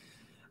you.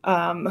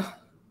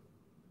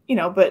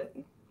 But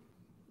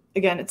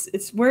again,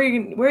 it's where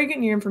you're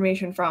getting your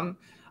information from,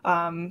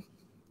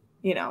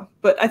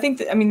 but I think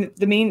that,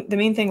 the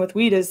main thing with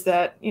wheat is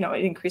that,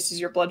 it increases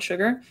your blood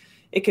sugar.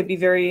 It could be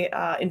very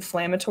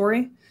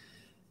inflammatory.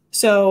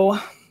 So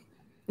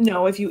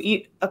no, if you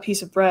eat a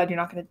piece of bread, you're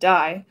not going to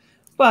die.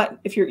 But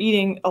if you're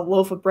eating a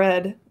loaf of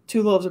bread,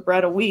 2 loaves of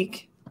bread a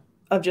week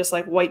of just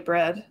like white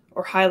bread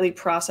or highly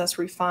processed,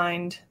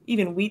 refined,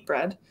 even wheat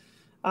bread,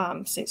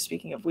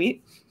 speaking of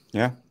wheat,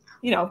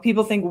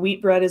 people think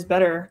wheat bread is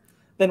better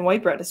than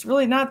white bread. It's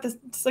really not.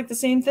 It's like the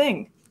same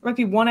thing. There might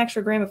be 1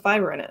 extra gram of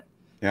fiber in it.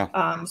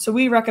 Yeah. So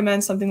we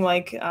recommend something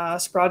like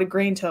sprouted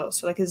grain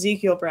toast, or like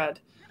Ezekiel bread,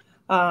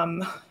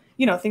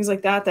 things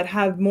like that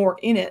have more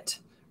in it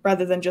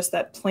rather than just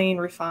that plain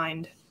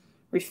refined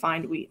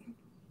wheat.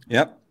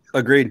 Yep.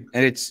 Agreed.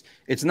 And it's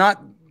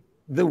not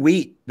the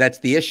wheat that's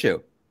the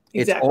issue.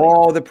 Exactly. It's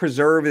all the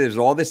preservatives,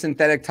 all the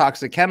synthetic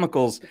toxic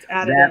chemicals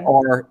that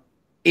are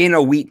in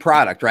a wheat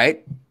product,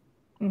 right?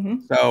 Mm-hmm.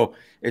 So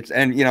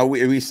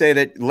we say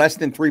that less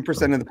than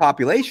 3% of the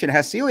population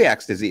has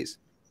celiac disease.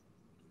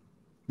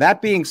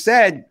 That being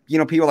said,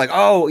 people are like,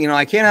 oh,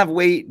 I can't have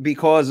wheat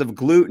because of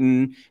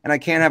gluten, and I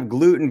can't have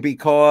gluten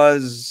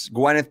because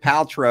Gwyneth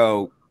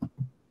Paltrow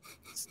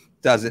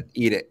doesn't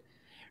eat it,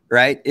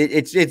 right?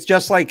 It's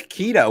just like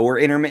keto or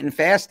intermittent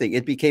fasting.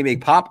 It became a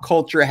pop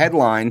culture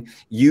headline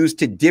used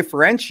to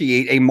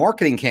differentiate a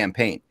marketing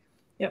campaign.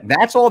 Yep.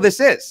 That's all this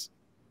is.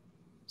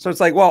 So it's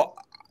like, well,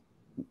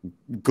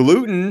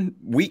 gluten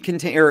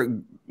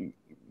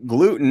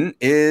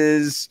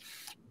is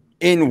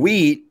in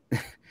wheat,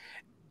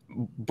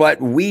 but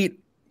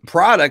wheat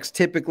products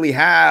typically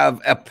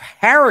have a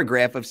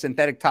paragraph of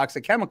synthetic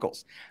toxic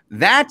chemicals.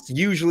 That's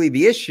usually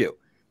the issue.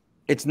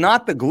 It's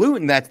not the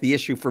gluten that's the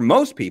issue for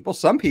most people.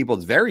 Some people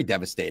it's very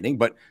devastating,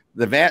 but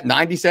the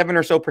 97%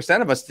 or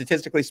so of us,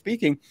 statistically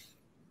speaking,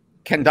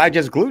 can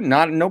digest gluten,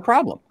 no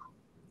problem.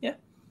 Yeah.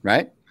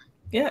 Right?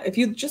 Yeah. If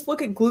you just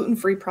look at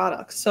gluten-free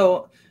products,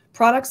 so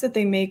products that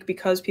they make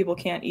because people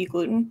can't eat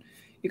gluten,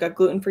 you got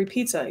gluten-free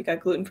pizza, you got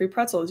gluten-free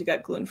pretzels, you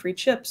got gluten-free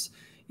chips,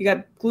 you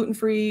got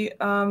gluten-free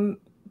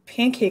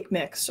pancake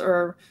mix,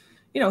 or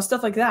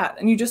stuff like that.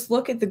 And you just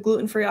look at the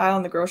gluten-free aisle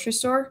in the grocery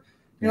store.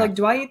 You're like,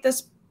 do I eat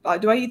this?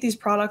 Do I eat these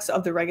products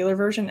of the regular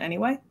version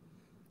anyway?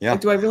 Yeah.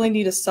 Like, do I really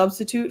need a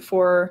substitute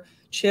for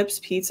chips,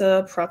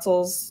 pizza,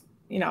 pretzels,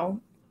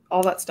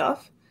 all that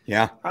stuff?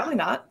 Yeah. Probably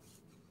not.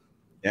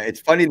 Yeah. It's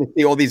funny to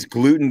see all these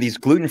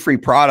gluten-free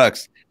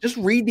products. Just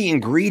read the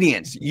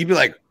ingredients. You'd be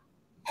like,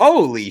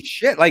 holy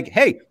shit. Like,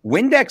 hey,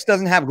 Windex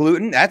doesn't have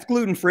gluten. That's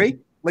gluten-free.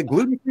 Like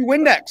gluten-free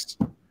Windex.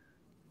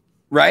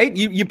 Right?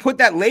 You put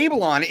that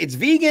label on it. It's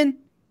vegan.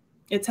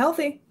 It's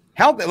healthy.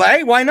 Healthy.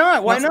 Like, why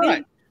not? Why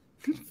not?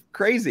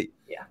 Crazy.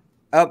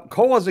 Yeah.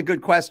 Cole has a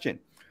good question.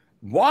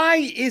 Why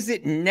is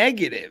it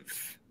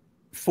negative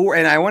for,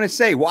 and I want to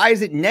say, why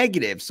is it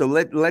negative? So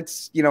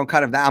let's,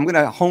 kind of, I'm going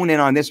to hone in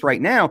on this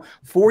right now,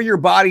 for your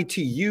body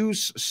to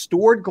use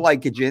stored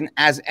glycogen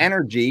as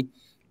energy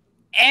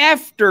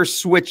after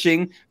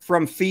switching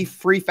from free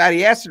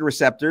fatty acid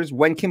receptors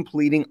when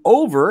completing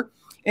over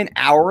an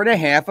hour and a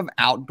half of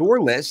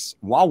outdoor lists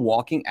while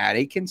walking at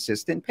a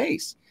consistent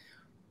pace.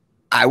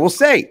 I will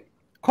say,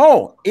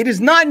 Cole, it is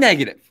not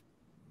negative,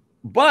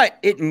 but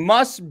it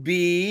must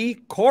be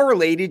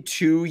correlated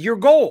to your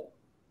goal.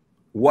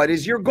 What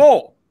is your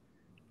goal?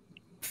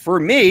 For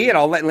me, and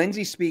I'll let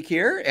Lindsay speak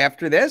here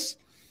after this,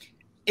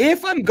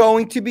 if I'm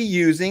going to be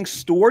using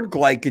stored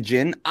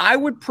glycogen, I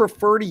would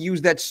prefer to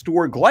use that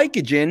stored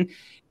glycogen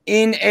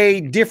in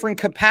a different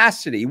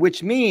capacity,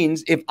 which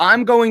means if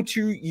I'm going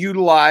to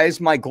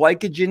utilize my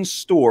glycogen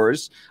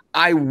stores,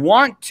 I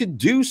want to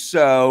do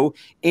so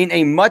in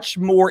a much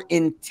more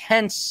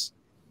intense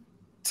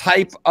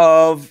type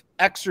of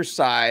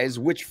exercise,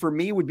 which for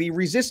me would be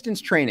resistance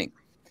training.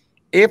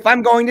 If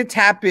I'm going to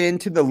tap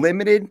into the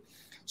limited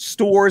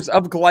stores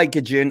of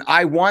glycogen,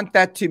 I want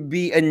that to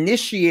be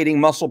initiating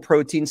muscle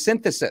protein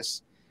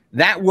synthesis.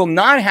 That will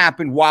not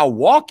happen while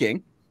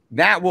walking.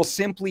 That will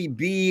simply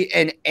be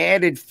an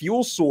added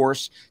fuel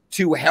source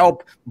to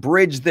help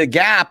bridge the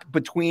gap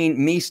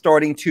between me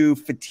starting to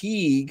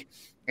fatigue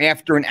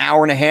after an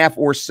hour and a half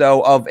or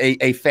so of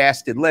a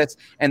fasted list.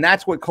 And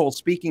that's what Cole's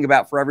speaking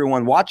about for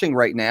everyone watching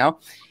right now.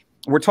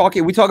 We talk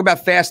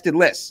about fasted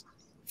lists.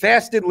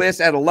 Fasted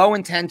lists at a low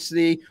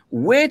intensity,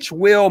 which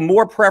will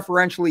more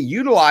preferentially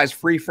utilize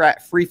free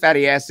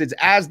fatty acids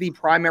as the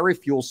primary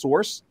fuel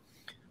source.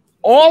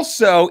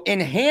 Also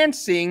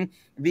enhancing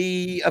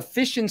the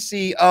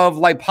efficiency of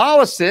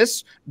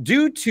lipolysis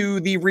due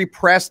to the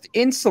repressed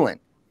insulin.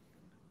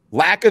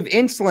 Lack of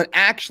insulin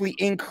actually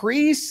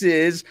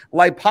increases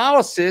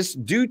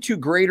lipolysis due to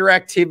greater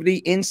activity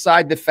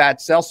inside the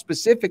fat cell,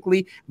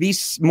 specifically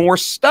these more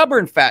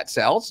stubborn fat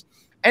cells.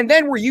 And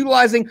then we're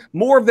utilizing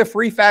more of the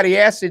free fatty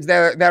acids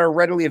that are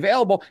readily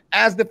available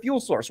as the fuel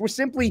source. We're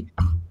simply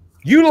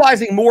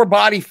utilizing more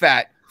body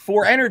fat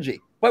for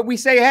energy. But we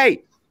say,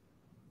 hey,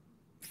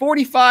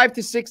 45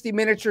 to 60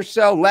 minutes or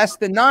so, less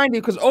than 90,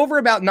 because over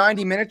about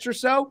 90 minutes or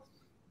so,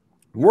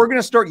 we're going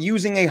to start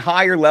using a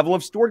higher level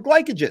of stored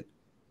glycogen.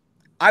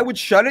 I would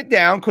shut it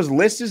down because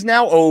list is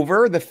now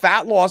over, the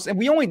fat loss, and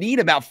we only need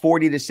about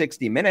 40 to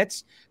 60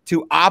 minutes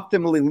to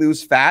optimally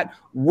lose fat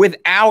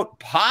without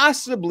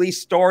possibly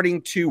starting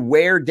to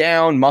wear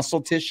down muscle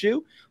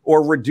tissue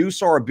or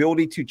reduce our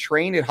ability to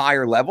train at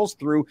higher levels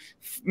through,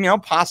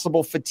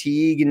 possible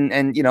fatigue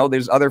and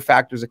there's other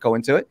factors that go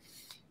into it.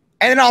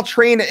 And then I'll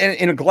train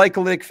in a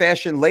glycolytic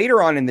fashion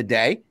later on in the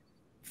day,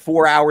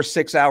 4 hours,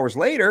 6 hours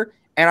later,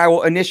 and I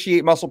will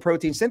initiate muscle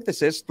protein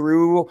synthesis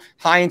through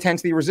high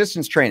intensity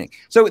resistance training.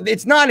 So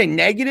it's not a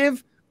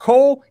negative,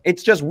 Cole.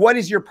 It's just, what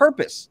is your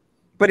purpose?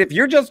 But if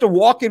you're just a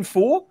walk-in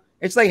fool,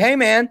 it's like, hey,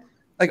 man,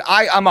 like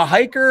I'm a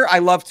hiker. I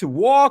love to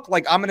walk.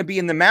 Like I'm going to be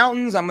in the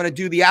mountains. I'm going to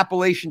do the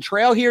Appalachian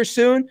Trail here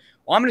soon.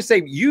 Well, I'm going to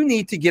say you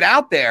need to get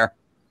out there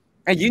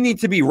and you need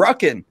to be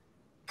rucking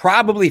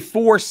probably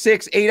 4,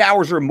 6, 8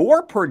 hours or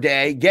more per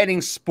day,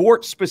 getting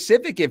sport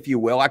specific, if you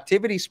will,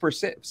 activity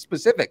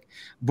specific.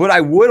 But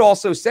I would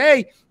also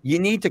say you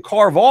need to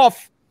carve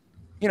off,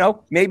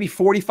 maybe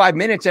 45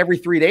 minutes every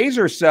 3 days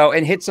or so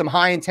and hit some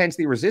high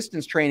intensity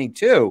resistance training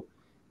too,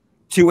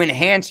 to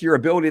enhance your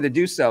ability to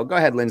do so. Go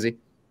ahead, Lindsay.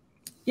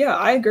 Yeah,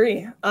 I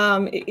agree.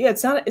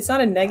 It's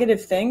not a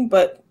negative thing,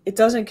 but it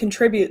doesn't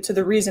contribute to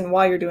the reason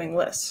why you're doing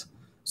lists.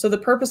 So the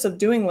purpose of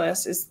doing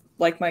lists is,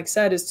 like Mike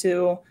said, is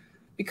to,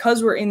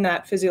 because we're in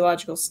that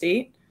physiological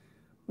state,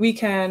 we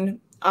can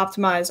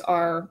optimize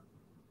our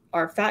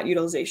fat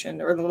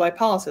utilization, or the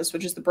lipolysis,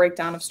 which is the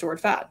breakdown of stored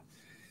fat.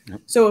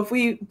 Yep. So if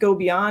we go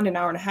beyond an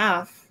hour and a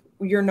half,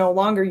 you're no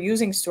longer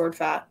using stored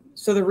fat.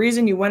 So the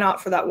reason you went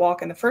out for that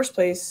walk in the first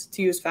place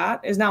to use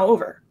fat is now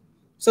over.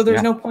 So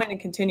there's no point in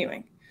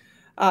continuing.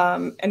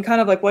 And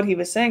kind of like what he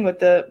was saying with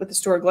the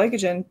stored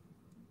glycogen,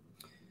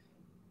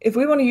 if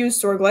we want to use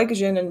stored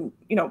glycogen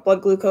and,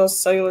 blood glucose,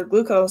 cellular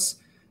glucose,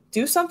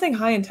 do something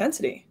high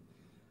intensity.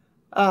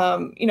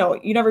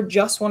 You never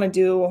just want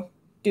to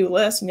do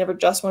lists. You never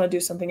just want to do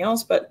something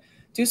else, but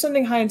do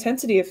something high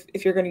intensity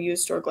if you're going to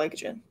use stored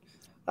glycogen.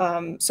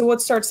 So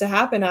what starts to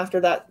happen after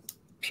that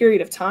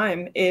period of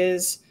time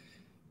is,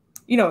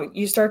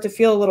 you start to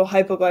feel a little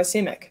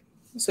hypoglycemic.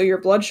 So your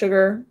blood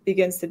sugar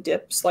begins to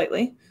dip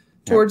slightly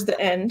towards the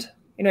end,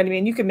 You know what I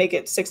mean? You can make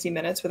it 60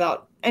 minutes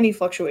without any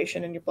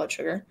fluctuation in your blood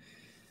sugar.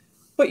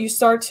 But you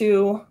start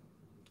to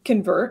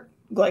convert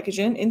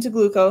glycogen into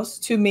glucose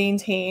to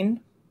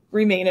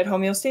remain at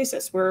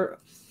homeostasis. We're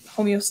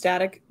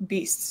homeostatic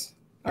beasts,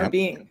 our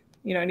being.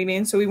 You know what I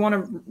mean? So we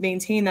want to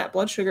maintain that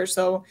blood sugar.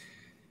 So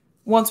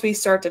once we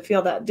start to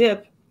feel that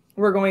dip,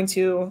 we're going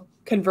to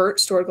convert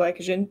stored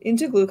glycogen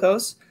into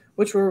glucose,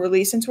 which will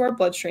release into our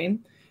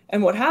bloodstream.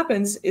 And what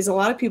happens is a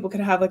lot of people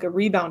can have like a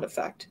rebound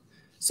effect.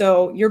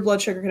 So your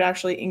blood sugar could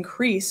actually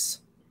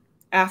increase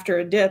after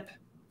a dip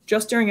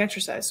just during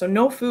exercise. So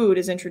no food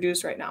is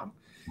introduced right now.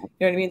 You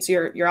know what I mean? So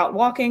you're out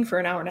walking for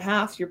an hour and a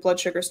half, your blood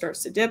sugar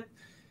starts to dip.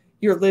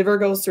 Your liver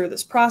goes through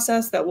this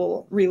process that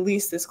will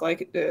release this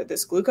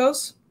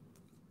glucose.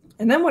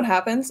 And then what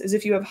happens is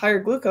if you have higher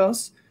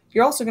glucose,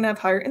 you're also going to have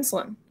higher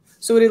insulin.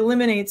 So it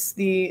eliminates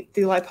the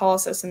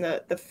lipolysis and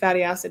the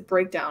fatty acid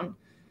breakdown,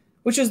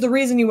 which is the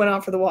reason you went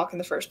out for the walk in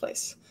the first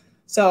place.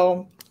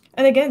 So,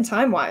 and again,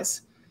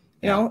 time-wise,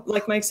 you know,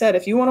 like Mike said,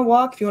 if you want to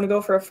walk, if you want to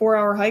go for a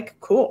 4-hour hike,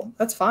 cool,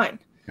 that's fine.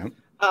 Yep.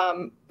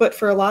 But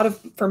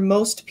for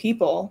most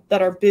people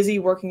that are busy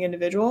working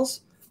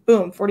individuals,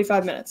 boom,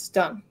 45 minutes,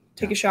 done.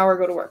 Take a shower,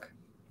 go to work.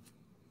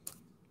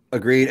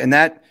 Agreed. And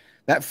that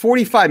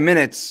 45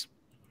 minutes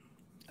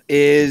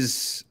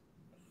is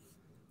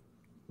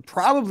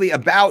probably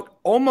about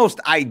almost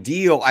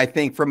ideal, I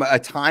think, from a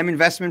time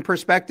investment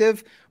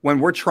perspective. When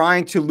we're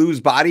trying to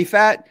lose body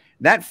fat,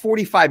 that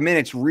 45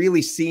 minutes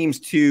really seems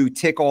to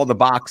tick all the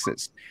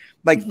boxes.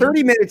 Like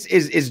 30 minutes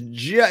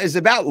is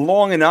about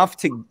long enough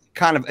to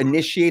kind of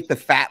initiate the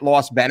fat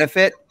loss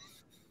benefit.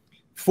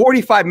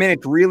 45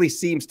 minutes really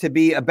seems to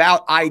be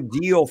about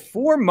ideal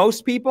for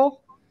most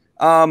people.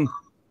 And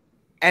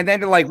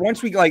then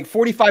once we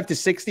 45 to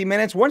 60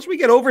 minutes, once we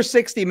get over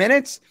 60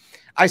 minutes,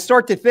 I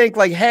start to think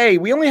like, hey,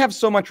 we only have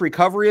so much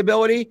recovery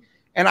ability.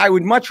 And I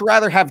would much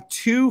rather have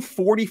 2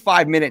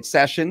 45-minute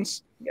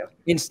sessions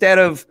instead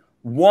of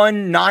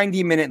one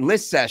 90-minute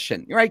list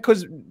session, right?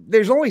 Because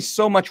there's only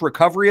so much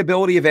recovery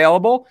ability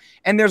available,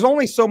 and there's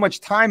only so much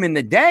time in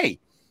the day.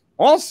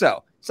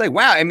 Also, it's like,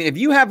 wow, I mean, if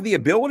you have the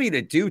ability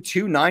to do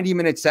 2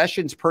 90-minute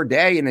sessions per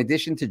day in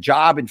addition to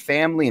job and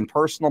family and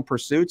personal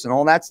pursuits and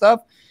all that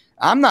stuff,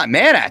 I'm not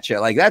mad at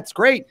you. Like, that's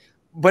great.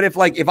 But if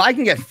I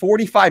can get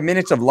 45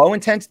 minutes of low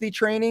intensity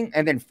training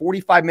and then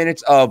 45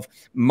 minutes of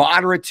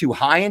moderate to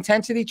high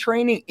intensity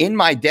training in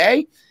my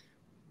day,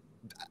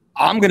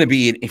 I'm going to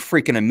be in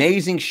freaking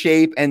amazing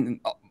shape. And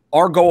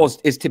our goal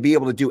is to be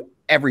able to do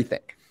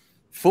everything,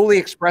 fully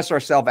express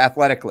ourselves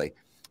athletically.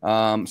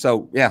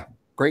 So yeah,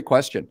 great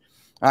question.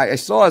 I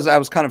saw as I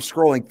was kind of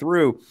scrolling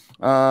through,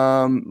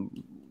 Tom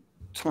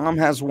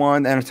has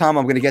one, and Tom,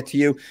 I'm going to get to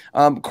you.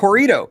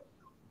 Corito.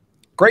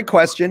 Great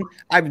question.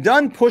 I've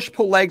done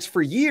push-pull legs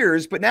for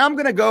years, but now I'm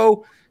going to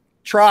go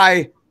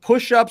try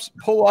push-ups,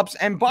 pull-ups,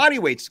 and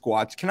bodyweight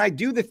squats. Can I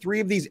do the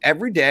 3 of these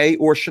every day,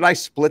 or should I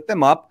split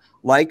them up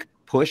like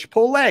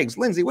push-pull legs?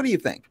 Lindsay, what do you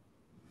think?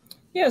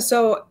 Yeah,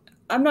 so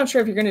I'm not sure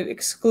if you're going to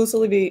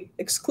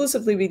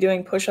exclusively be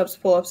doing push-ups,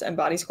 pull-ups, and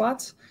body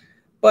squats,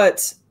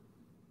 but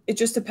it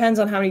just depends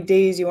on how many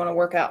days you want to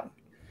work out.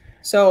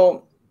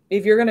 So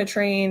if you're going to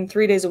train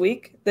 3 days a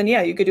week, then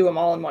yeah, you could do them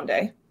all in one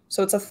day.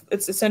 So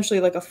it's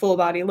essentially like a full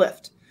body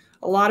lift.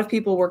 A lot of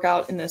people work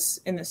out in this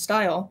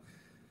style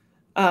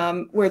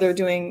where they're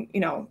doing,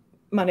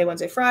 Monday,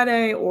 Wednesday,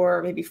 Friday,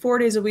 or maybe 4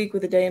 days a week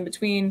with a day in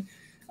between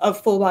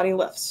of full body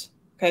lifts.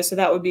 Okay, so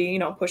that would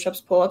be, push-ups,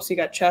 pull-ups. You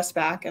got chest,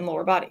 back, and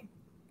lower body.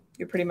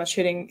 You're pretty much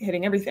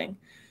hitting everything.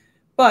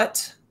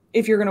 But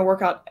if you're going to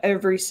work out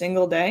every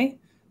single day,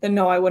 then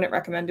no, I wouldn't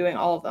recommend doing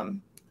all of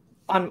them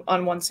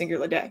on one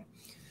singular day.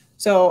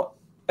 So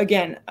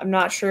again, I'm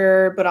not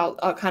sure, but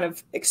I'll kind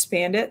of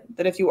expand it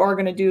that if you are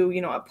going to do,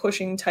 a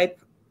pushing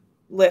type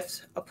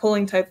lift, a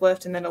pulling type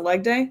lift, and then a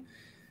leg day,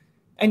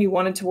 and you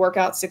wanted to work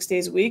out 6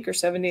 days a week or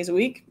 7 days a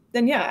week,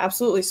 then yeah,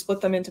 absolutely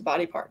split them into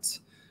body parts.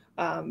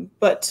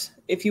 But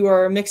if you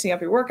are mixing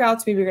up your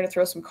workouts, maybe you're going to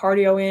throw some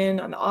cardio in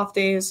on the off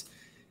days,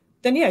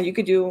 then yeah, you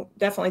could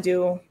definitely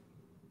do,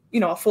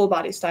 a full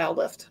body style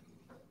lift.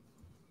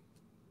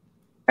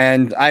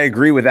 And I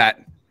agree with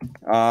that.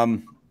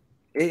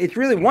 It's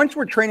really, once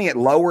we're training at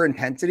lower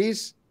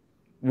intensities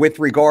with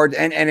regard,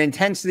 and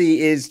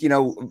intensity is,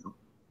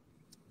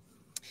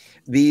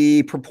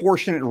 the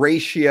proportionate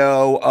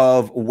ratio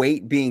of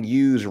weight being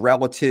used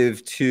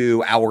relative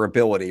to our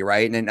ability,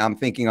 right? And I'm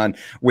thinking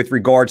with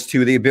regards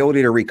to the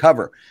ability to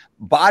recover.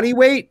 Body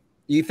weight,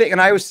 you think,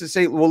 and I used to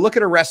say, well, look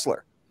at a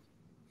wrestler.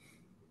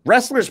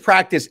 Wrestlers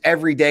practice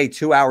every day,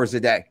 2 hours a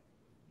day.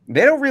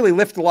 They don't really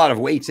lift a lot of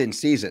weights in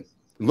season.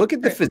 Look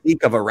at the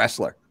physique of a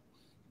wrestler.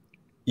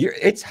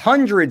 It's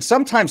hundreds,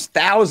 sometimes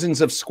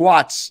thousands of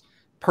squats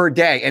per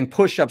day and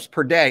push-ups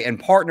per day and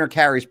partner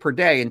carries per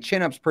day and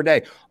chin-ups per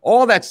day,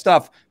 all that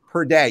stuff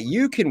per day.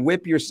 You can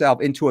whip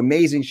yourself into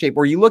amazing shape.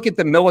 Or you look at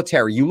the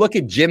military, you look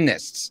at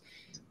gymnasts.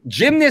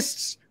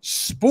 Gymnasts'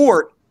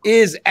 sport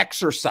is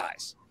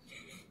exercise,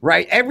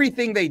 right?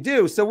 Everything they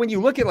do. So when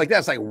you look at it like that,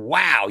 it's like,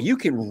 wow, you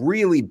can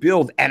really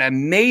build an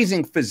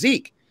amazing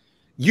physique.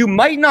 you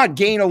might not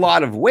gain a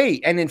lot of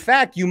weight. And in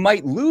fact, you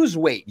might lose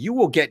weight. You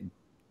will get,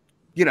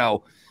 you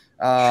know,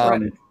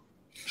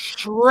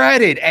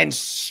 shredded and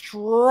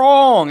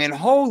strong, and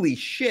holy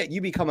shit,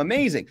 you become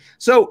amazing.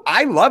 So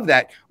I love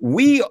that.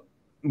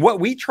 What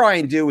we try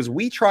and do is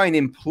we try and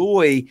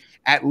employ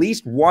at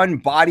least one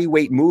body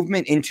weight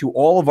movement into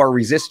all of our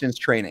resistance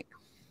training.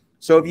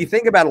 So if you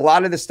think about a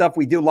lot of the stuff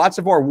we do, lots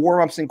of our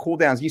warm-ups and cool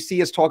downs, you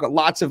see us talk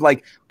lots of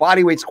like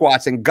body weight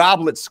squats and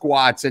goblet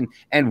squats and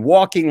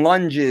walking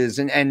lunges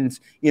and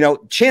you know,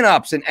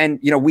 chin-ups and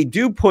you know, we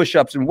do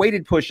push-ups and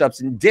weighted push-ups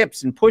and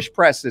dips and push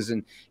presses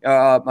and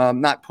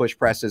not push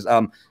presses,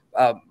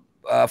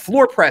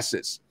 floor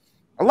presses.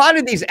 A lot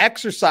of these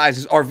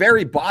exercises are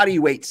very body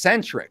weight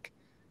centric.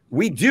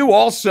 We do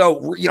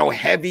also, you know,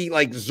 heavy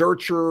like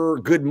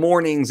Zercher good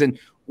mornings, and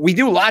we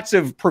do lots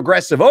of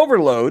progressive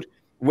overload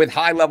with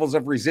high levels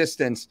of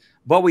resistance.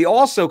 But we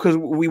also, because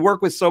we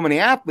work with so many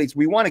athletes,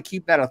 we want to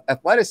keep that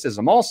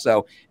athleticism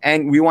also,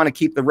 and we want to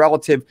keep the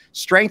relative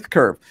strength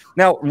curve.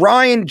 Now,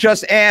 Ryan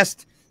just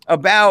asked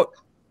about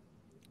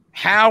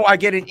how I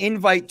get an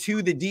invite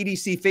to the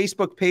DDC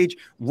Facebook page.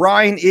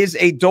 Ryan is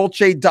a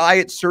Dolce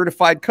Diet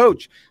certified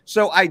coach.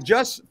 So I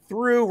just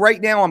threw,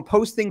 right now I'm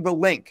posting the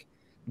link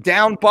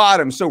down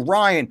bottom. So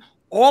Ryan,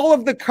 all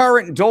of the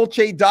current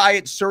Dolce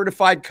Diet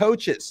certified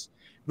coaches,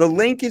 the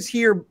link is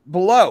here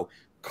below.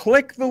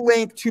 Click the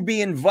link to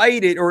be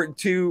invited or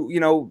to, you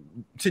know,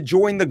 to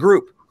join the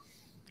group.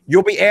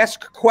 You'll be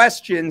asked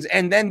questions,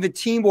 and then the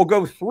team will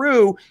go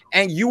through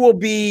and you will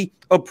be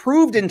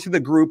approved into the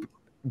group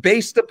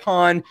based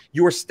upon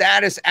your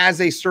status as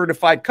a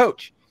certified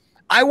coach.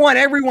 I want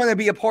everyone to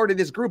be a part of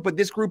this group, but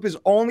this group is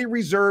only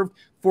reserved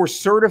for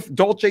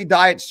Dolce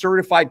Diet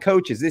certified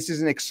coaches. This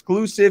is an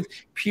exclusive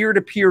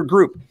peer-to-peer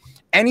group.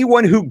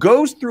 Anyone who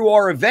goes through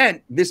our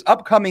event, this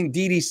upcoming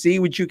DDC,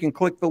 which you can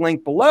click the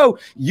link below,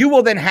 you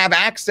will then have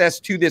access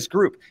to this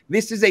group.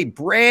 This is a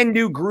brand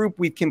new group.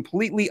 We've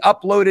completely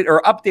uploaded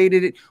or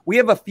updated it. We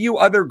have a few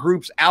other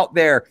groups out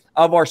there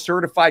of our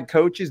certified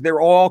coaches. They're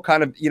all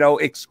kind of, you know,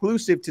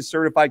 exclusive to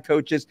certified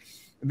coaches.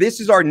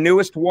 This is our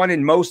newest one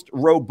and most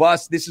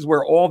robust. This is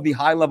where all the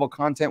high-level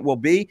content will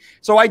be.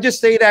 So I just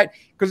say that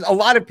because a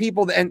lot of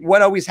people, and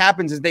what always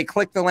happens is they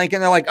click the link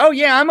and they're like, oh,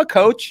 yeah, I'm a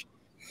coach.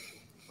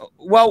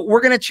 Well,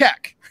 we're going to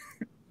check.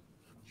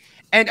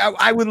 And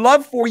I would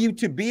love for you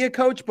to be a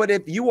coach, but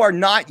if you are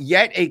not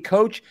yet a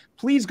coach,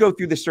 please go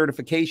through the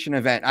certification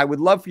event. I would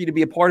love for you to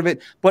be a part of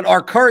it. But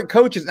our current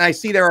coaches, and I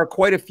see there are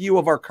quite a few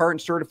of our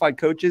current certified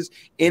coaches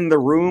in the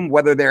room,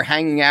 whether they're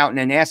hanging out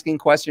and asking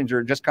questions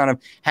or just kind of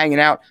hanging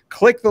out,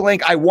 click the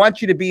link. I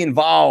want you to be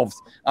involved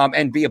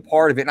and be a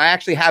part of it. And I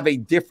actually have a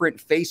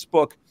different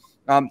Facebook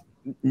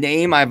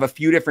name. I have a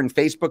few different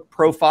Facebook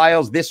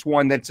profiles. This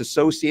one that's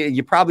associated,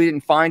 you probably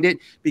didn't find it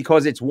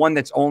because it's one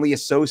that's only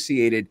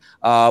associated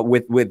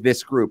with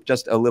this group.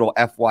 Just a little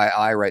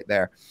FYI right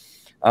there.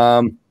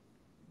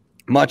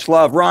 Much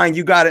love. Ryan,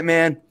 you got it,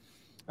 man.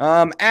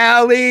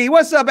 Allie,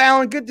 what's up,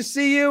 Alan? Good to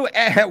see you.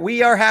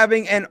 We are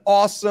having an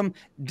awesome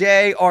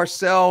day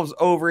ourselves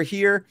over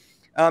here.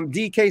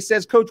 DK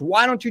says, Coach,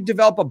 why don't you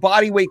develop a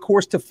body weight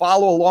course to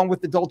follow along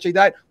with the Dolce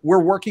Diet? We're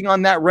working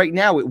on that right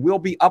now. It will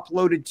be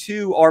uploaded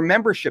to our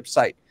membership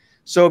site.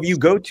 So if you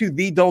go to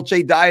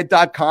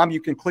thedolcediet.com, you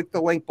can click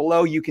the link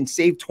below. You can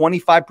save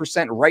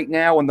 25% right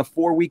now on the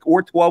 4-week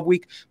or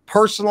 12-week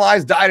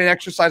personalized diet and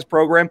exercise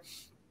program.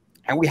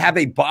 And we have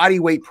a body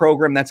weight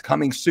program that's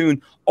coming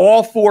soon,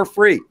 all for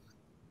free.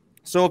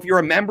 So if you're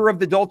a member of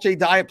the Dolce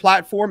Diet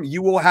platform,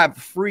 you will have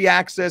free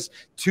access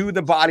to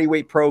the body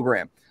weight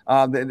program.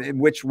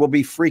 Which will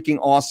be freaking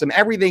awesome.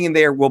 Everything in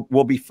there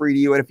will be free to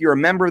you. And if you're a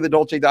member of the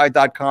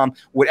DolceDiet.com,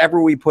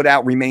 whatever we put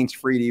out remains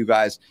free to you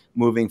guys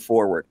moving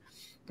forward.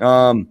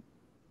 Boris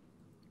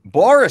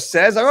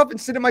says, I often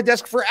sit at my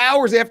desk for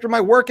hours after my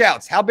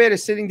workouts. How bad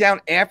is sitting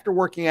down after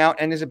working out?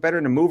 And is it better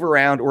to move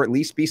around or at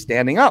least be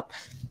standing up?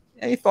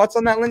 Any thoughts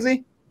on that,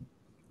 Lindsay?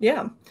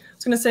 Yeah. I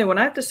was going to say, when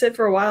I have to sit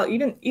for a while,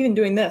 even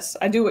doing this,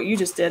 I do what you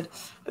just did.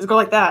 Is go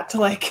like that to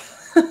like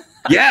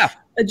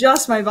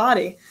adjust my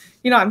body.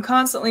 You know, I'm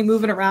constantly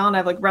moving around. I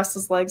have like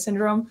restless leg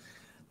syndrome,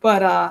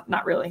 but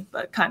not really,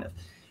 but kind of.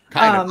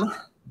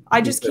 I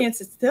just can't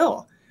sit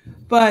still.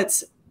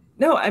 But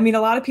no, I mean,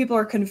 a lot of people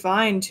are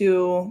confined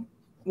to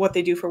what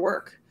they do for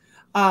work.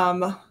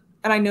 And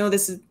I know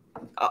this is,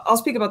 I'll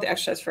speak about the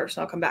exercise first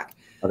and I'll come back.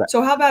 Okay.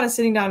 So how about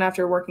sitting down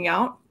after working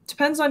out?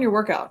 Depends on your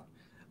workout.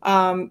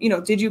 You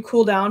know, did you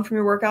cool down from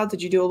your workout?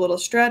 Did you do a little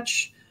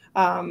stretch?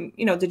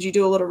 You know, did you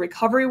do a little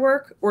recovery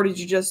work, or did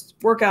you just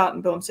work out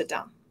and boom, sit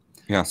down?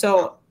 Yeah.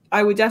 So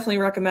I would definitely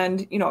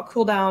recommend, you know, a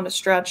cool down, a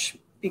stretch,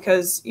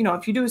 because, you know,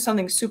 if you do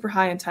something super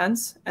high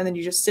intense and then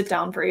you just sit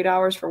down for 8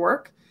 hours for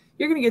work,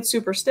 you're going to get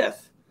super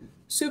stiff,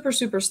 super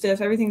stiff.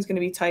 Everything's going to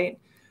be tight.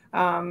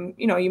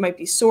 You know, you might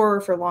be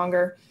sore for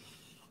longer.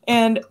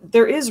 And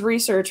there is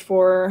research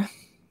for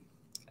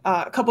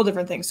a couple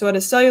different things. So at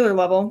a cellular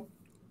level,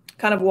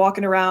 kind of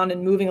walking around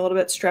and moving a little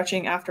bit,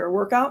 stretching after a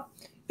workout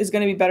is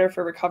going to be better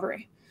for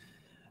recovery.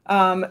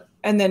 And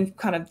then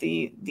kind of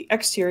the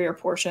exterior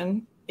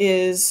portion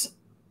is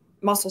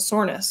muscle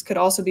soreness could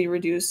also be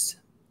reduced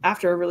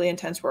after a really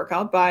intense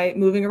workout by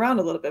moving around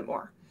a little bit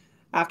more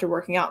after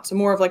working out. So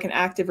more of like an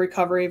active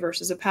recovery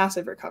versus a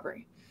passive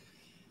recovery.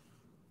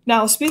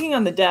 Now, speaking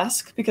on the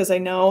desk, because I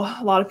know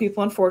a lot of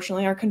people,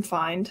 unfortunately, are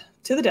confined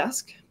to the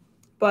desk,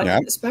 but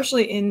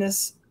especially in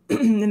this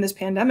in this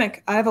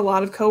pandemic, I have a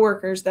lot of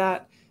coworkers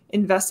that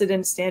invested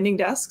in standing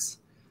desks.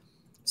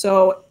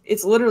 So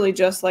it's literally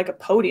just like a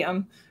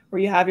podium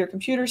where you have your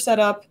computer set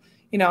up.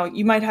 You know,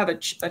 you might have a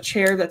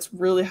chair that's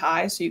really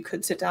high, so you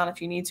could sit down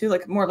if you need to,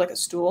 like more like a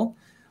stool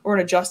or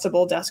an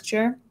adjustable desk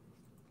chair.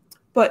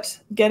 But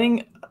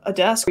getting a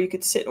desk where you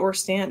could sit or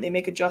stand, they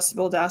make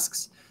adjustable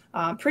desks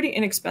pretty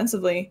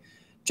inexpensively,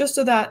 just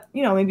so that,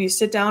 you know, maybe you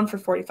sit down for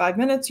 45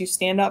 minutes, you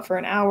stand up for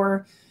an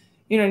hour,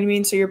 you know what I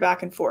mean? So you're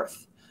back and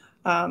forth.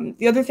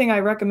 The other thing I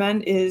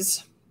recommend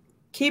is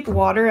keep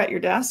water at your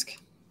desk.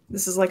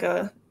 This is like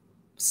a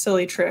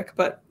silly trick,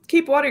 but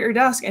keep water at your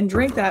desk and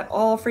drink that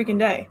all freaking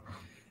day.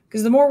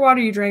 Because the more water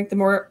you drink, the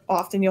more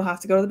often you'll have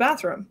to go to the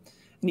bathroom.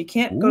 And you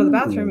can't go to the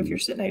bathroom if you're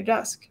sitting at your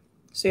desk.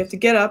 So you have to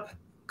get up,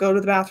 go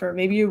to the bathroom.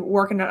 Maybe you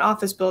work in an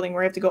office building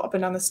where you have to go up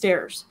and down the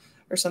stairs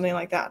or something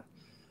like that.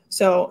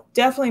 So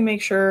definitely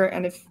make sure,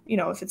 and if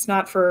it's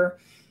not for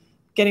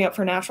getting up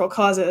for natural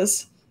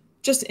causes,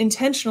 just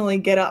intentionally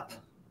get up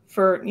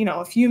for,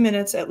 a few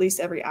minutes at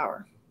least every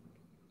hour.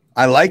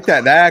 I like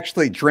that. That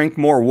actually drink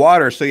more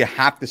water, so you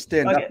have to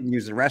stand up and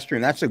use the restroom.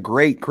 That's a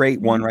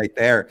great one right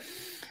there.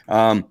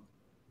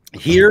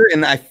 Here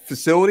in that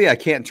facility, I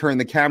can't turn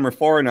the camera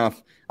far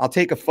enough. I'll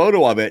take a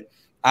photo of it.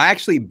 I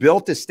actually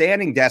built a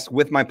standing desk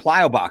with my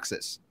plyo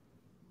boxes.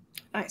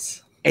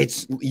 Nice.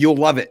 You'll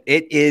love it.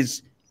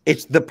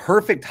 It's the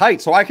perfect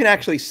height. So I can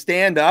actually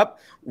stand up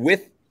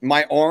with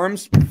my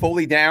arms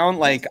fully down,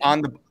 like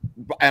and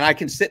I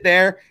can sit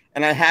there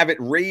and I have it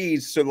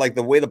raised. So like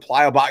the way the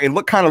plyo box,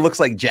 it kind of looks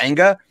like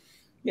Jenga.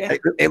 Yeah.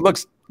 It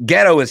looks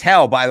ghetto as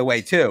hell, by the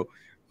way, too.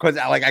 Because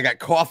I got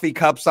coffee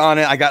cups on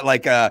it. I got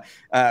like a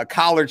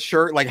collared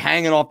shirt, like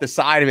hanging off the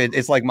side of it.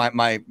 It's like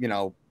my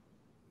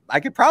I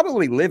could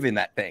probably live in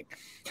that thing.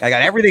 I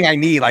got everything I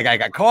need. Like I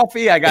got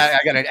coffee. I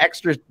got an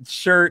extra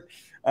shirt.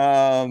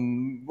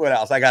 What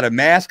else? I got a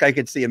mask. I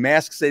could see a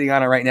mask sitting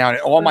on it right now, and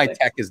all my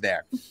tech is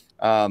there.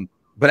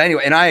 But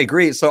anyway, and I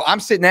agree. So I'm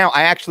sitting now.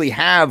 I actually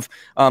have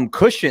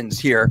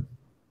cushions here.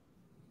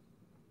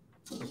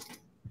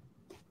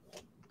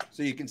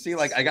 So you can see,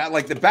 like, I got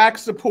like the back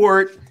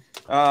support,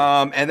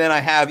 and then I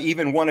have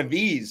even one of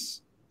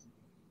these.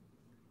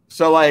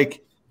 So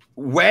like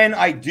when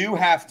I do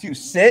have to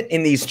sit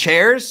in these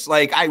chairs,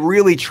 like I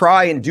really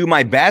try and do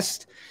my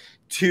best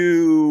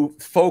to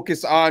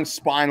focus on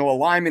spinal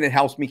alignment. It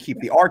helps me keep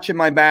the arch in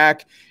my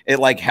back. It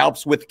like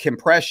helps with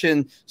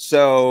compression.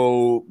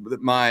 So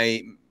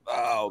my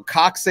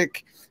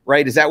coccyx,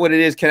 right? Is that what it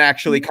is? Can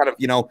actually kind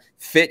of,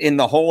 fit in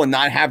the hole and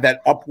not have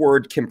that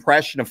upward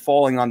compression of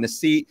falling on the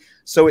seat.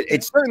 So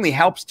it certainly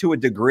helps to a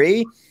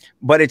degree,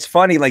 but it's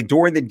funny, like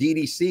during the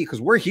DDC, because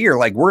we're here,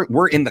 like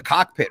we're in the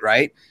cockpit,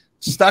 right?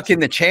 Stuck in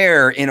the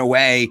chair in a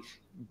way,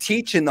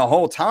 teaching the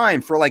whole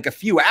time for like a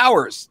few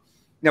hours.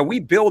 Now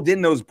we build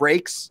in those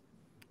breaks,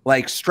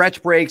 like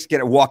stretch breaks, get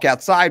a walk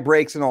outside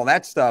breaks and all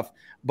that stuff.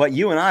 But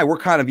you and I, we're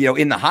kind of,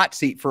 in the hot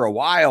seat for a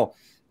while,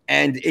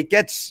 and it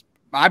gets,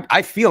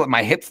 I feel it.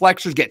 My hip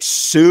flexors get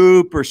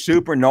super,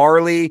 super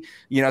gnarly,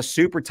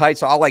 super tight.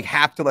 So I'll like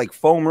have to like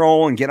foam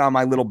roll and get on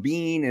my little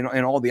bean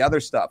and all the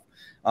other stuff.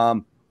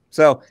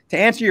 So to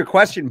answer your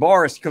question,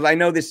 Boris, because I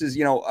know this is,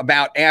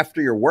 about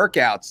after your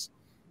workouts,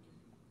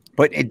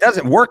 but it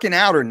doesn't, working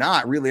out or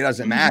not really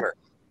doesn't matter.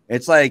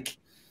 It's like,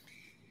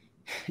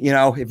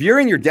 if you're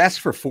in your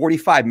desk for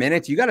 45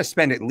 minutes, you got to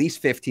spend at least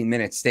 15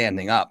 minutes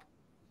standing up.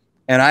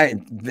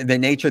 And the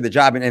nature of the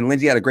job, and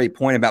Lindsay had a great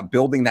point about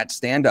building that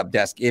stand-up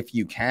desk if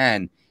you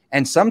can.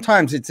 And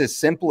sometimes it's as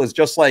simple as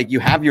just like you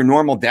have your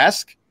normal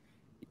desk.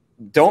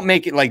 Don't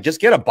make it like,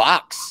 just get a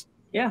box.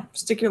 Yeah,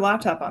 stick your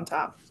laptop on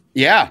top.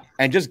 Yeah,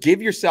 and just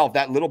give yourself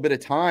that little bit of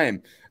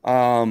time.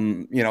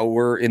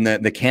 We're in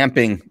the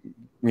camping,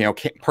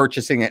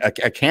 purchasing a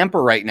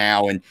camper right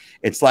now, and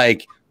it's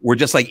like we're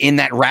just like in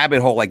that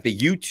rabbit hole, like the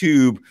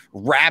YouTube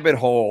rabbit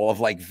hole of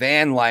like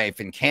van life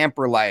and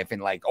camper life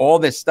and like all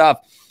this stuff.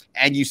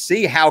 And you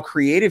see how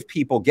creative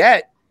people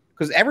get,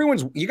 because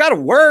you got to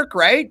work,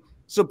 right?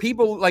 So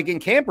people like in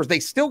campers, they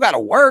still got to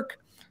work.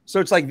 So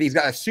it's like these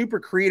guys super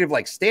creative,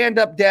 like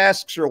stand-up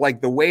desks, or like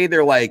the way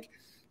they're like,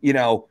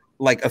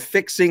 like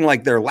affixing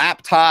like their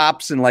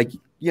laptops, and like,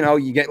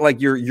 you get like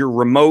your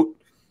remote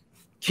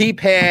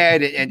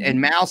keypad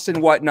and mouse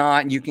and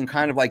whatnot, and you can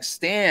kind of like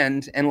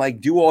stand and like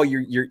do all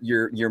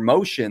your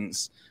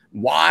motions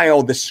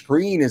while the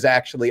screen is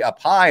actually up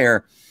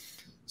higher.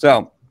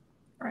 So,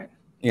 right.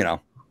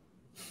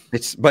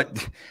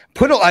 But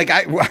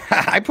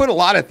I put a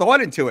lot of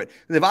thought into it.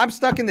 If I'm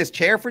stuck in this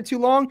chair for too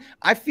long,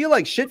 I feel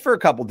like shit for a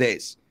couple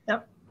days.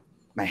 Yep.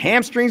 My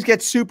hamstrings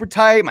get super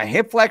tight. My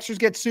hip flexors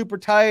get super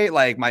tight.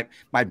 Like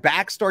my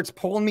back starts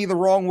pulling me the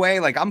wrong way.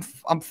 Like I'm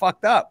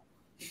fucked up.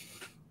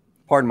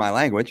 Pardon my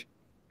language.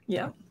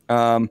 Yeah.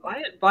 Buy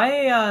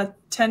a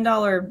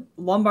 $10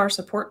 lumbar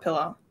support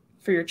pillow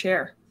for your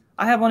chair.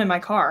 I have one in my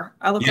car.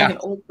 I look like an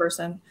old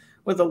person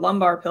with a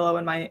lumbar pillow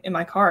in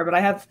my car, but I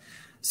have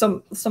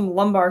some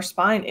lumbar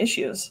spine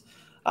issues.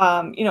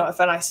 You know, if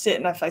I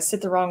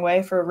sit the wrong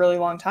way for a really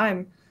long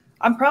time,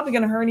 I'm probably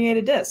going to herniate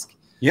a disc.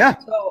 Yeah.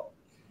 So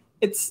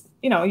it's,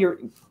 you know, you're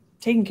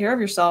taking care of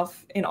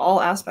yourself in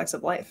all aspects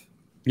of life.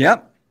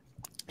 Yep.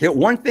 Yeah,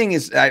 one thing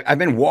is I've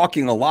been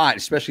walking a lot,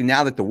 especially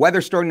now that the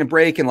weather's starting to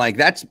break, and like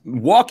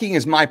walking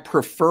is my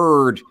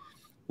preferred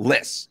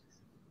list.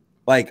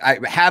 Like I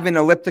have an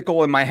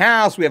elliptical in my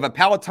house. We have a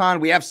Peloton.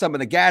 We have some of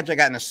the gadgets. I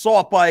got an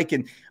assault bike,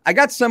 and I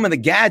got some of the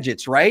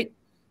gadgets, right?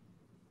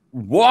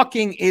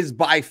 Walking is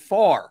by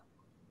far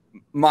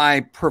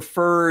my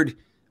preferred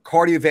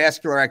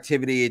cardiovascular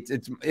activity.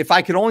 It's if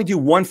I could only do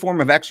one form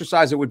of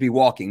exercise, it would be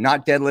walking,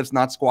 not deadlifts,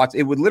 not squats.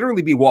 It would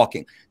literally be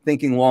walking,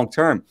 thinking long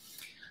term.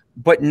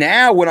 But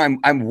now when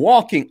I'm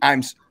walking,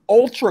 I'm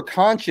ultra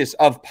conscious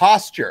of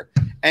posture.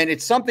 And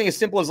it's something as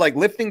simple as like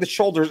lifting the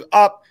shoulders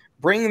up,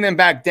 bringing them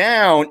back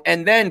down,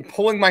 and then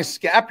pulling my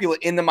scapula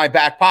into my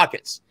back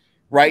pockets,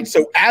 right?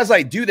 So as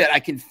I do that, I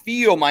can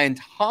feel my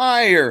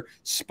entire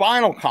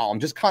spinal column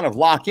just kind of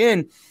lock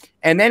in.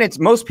 And then it's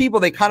most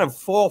people, they kind of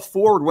fall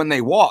forward when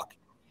they walk.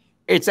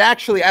 It's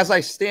actually as I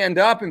stand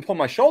up and pull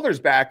my shoulders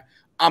back,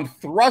 I'm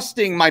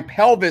thrusting my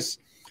pelvis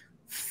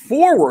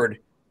forward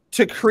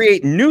to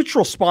create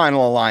neutral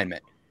spinal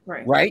alignment,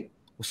 right?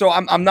 So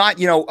I'm not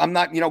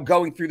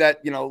going through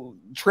that,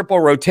 triple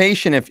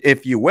rotation,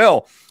 if you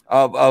will,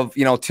 of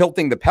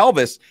tilting the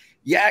pelvis.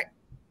 Yeah,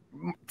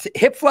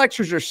 hip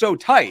flexors are so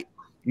tight.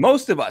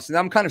 Most of us, and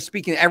I'm kind of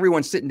speaking to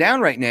everyone sitting down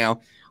right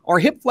now, our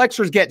hip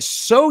flexors get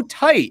so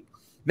tight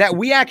that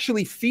we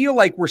actually feel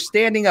like we're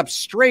standing up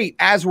straight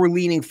as we're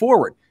leaning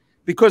forward,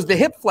 because the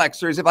hip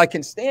flexors, if I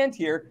can stand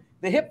here,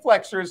 the hip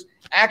flexors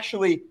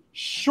actually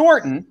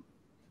shorten.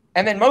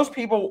 And then most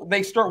people,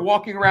 they start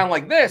walking around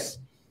like this,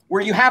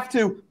 where you have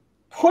to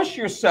push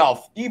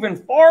yourself even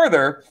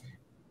farther.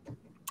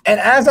 And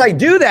as I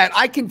do that,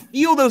 I can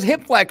feel those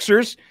hip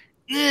flexors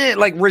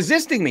like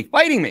resisting me,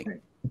 fighting me,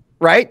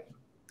 right?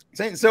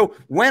 So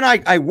when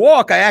I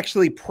walk, I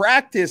actually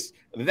practice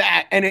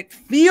that, and it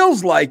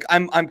feels like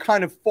I'm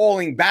kind of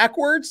falling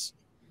backwards.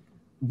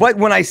 But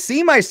when I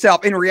see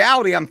myself, in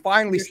reality, I'm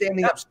finally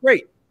standing up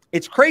straight.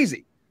 It's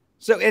crazy.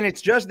 So, and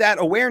it's just that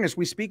awareness.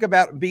 We speak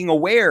about being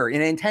aware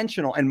and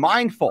intentional and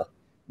mindful,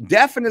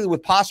 definitely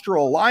with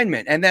postural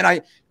alignment. And then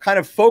I kind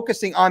of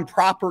focusing on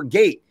proper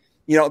gait,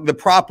 the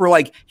proper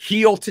like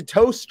heel to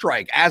toe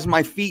strike as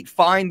my feet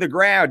find the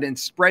ground, and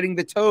spreading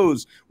the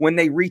toes when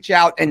they reach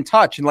out and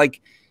touch, and like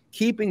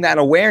keeping that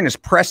awareness,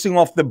 pressing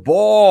off the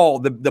ball,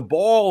 the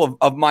ball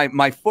of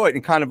my foot,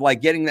 and kind of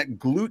like getting that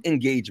glute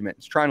engagement.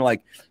 It's trying to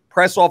like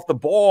press off the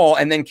ball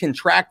and then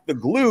contract the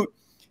glute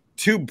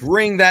to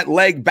bring that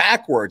leg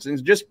backwards,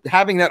 and just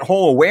having that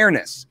whole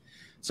awareness.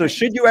 So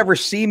should you ever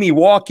see me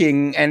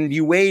walking and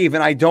you wave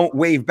and I don't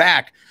wave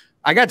back,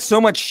 I got so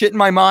much shit in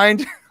my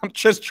mind. I'm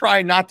just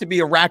trying not to be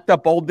a racked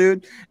up old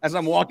dude as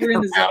I'm walking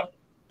You're in around.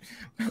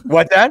 the zone.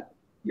 What that?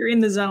 You're in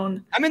the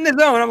zone. I'm in the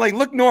zone. I'm like,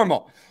 look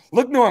normal.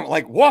 Look normal.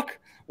 Like walk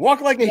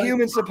like a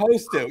human's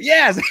supposed to.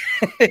 Yes,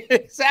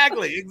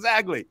 exactly.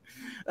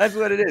 That's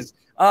what it is.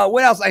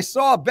 What else? I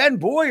saw Ben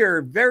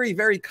Boyer, very,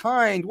 very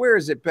kind. Where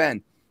is it,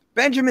 Ben?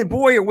 Benjamin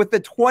Boyer with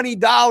the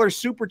 $20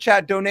 super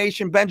chat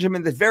donation.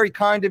 Benjamin, that's very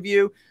kind of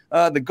you.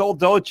 The Gold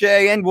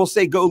Dolce, and we'll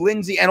say go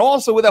Lindsay, and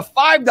also with a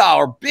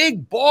 $5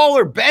 big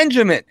baller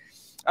Benjamin.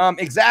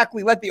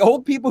 Exactly. Let the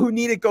old people who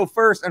need it go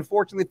first.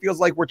 Unfortunately, it feels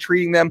like we're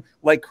treating them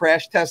like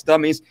crash test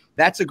dummies.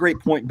 That's a great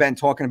point, Ben,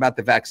 talking about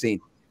the vaccine.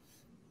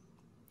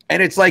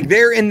 And it's like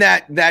they're in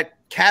that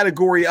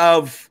category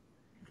of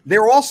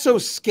they're also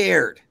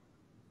scared.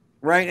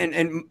 Right.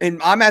 And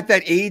I'm at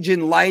that age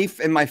in life,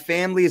 and my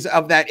family is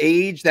of that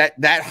age,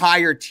 that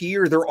higher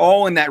tier. They're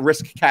all in that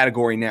risk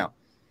category now.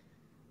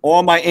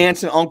 All my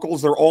aunts and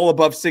uncles, they're all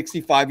above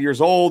 65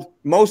 years old.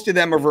 Most of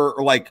them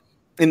are like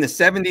in the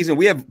 70s, and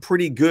we have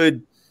pretty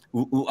good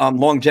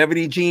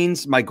longevity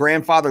genes. My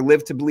grandfather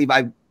lived to believe,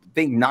 I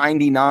think,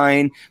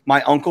 99.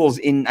 My uncle's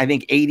in, I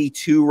think,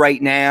 82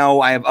 right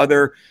now. I have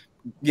other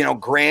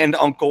grand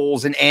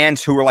uncles and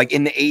aunts who are like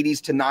in the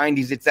 80s to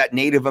 90s. It's that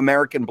Native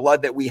American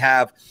blood that we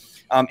have.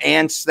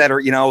 Aunts that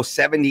are,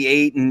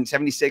 78 and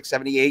 76,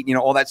 78,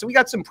 all that. So we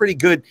got some pretty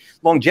good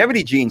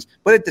longevity genes,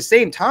 but at the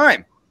same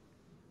time,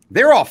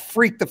 they're all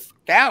freaked the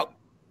fuck out.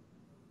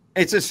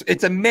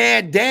 It's a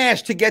mad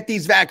dash to get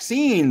these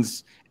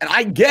vaccines, and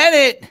I get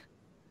it,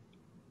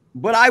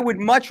 but I would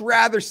much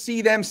rather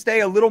see them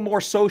stay a little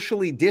more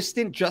socially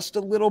distant, just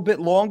a little bit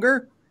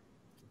longer,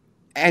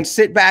 and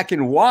sit back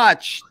and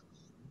watch.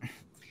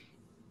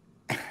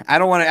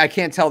 I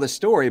can't tell the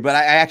story, but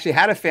I actually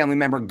had a family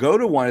member go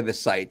to one of the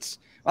sites.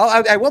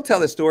 Well, I will tell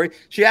the story.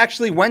 She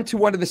actually went to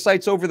one of the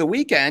sites over the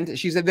weekend.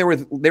 She said there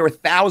were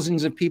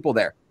thousands of people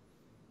there.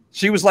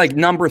 She was like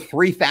number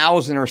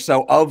 3,000 or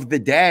so of the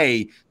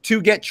day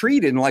to get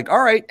treated. And like,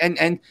 all right.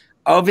 And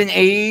of an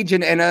age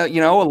and a,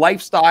 a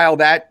lifestyle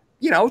that,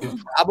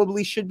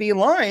 probably should be in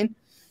line.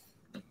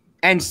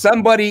 And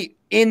somebody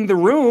in the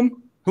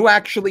room who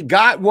actually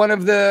got one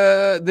of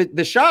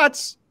the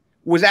shots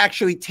was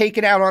actually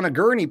taken out on a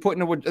gurney, put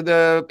in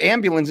the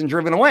ambulance and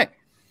driven away.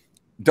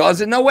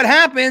 Doesn't know what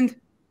happened,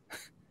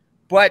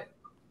 but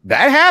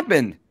that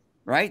happened,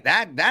 right?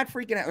 That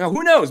freaking happened. Now,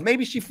 who knows?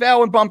 Maybe she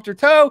fell and bumped her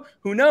toe.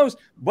 Who knows?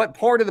 But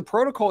part of the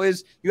protocol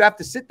is you have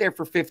to sit there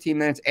for 15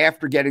 minutes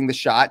after getting the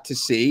shot to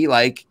see,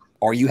 like,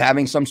 are you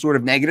having some sort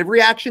of negative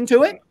reaction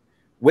to it?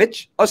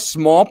 Which a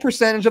small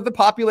percentage of the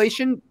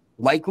population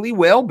likely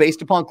will,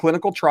 based upon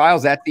clinical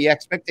trials. That's the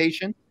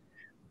expectation.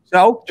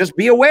 So just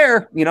be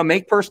aware, you know,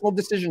 make personal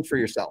decisions for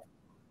yourself.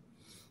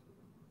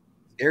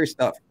 Scary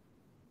stuff.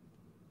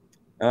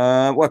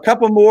 Well, a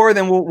couple more,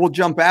 then we'll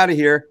jump out of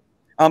here.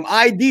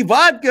 ID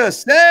Vodka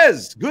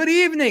says, good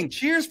evening.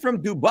 Cheers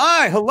from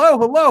Dubai. Hello,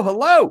 hello,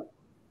 hello.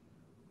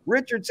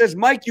 Richard says,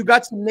 Mike, you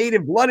got some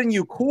native blood in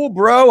you. Cool,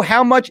 bro.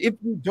 How much, if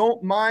you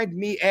don't mind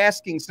me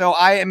asking? So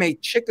I am a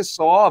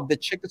Chickasaw of the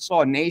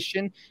Chickasaw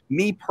Nation.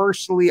 Me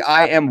personally,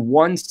 I am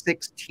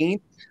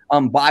 1/16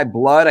 by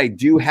blood. I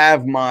do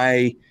have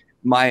my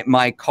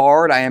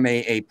card. I am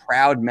a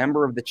proud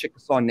member of the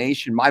Chickasaw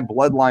Nation. My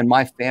bloodline,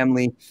 my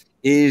family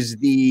is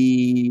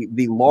the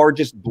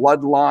largest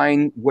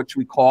bloodline, which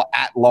we call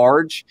at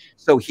large.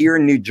 So here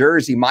in New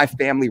Jersey, my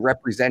family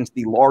represents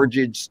the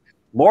largest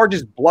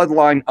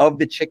bloodline of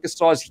the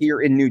Chickasaws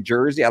here in New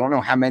Jersey. I don't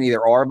know how many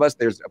there are of us.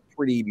 There's a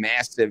pretty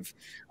massive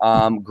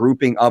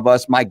grouping of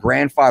us. My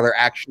grandfather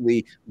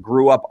actually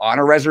grew up on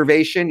a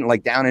reservation,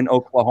 like down in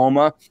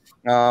Oklahoma.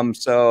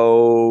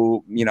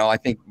 So, you know, I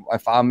think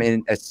if I'm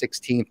in a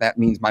 16th, that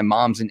means my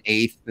mom's an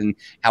 8th, and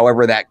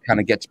however that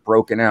kind of gets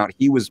broken out.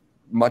 He was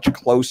much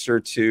closer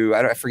to,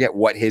 I forget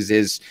what his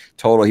is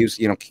total. He was,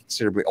 you know,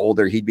 considerably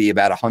older. He'd be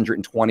about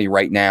 120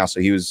 right now. So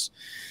he was,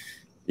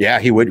 yeah,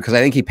 he would, because I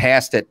think he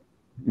passed at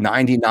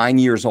 99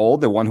 years old,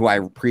 the one who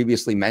I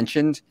previously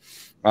mentioned.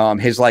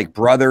 His like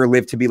brother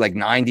lived to be like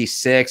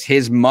 96.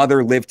 His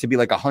mother lived to be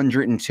like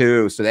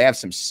 102. So they have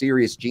some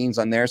serious genes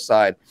on their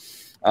side.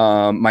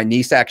 My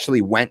niece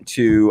actually went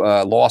to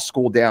law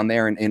school down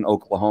there in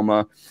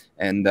Oklahoma.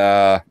 And,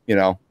 you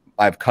know,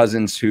 I have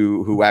cousins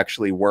who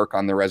actually work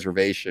on the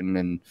reservation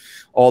and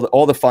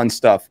all the fun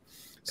stuff.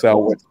 So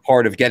what's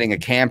part of getting a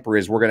camper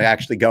is we're going to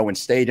actually go and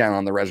stay down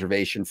on the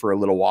reservation for a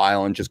little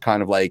while and just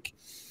kind of like,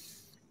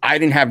 I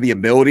didn't have the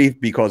ability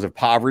because of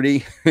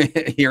poverty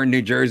here in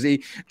New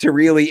Jersey to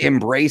really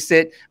embrace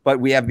it,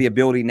 but we have the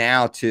ability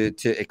now to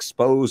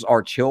expose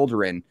our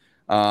children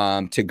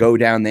to go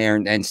down there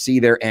and see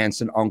their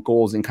aunts and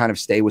uncles and kind of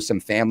stay with some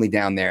family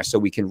down there, so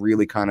we can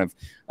really kind of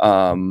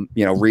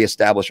you know,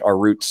 reestablish our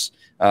roots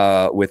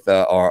with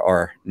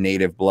our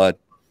native blood.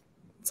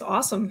 It's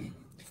awesome.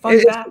 Fun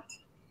fact.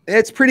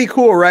 It's pretty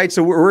cool, right?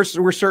 So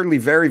we're certainly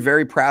very,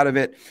 very proud of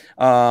it.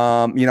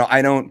 You know,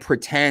 I don't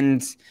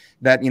pretend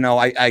that, you know,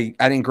 I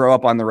didn't grow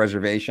up on the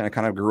reservation. I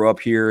kind of grew up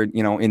here,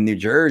 you know, in New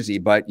Jersey,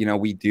 but, you know,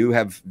 we do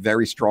have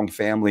very strong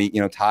family, you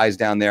know, ties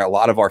down there. A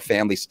lot of our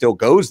family still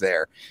goes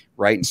there,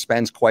 right, and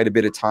spends quite a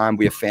bit of time.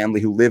 We have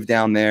family who live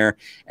down there,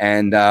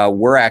 and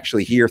we're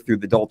actually here through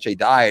the Dolce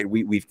Diet.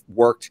 We've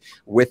worked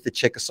with the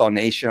Chickasaw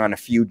Nation on a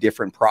few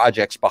different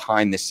projects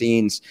behind the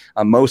scenes,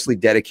 mostly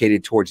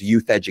dedicated towards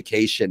youth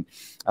education,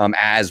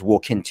 as we'll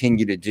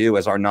continue to do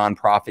as our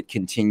nonprofit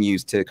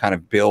continues to kind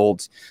of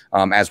build,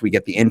 as we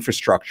get the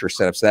infrastructure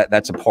set up. So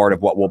that's a part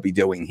of what we'll be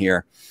doing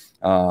here.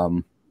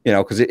 You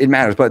know, because it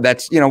matters, but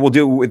that's, you know, we'll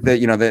do with the,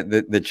 you know,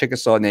 the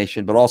Chickasaw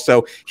Nation, but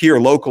also here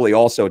locally.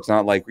 Also, it's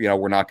not like, you know,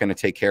 we're not going to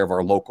take care of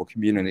our local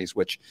communities,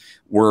 which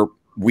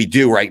we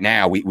do right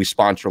now. We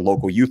sponsor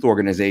local youth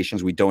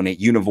organizations. We donate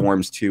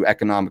uniforms to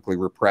economically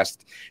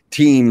repressed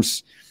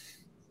teams,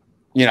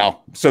 you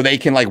know, so they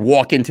can like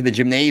walk into the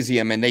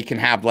gymnasium and they can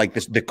have like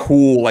the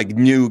cool, like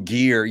new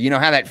gear. You know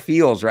how that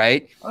feels,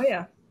 right? Oh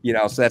yeah. You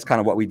know, so that's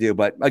kind of what we do.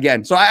 But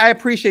again, so I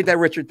appreciate that,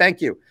 Richard.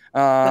 Thank you.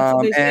 That's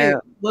what they say.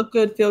 Look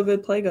good, feel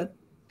good, play good.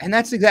 And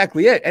that's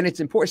exactly it. And it's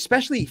important,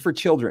 especially for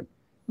children,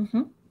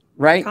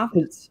 right?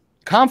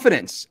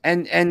 Confidence.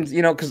 And,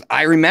 you know, because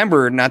I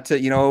remember, not to,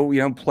 you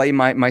know, play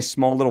my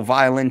small little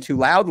violin too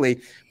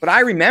loudly, but I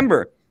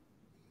remember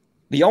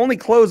the only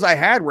clothes I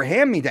had were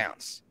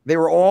hand-me-downs. They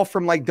were all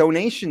from like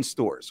donation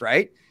stores,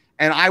 right?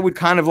 And I would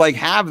kind of like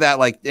have that,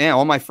 like, yeah,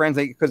 all my friends,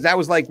 like, because that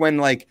was like when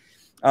like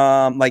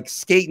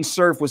skate and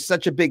surf was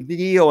such a big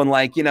deal, and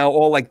like, you know,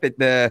 all like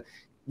the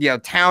you know,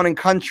 town and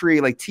country,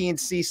 like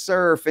TNC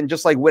surf and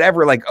just like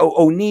whatever, like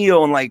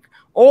O'Neill and like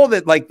all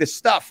that, like the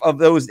stuff of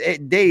those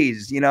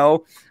days, you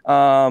know.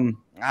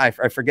 I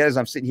forget as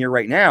I'm sitting here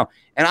right now,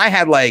 and I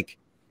had like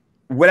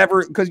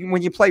whatever, because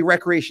when you play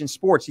recreation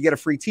sports, you get a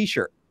free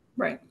t-shirt,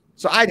 right?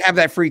 So I'd have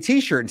that free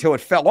t-shirt until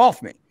it fell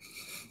off me.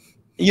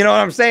 You know what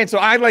I'm saying? So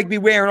I'd like be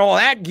wearing all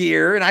that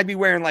gear, and I'd be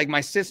wearing like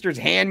my sister's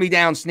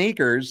hand-me-down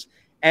sneakers.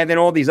 And then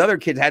all these other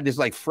kids had this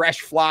like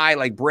fresh fly,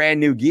 like brand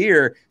new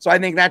gear. So I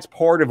think that's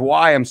part of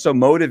why I'm so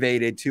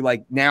motivated to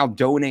like now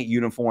donate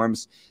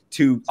uniforms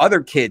to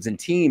other kids and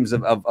teams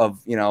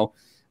of you know,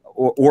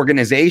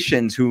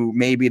 organizations who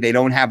maybe they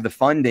don't have the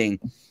funding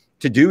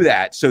to do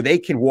that. So they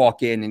can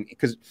walk in, and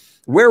because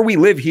where we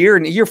live here,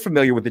 and you're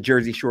familiar with the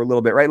Jersey Shore a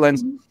little bit, right,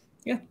 Lindsay?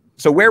 Yeah.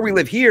 So where we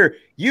live here,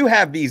 you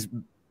have these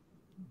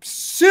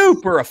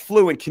super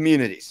affluent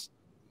communities,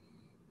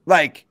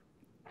 like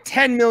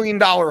 $10 million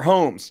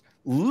homes,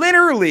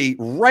 literally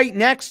right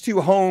next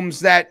to homes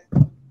that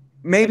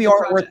maybe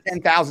aren't worth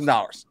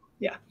 $10,000.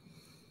 Yeah.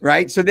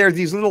 Right. So there's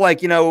these little,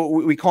 like, you know,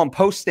 we call them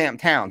post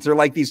stamp towns. They're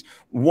like these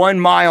 1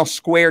 mile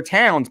square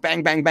towns,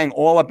 bang, bang, bang,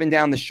 all up and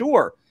down the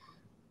shore.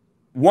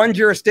 One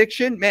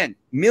jurisdiction, man,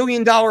 $1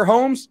 million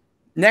homes.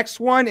 Next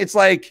one, it's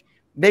like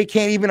they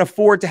can't even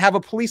afford to have a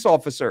police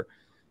officer.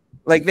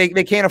 Like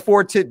they can't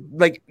afford to,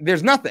 like,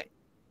 there's nothing.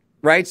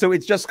 Right. So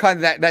it's just kind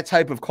of that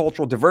type of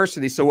cultural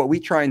diversity. So what we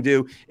try and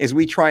do is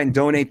we try and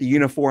donate the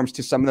uniforms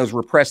to some of those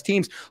repressed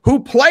teams who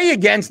play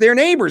against their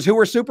neighbors who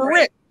are super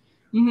rich.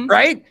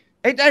 Right.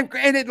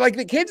 And like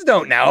the kids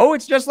don't know.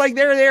 It's just like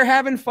they're there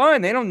having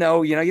fun. They don't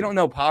know, you know, you don't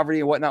know poverty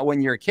and whatnot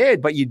when you're a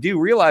kid, but you do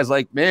realize,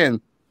 like,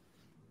 man,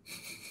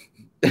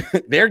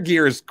 their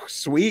gear is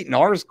sweet and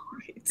ours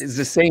is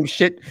the same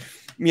shit.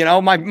 You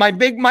know,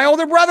 my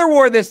older brother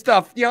wore this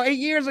stuff, you know, 8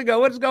 years ago.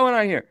 What's going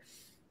on here?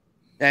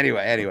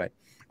 Anyway.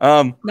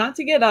 Not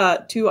to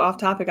get too off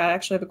topic, I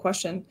actually have a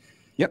question.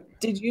 Yep.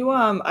 Did you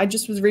I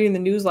just was reading the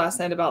news last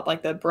night about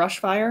like the brush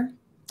fire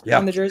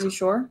on the Jersey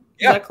Shore.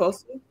 Yeah. Is that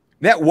close to you?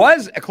 That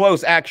was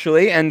close,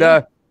 actually. And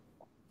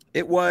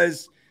it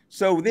was,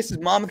 so this is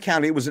Monmouth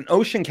County. It was in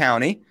Ocean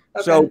County.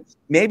 Okay. So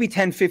maybe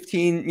 10,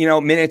 15, you know,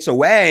 minutes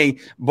away.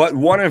 But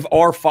one of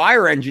our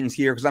fire engines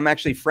here, because I'm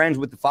actually friends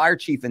with the fire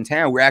chief in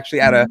town. We're actually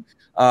at a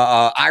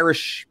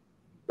Irish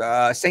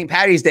St.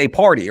 Patty's Day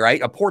party,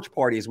 right? A porch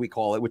party, as we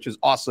call it, which is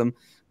awesome.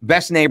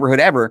 Best neighborhood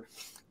ever.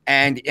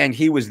 And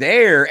he was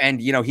there,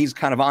 and, you know, he's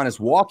kind of on his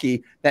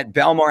walkie that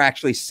Belmar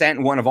actually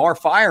sent one of our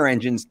fire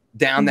engines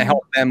down to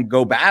help them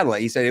go battle it.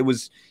 He said it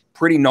was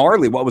pretty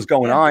gnarly what was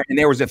going on. And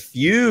there was a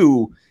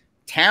few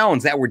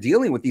towns that were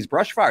dealing with these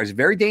brush fires.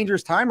 Very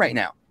dangerous time right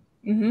now.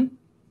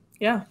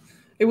 Yeah.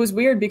 It was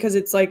weird because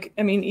it's like,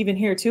 I mean, even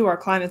here too, our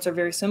climates are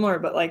very similar,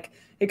 but like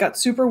it got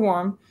super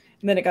warm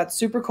and then it got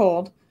super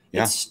cold.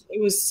 Yeah.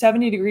 It was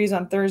 70 degrees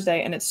on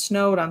Thursday and it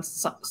snowed on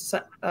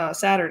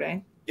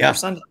Saturday or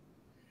Sunday.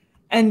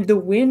 And the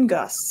wind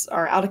gusts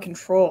are out of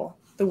control.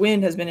 The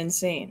wind has been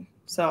insane.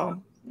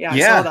 So, I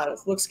saw that. It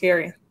looks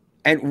scary.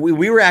 And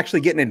we were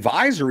actually getting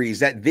advisories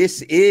that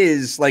this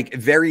is like a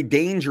very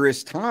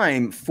dangerous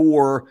time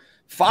for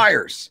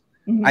fires.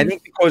 I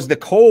think because the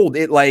cold,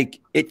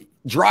 it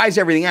dries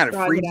everything out. It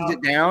freezes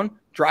it down,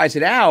 dries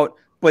it out.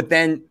 But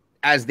then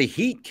as the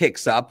heat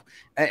kicks up,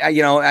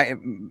 you know, I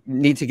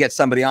need to get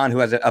somebody on who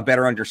has a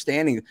better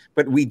understanding.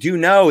 But we do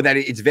know that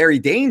it's very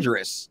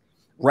dangerous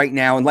right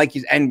now. And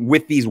and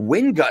with these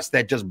wind gusts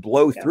that just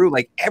blow through,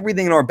 like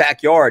everything in our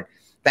backyard,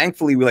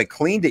 thankfully we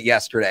cleaned it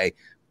yesterday,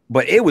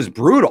 but it was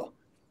brutal.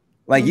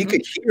 Like you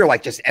could hear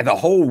just the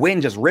whole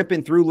wind just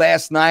ripping through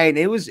last night.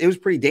 It was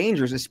pretty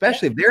dangerous,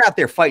 especially if they're out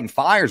there fighting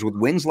fires with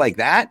winds like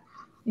that.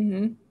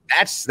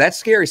 That's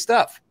scary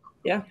stuff.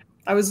 Yeah.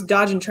 I was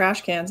dodging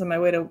trash cans on my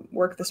way to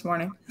work this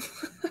morning.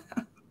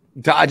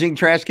 Dodging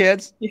trash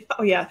cans? Yeah,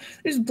 oh yeah,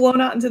 they're just blown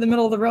out into the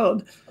middle of the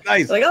road.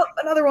 Nice. Like, oh,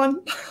 another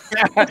one.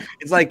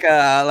 It's like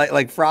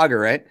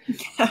Frogger, right?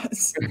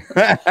 Yes.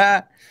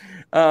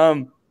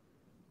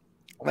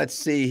 Let's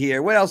see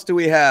here. What else do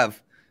we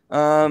have?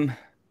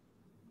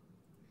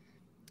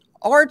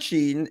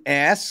 Archie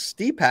asks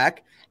Deepak,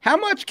 how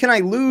much can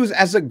I lose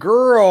as a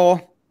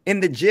girl in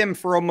the gym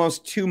for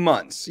almost 2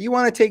 months? You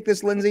want to take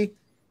this, Lindsay?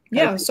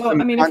 Yeah. So I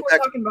mean, if we're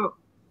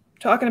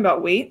talking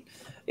about weight,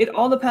 it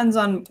all depends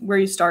on where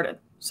you started.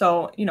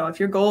 So, you know, if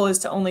your goal is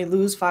to only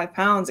lose 5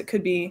 pounds, it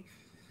could be,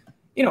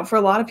 you know, for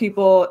a lot of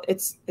people,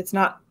 it's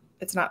not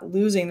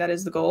losing that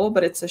is the goal,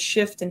 but it's a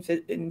shift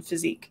in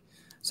physique.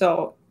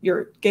 So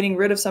you're getting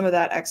rid of some of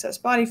that excess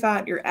body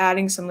fat, you're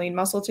adding some lean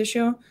muscle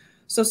tissue.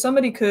 So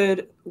somebody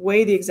could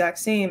weigh the exact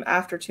same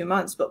after 2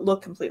 months, but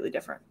look completely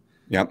different.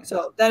 Yep.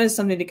 So that is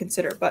something to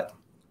consider. But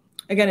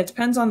again, it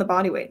depends on the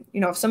body weight.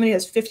 You know, if somebody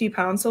has 50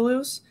 pounds to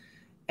lose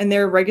and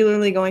they're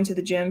regularly going to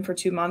the gym for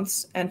 2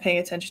 months and paying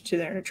attention to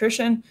their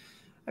nutrition,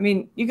 I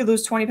mean, you could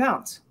lose 20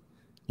 pounds.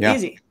 Yeah.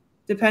 Easy,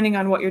 depending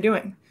on what you're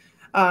doing.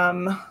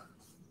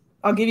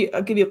 I'll give you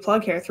a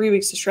plug here. 3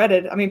 weeks to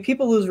shredded. I mean,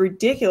 people lose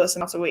ridiculous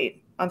amounts of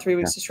weight on 3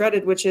 weeks to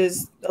shredded, which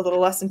is a little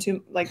less than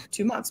 2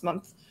 months,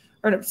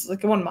 or no, it's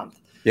like 1 month.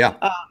 Yeah.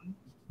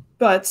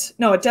 But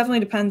no, it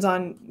definitely depends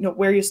on, you know,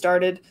 where you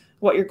started,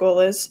 what your goal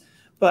is.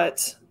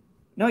 But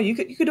no, you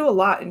could do a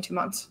lot in 2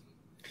 months.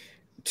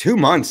 2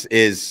 months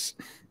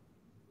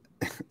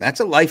that's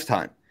a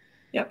lifetime.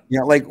 Yep. You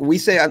know, like we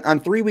say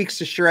on 3 weeks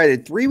to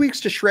shredded, 3 weeks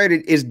to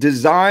shredded is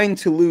designed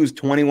to lose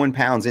 21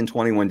 pounds in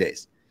 21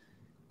 days.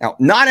 Now,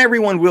 not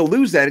everyone will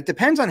lose that. It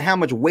depends on how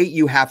much weight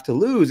you have to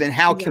lose and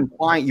how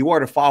compliant you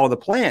are to follow the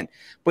plan.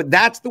 But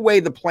that's the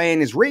way the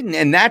plan is written.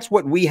 And that's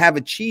what we have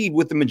achieved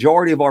with the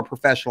majority of our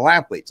professional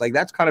athletes. Like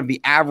that's kind of the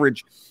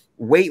average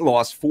weight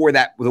loss for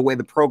that, the way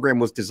the program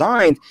was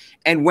designed.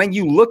 And when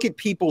you look at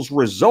people's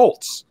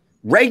results,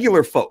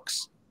 regular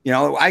folks, you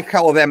know, I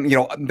call them, you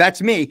know,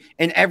 that's me,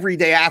 an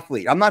everyday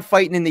athlete. I'm not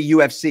fighting in the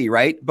UFC,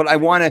 right? But I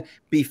want to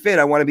be fit.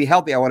 I want to be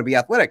healthy. I want to be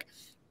athletic.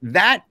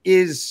 that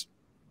is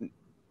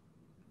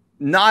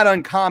not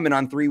uncommon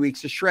on 3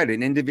 weeks of shred,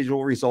 and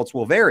individual results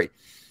will vary.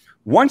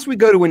 Once we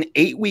go to an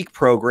 8-week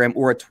program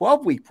or a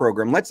 12-week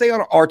program, let's say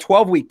on our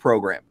 12-week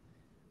program,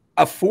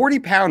 a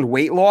 40-pound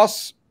weight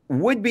loss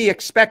would be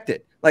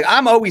expected. Like,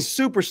 I'm always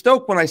super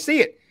stoked when I see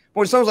it.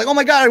 When someone's like, oh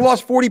my God, I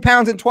lost 40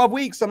 pounds in 12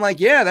 weeks. I'm like,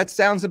 yeah, that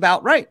sounds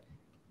about right.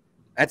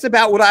 That's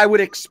about what I would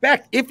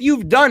expect if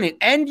you've done it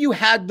and you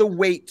had the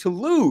weight to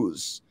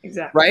lose.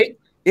 Exactly. Right?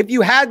 If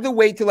you had the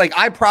weight to, like,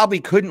 I probably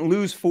couldn't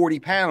lose 40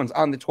 pounds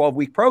on the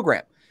 12-week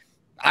program.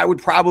 I would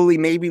probably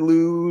maybe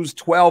lose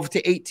 12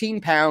 to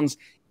 18 pounds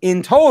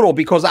in total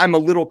because I'm a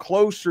little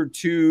closer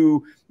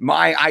to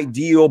my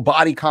ideal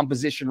body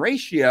composition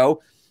ratio.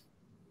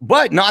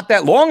 But not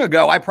that long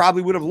ago, I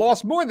probably would have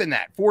lost more than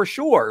that for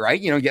sure, right?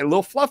 You know, get a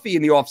little fluffy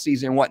in the off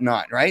season and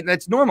whatnot, right?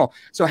 That's normal.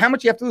 So how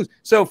much you have to lose?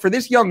 So for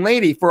this young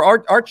lady, for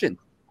Archon,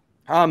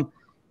 man,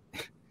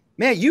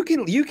 you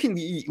can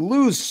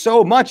lose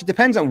so much. It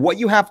depends on what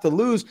you have to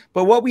lose.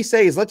 But what we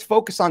say is let's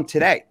focus on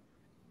today.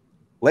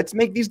 Let's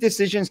make these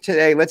decisions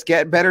today. Let's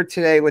get better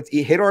today. Let's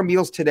hit our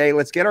meals today.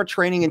 Let's get our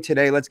training in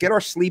today. Let's get our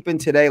sleep in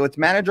today. Let's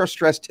manage our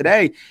stress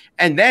today.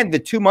 And then the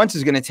 2 months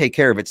is going to take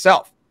care of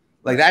itself.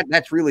 Like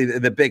that's really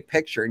the big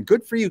picture. And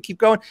good for you. Keep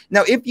going.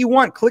 Now, if you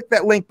want, click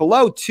that link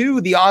below to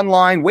the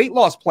online weight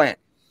loss plan.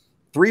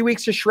 3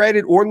 weeks of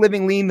shredded or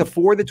living lean, the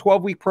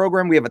 12-week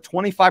program. We have a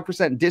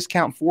 25%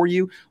 discount for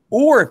you.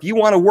 Or if you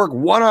want to work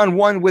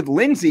one-on-one with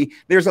Lindsay,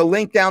 there's a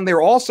link down there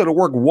also to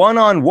work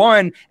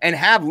one-on-one and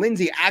have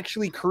Lindsay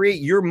actually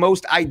create your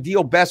most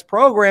ideal best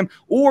program.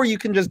 Or you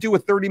can just do a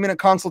 30-minute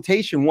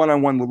consultation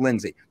one-on-one with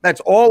Lindsay.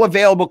 That's all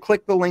available.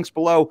 Click the links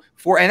below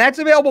and that's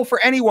available for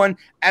anyone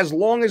as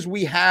long as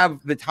we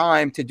have the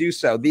time to do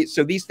so.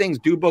 So these things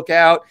do book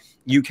out.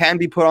 You can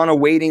be put on a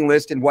waiting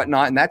list and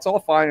whatnot, and that's all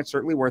fine. It's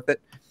certainly worth it.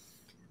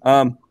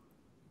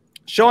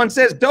 Sean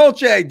says,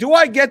 Dolce, do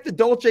I get the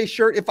Dolce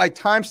shirt if I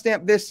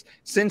timestamp this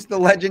since the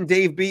legend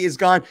Dave B is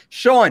gone?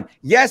 Sean,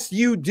 yes,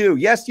 you do.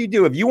 Yes, you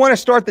do. If you want to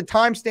start the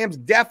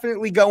timestamps,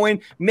 definitely go in.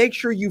 Make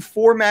sure you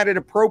format it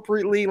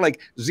appropriately, like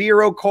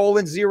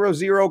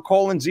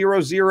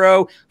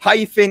 0:00:00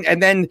 hyphen,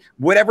 and then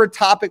whatever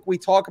topic we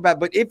talk about.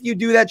 But if you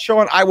do that,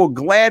 Sean, I will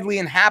gladly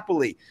and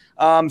happily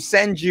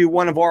send you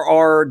one of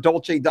our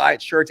Dolce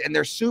Diet shirts, and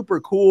they're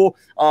super cool.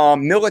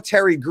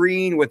 Military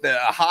green with a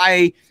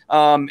high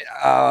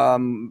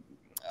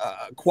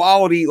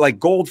quality, like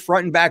gold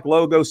front and back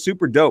logo,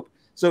 super dope.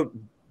 So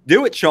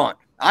do it, Sean.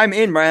 I'm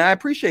in, man. I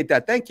appreciate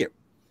that. Thank you.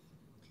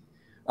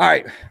 All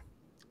right.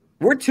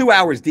 We're 2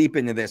 hours deep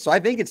into this, so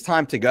I think it's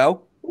time to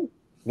go.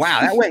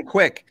 Wow, that went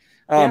quick.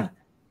 Yeah.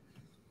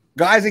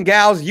 Guys and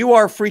gals, you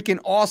are freaking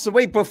awesome.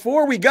 Wait,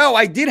 before we go,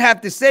 I did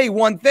have to say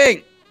one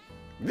thing.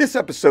 This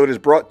episode is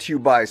brought to you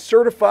by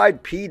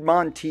Certified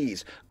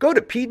Piedmontese. Go to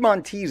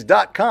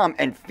Piedmontese.com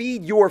and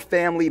feed your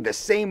family the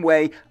same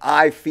way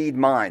I feed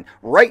mine.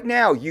 Right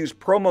now, use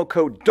promo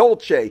code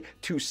DOLCE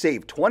to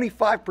save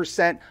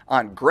 25%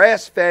 on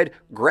grass-fed,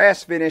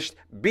 grass-finished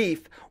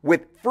beef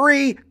with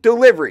free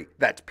delivery.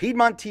 That's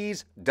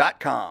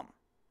Piedmontese.com.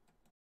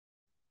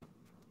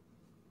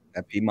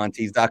 At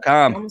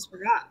Piedmontese.com.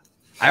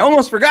 I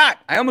almost forgot.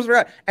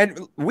 And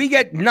we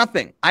get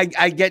nothing.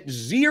 I get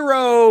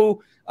zero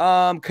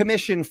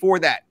commission for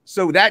that.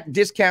 So that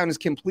discount is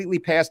completely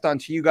passed on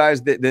to you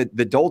guys.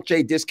 The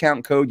Dolce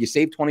discount code, you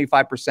save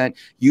 25%.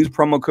 Use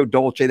promo code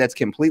Dolce. That's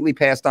completely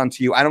passed on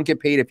to you. I don't get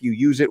paid if you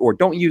use it or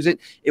don't use it.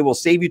 It will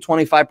save you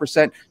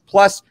 25%.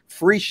 Plus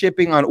free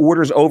shipping on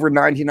orders over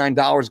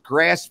 $99.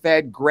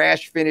 Grass-fed,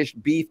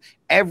 grass-finished beef.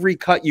 Every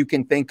cut you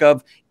can think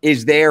of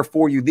is there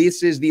for you.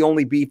 This is the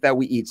only beef that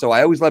we eat. So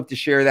I always love to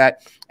share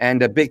that.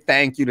 And a big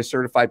thank you to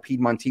Certified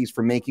Piedmontese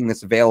for making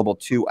this available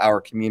to our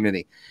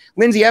community.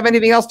 Lindsay, you have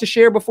anything else to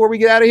share before we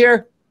get out of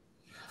here?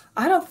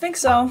 I don't think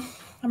so.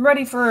 I'm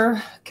ready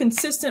for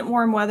consistent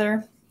warm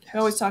weather. I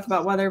always talk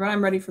about weather, but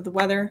I'm ready for the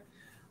weather.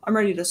 I'm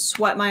ready to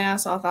sweat my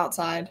ass off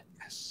outside.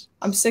 Yes.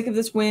 I'm sick of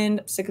this wind.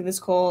 I'm sick of this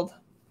cold.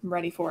 I'm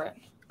ready for it.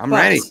 I'm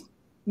ready.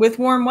 With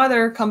warm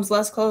weather comes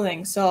less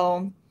clothing,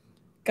 so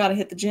got to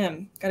hit the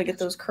gym. Got to get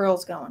those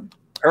curls going.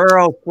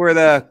 Curls for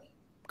the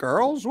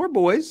girls or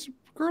boys.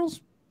 Girls,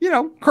 you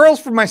know,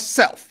 curls for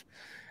myself.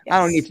 Yes. I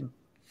don't need to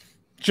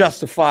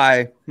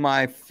justify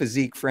my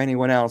physique for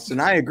anyone else.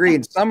 And I agree.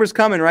 And summer's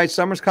coming, right?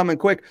 Summer's coming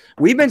quick.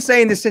 We've been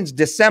saying this since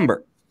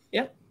December.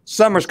 Yep.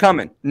 Summer's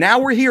coming. Now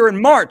we're here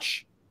in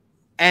March,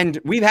 and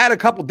we've had a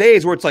couple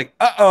days where it's like,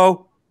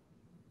 uh-oh,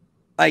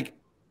 like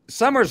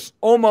summer's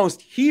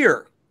almost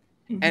here.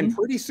 Mm-hmm. And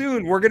pretty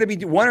soon we're going to be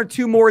doing one or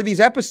two more of these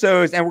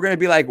episodes, and we're going to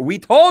be like, we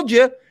told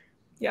you.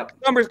 Yep.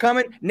 Summer's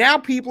coming. Now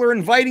people are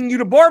inviting you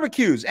to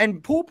barbecues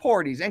and pool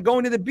parties and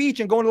going to the beach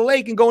and going to the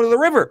lake and going to the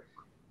river.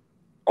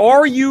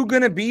 Are you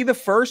going to be the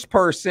first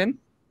person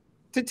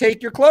to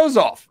take your clothes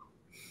off?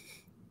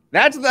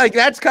 That's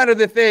kind of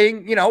the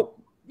thing,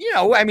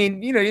 I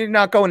mean, you're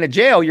not going to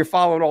jail. You're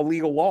following all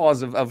legal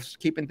laws of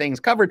keeping things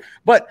covered.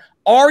 But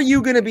are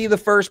you going to be the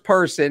first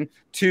person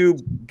to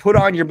put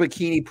on your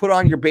bikini, put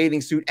on your bathing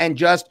suit, and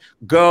just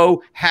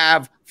go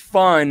have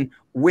fun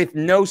with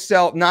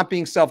not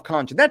being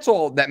self-conscious. That's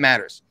all that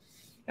matters.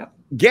 Yep.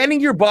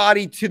 Getting your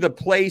body to the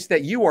place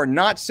that you are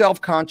not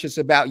self-conscious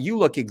about. You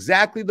look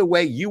exactly the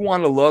way you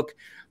want to look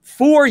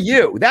for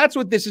you. That's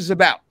what this is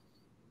about,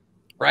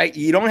 right?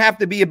 You don't have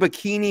to be a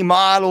bikini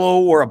model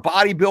or a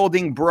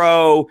bodybuilding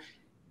bro.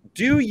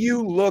 Do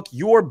you look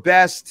your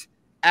best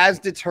as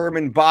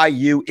determined by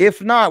you?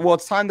 If not, well,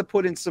 it's time to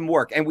put in some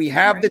work. And we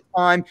have the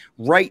time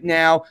right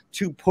now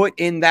to put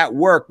in that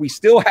work. We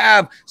still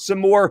have some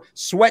more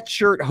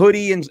sweatshirt,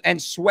 hoodie,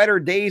 and sweater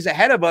days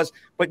ahead of us.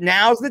 But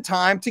now's the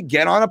time to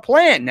get on a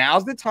plan.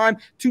 Now's the time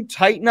to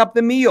tighten up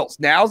the meals.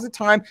 Now's the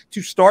time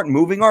to start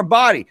moving our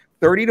body.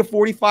 30 to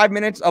 45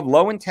 minutes of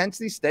low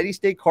intensity, steady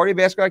state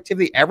cardiovascular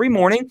activity every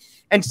morning,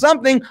 and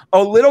something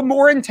a little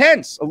more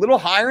intense, a little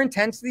higher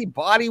intensity,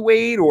 body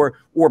weight or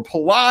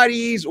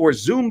Pilates or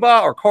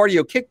Zumba or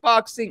cardio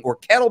kickboxing or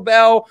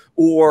kettlebell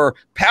or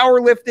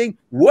powerlifting,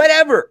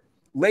 whatever,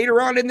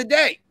 later on in the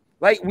day.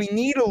 Like, we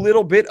need a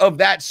little bit of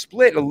that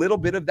split, a little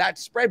bit of that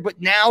spread, but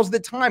now's the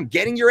time.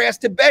 Getting your ass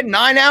to bed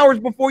 9 hours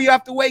before you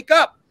have to wake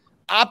up,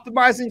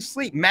 optimizing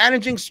sleep,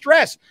 managing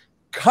stress.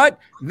 Cut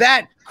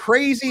that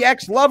crazy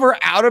ex-lover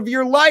out of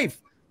your life.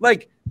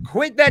 Like,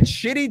 quit that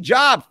shitty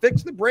job.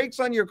 Fix the brakes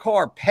on your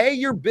car. Pay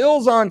your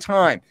bills on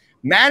time.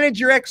 Manage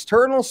your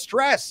external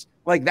stress.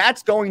 Like,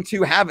 that's going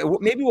to have it.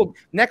 Maybe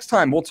next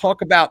time we'll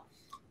talk about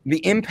the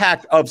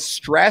impact of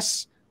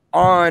stress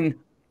on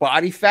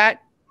body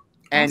fat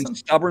and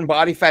stubborn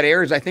body fat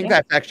areas. I think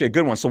that's actually a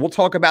good one. So we'll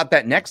talk about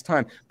that next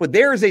time. But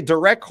there is a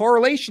direct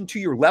correlation to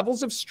your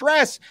levels of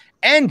stress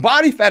and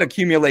body fat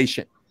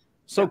accumulation.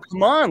 So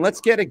come on, let's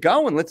get it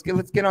going. Let's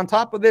get on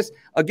top of this.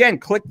 Again,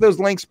 click those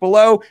links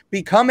below.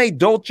 Become a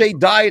Dolce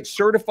Diet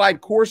certified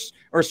course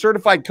or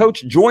certified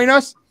coach. Join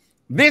us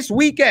this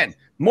weekend,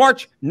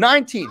 March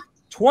 19th,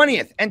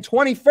 20th, and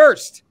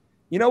 21st.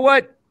 You know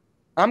what?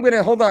 I'm going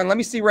to hold on. Let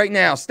me see right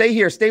now. Stay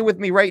here. Stay with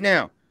me right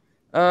now.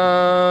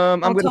 I'll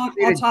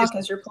talk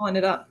as you're pulling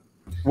it up.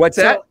 What's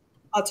that?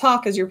 I'll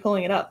talk as you're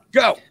pulling it up.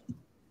 Go.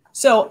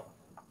 So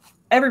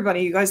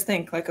everybody, you guys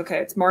think like, okay,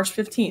 it's March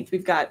 15th.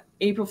 We've got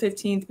April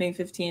 15th, May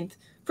 15th.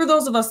 For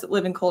those of us that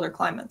live in colder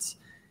climates,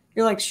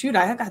 you're like, shoot,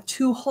 I have got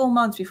 2 whole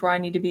months before I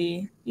need to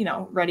be,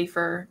 ready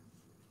for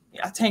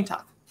a tank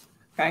top.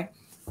 Okay.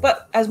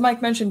 But as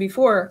Mike mentioned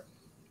before,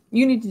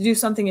 you need to do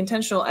something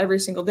intentional every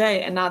single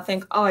day and not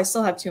think, oh, I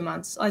still have 2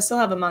 months. I still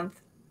have a month.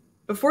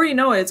 Before you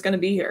know it, it's going to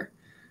be here.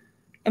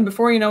 And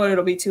before you know it,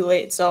 it'll be too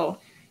late. So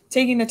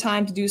taking the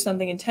time to do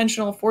something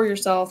intentional for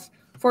yourself,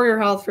 for your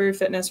health, for your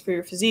fitness, for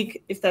your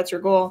physique, if that's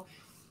your goal,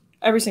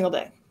 every single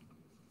day.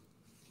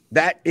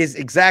 That is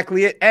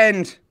exactly it.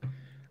 And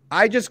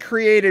I just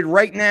created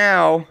right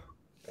now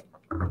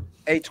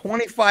a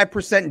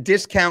 25%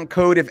 discount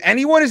code. If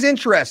anyone is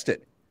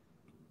interested,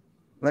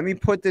 let me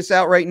put this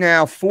out right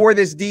now for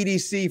this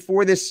DDC,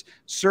 for this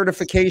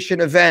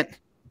certification event.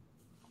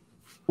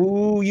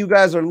 Ooh, you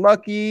guys are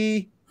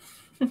lucky.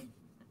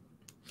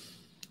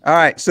 All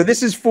right. So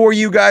this is for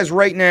you guys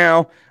right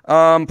now.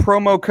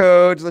 Promo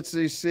codes. Let's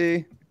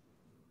see.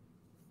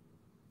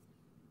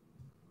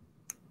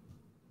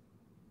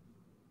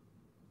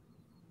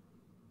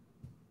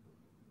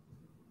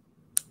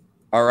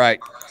 All right.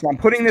 So I'm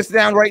putting this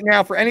down right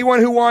now for anyone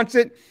who wants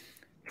it.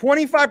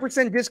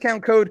 25%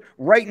 discount code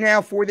right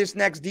now for this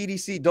next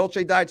DDC,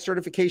 Dolce Diet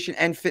Certification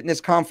and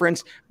Fitness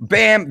Conference.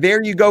 Bam,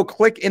 there you go.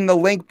 Click in the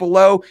link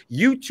below.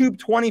 YouTube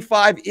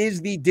 25 is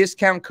the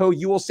discount code.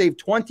 You will save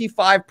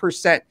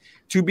 25%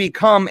 to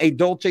become a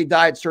Dolce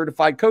Diet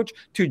certified coach,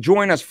 to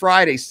join us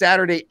Friday,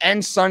 Saturday,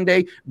 and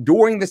Sunday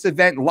during this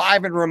event,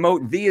 live and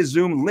remote via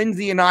Zoom.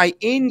 Lindsay and I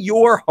in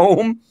your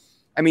home.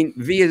 I mean,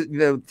 via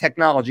the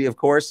technology, of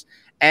course,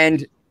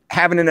 and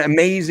having an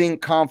amazing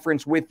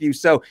conference with you.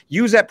 So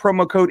use that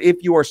promo code if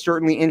you are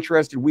certainly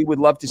interested. We would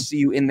love to see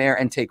you in there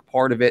and take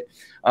part of it.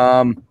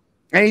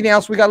 Anything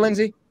else we got,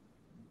 Lindsay?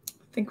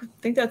 I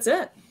think that's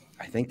it.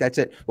 I think that's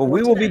it. Well,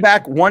 we will be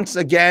back once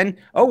again.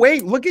 Oh,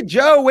 wait, look at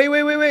Joe. Wait.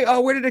 Oh,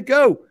 where did it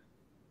go?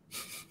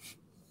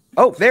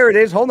 Oh, there it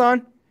is. Hold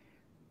on.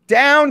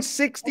 Down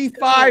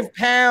 65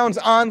 pounds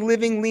on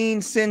living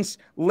lean since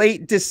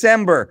late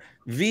December.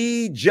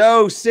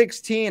 Joe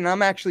 16.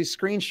 I'm actually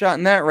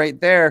screenshotting that right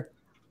there.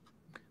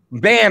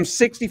 Bam,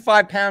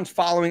 65 pounds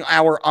following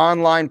our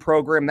online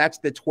program. That's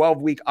the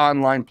 12-week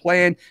online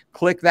plan.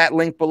 Click that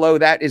link below.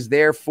 That is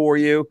there for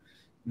you.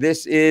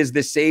 This is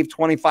the Save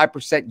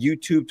 25%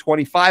 YouTube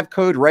 25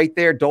 code right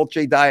there,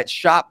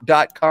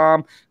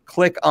 DolceDietShop.com.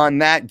 Click on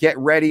that. Get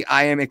ready.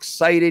 I am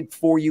excited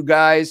for you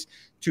guys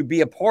to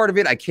be a part of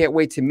it. I can't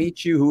wait to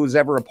meet you, who is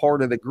ever a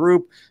part of the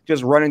group.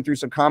 Just running through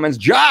some comments.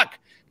 Jock,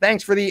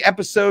 thanks for the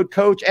episode,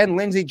 Coach. And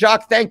Lindsay,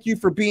 Jock, thank you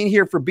for being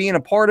here, for being a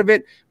part of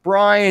it.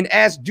 Brian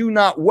S., do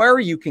not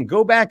worry. You can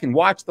go back and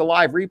watch the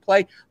live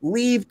replay.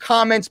 Leave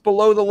comments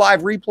below the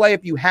live replay.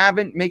 If you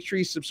haven't, make sure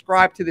you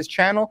subscribe to this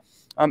channel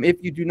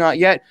if you do not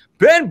yet.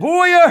 Ben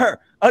Boyer,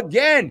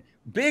 again,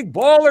 Big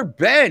Baller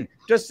Ben,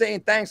 just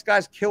saying thanks,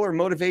 guys. Killer,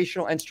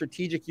 motivational, and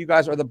strategic. You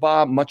guys are the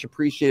bomb. Much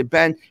appreciated.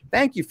 Ben,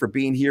 thank you for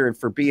being here and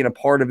for being a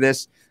part of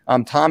this.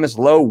 Thomas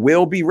Lowe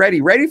will be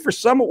ready for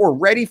summer or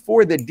ready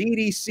for the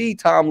DDC.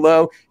 Tom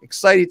Lowe,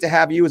 excited to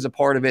have you as a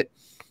part of it.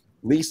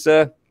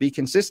 Lisa, be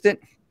consistent,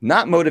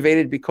 not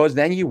motivated, because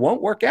then you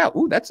won't work out.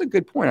 Ooh, that's a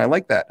good point. I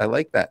like that. I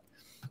like that.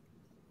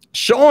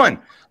 Sean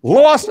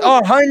lost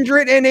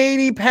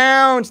 180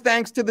 pounds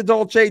thanks to the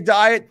Dolce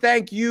diet.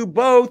 Thank you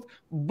both.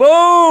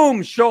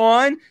 Boom,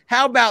 Sean.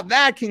 How about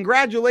that?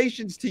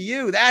 Congratulations to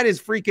you. That is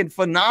freaking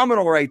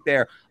phenomenal right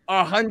there.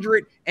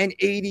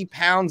 180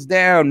 pounds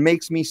down.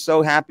 Makes me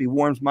so happy.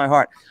 Warms my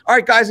heart. All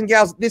right, guys and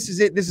gals, this is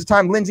it. This is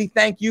time. Lindsay,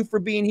 thank you for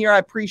being here. I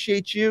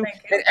appreciate you.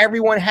 And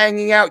everyone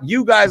hanging out.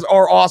 You guys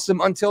are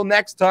awesome. Until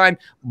next time,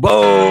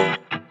 boom.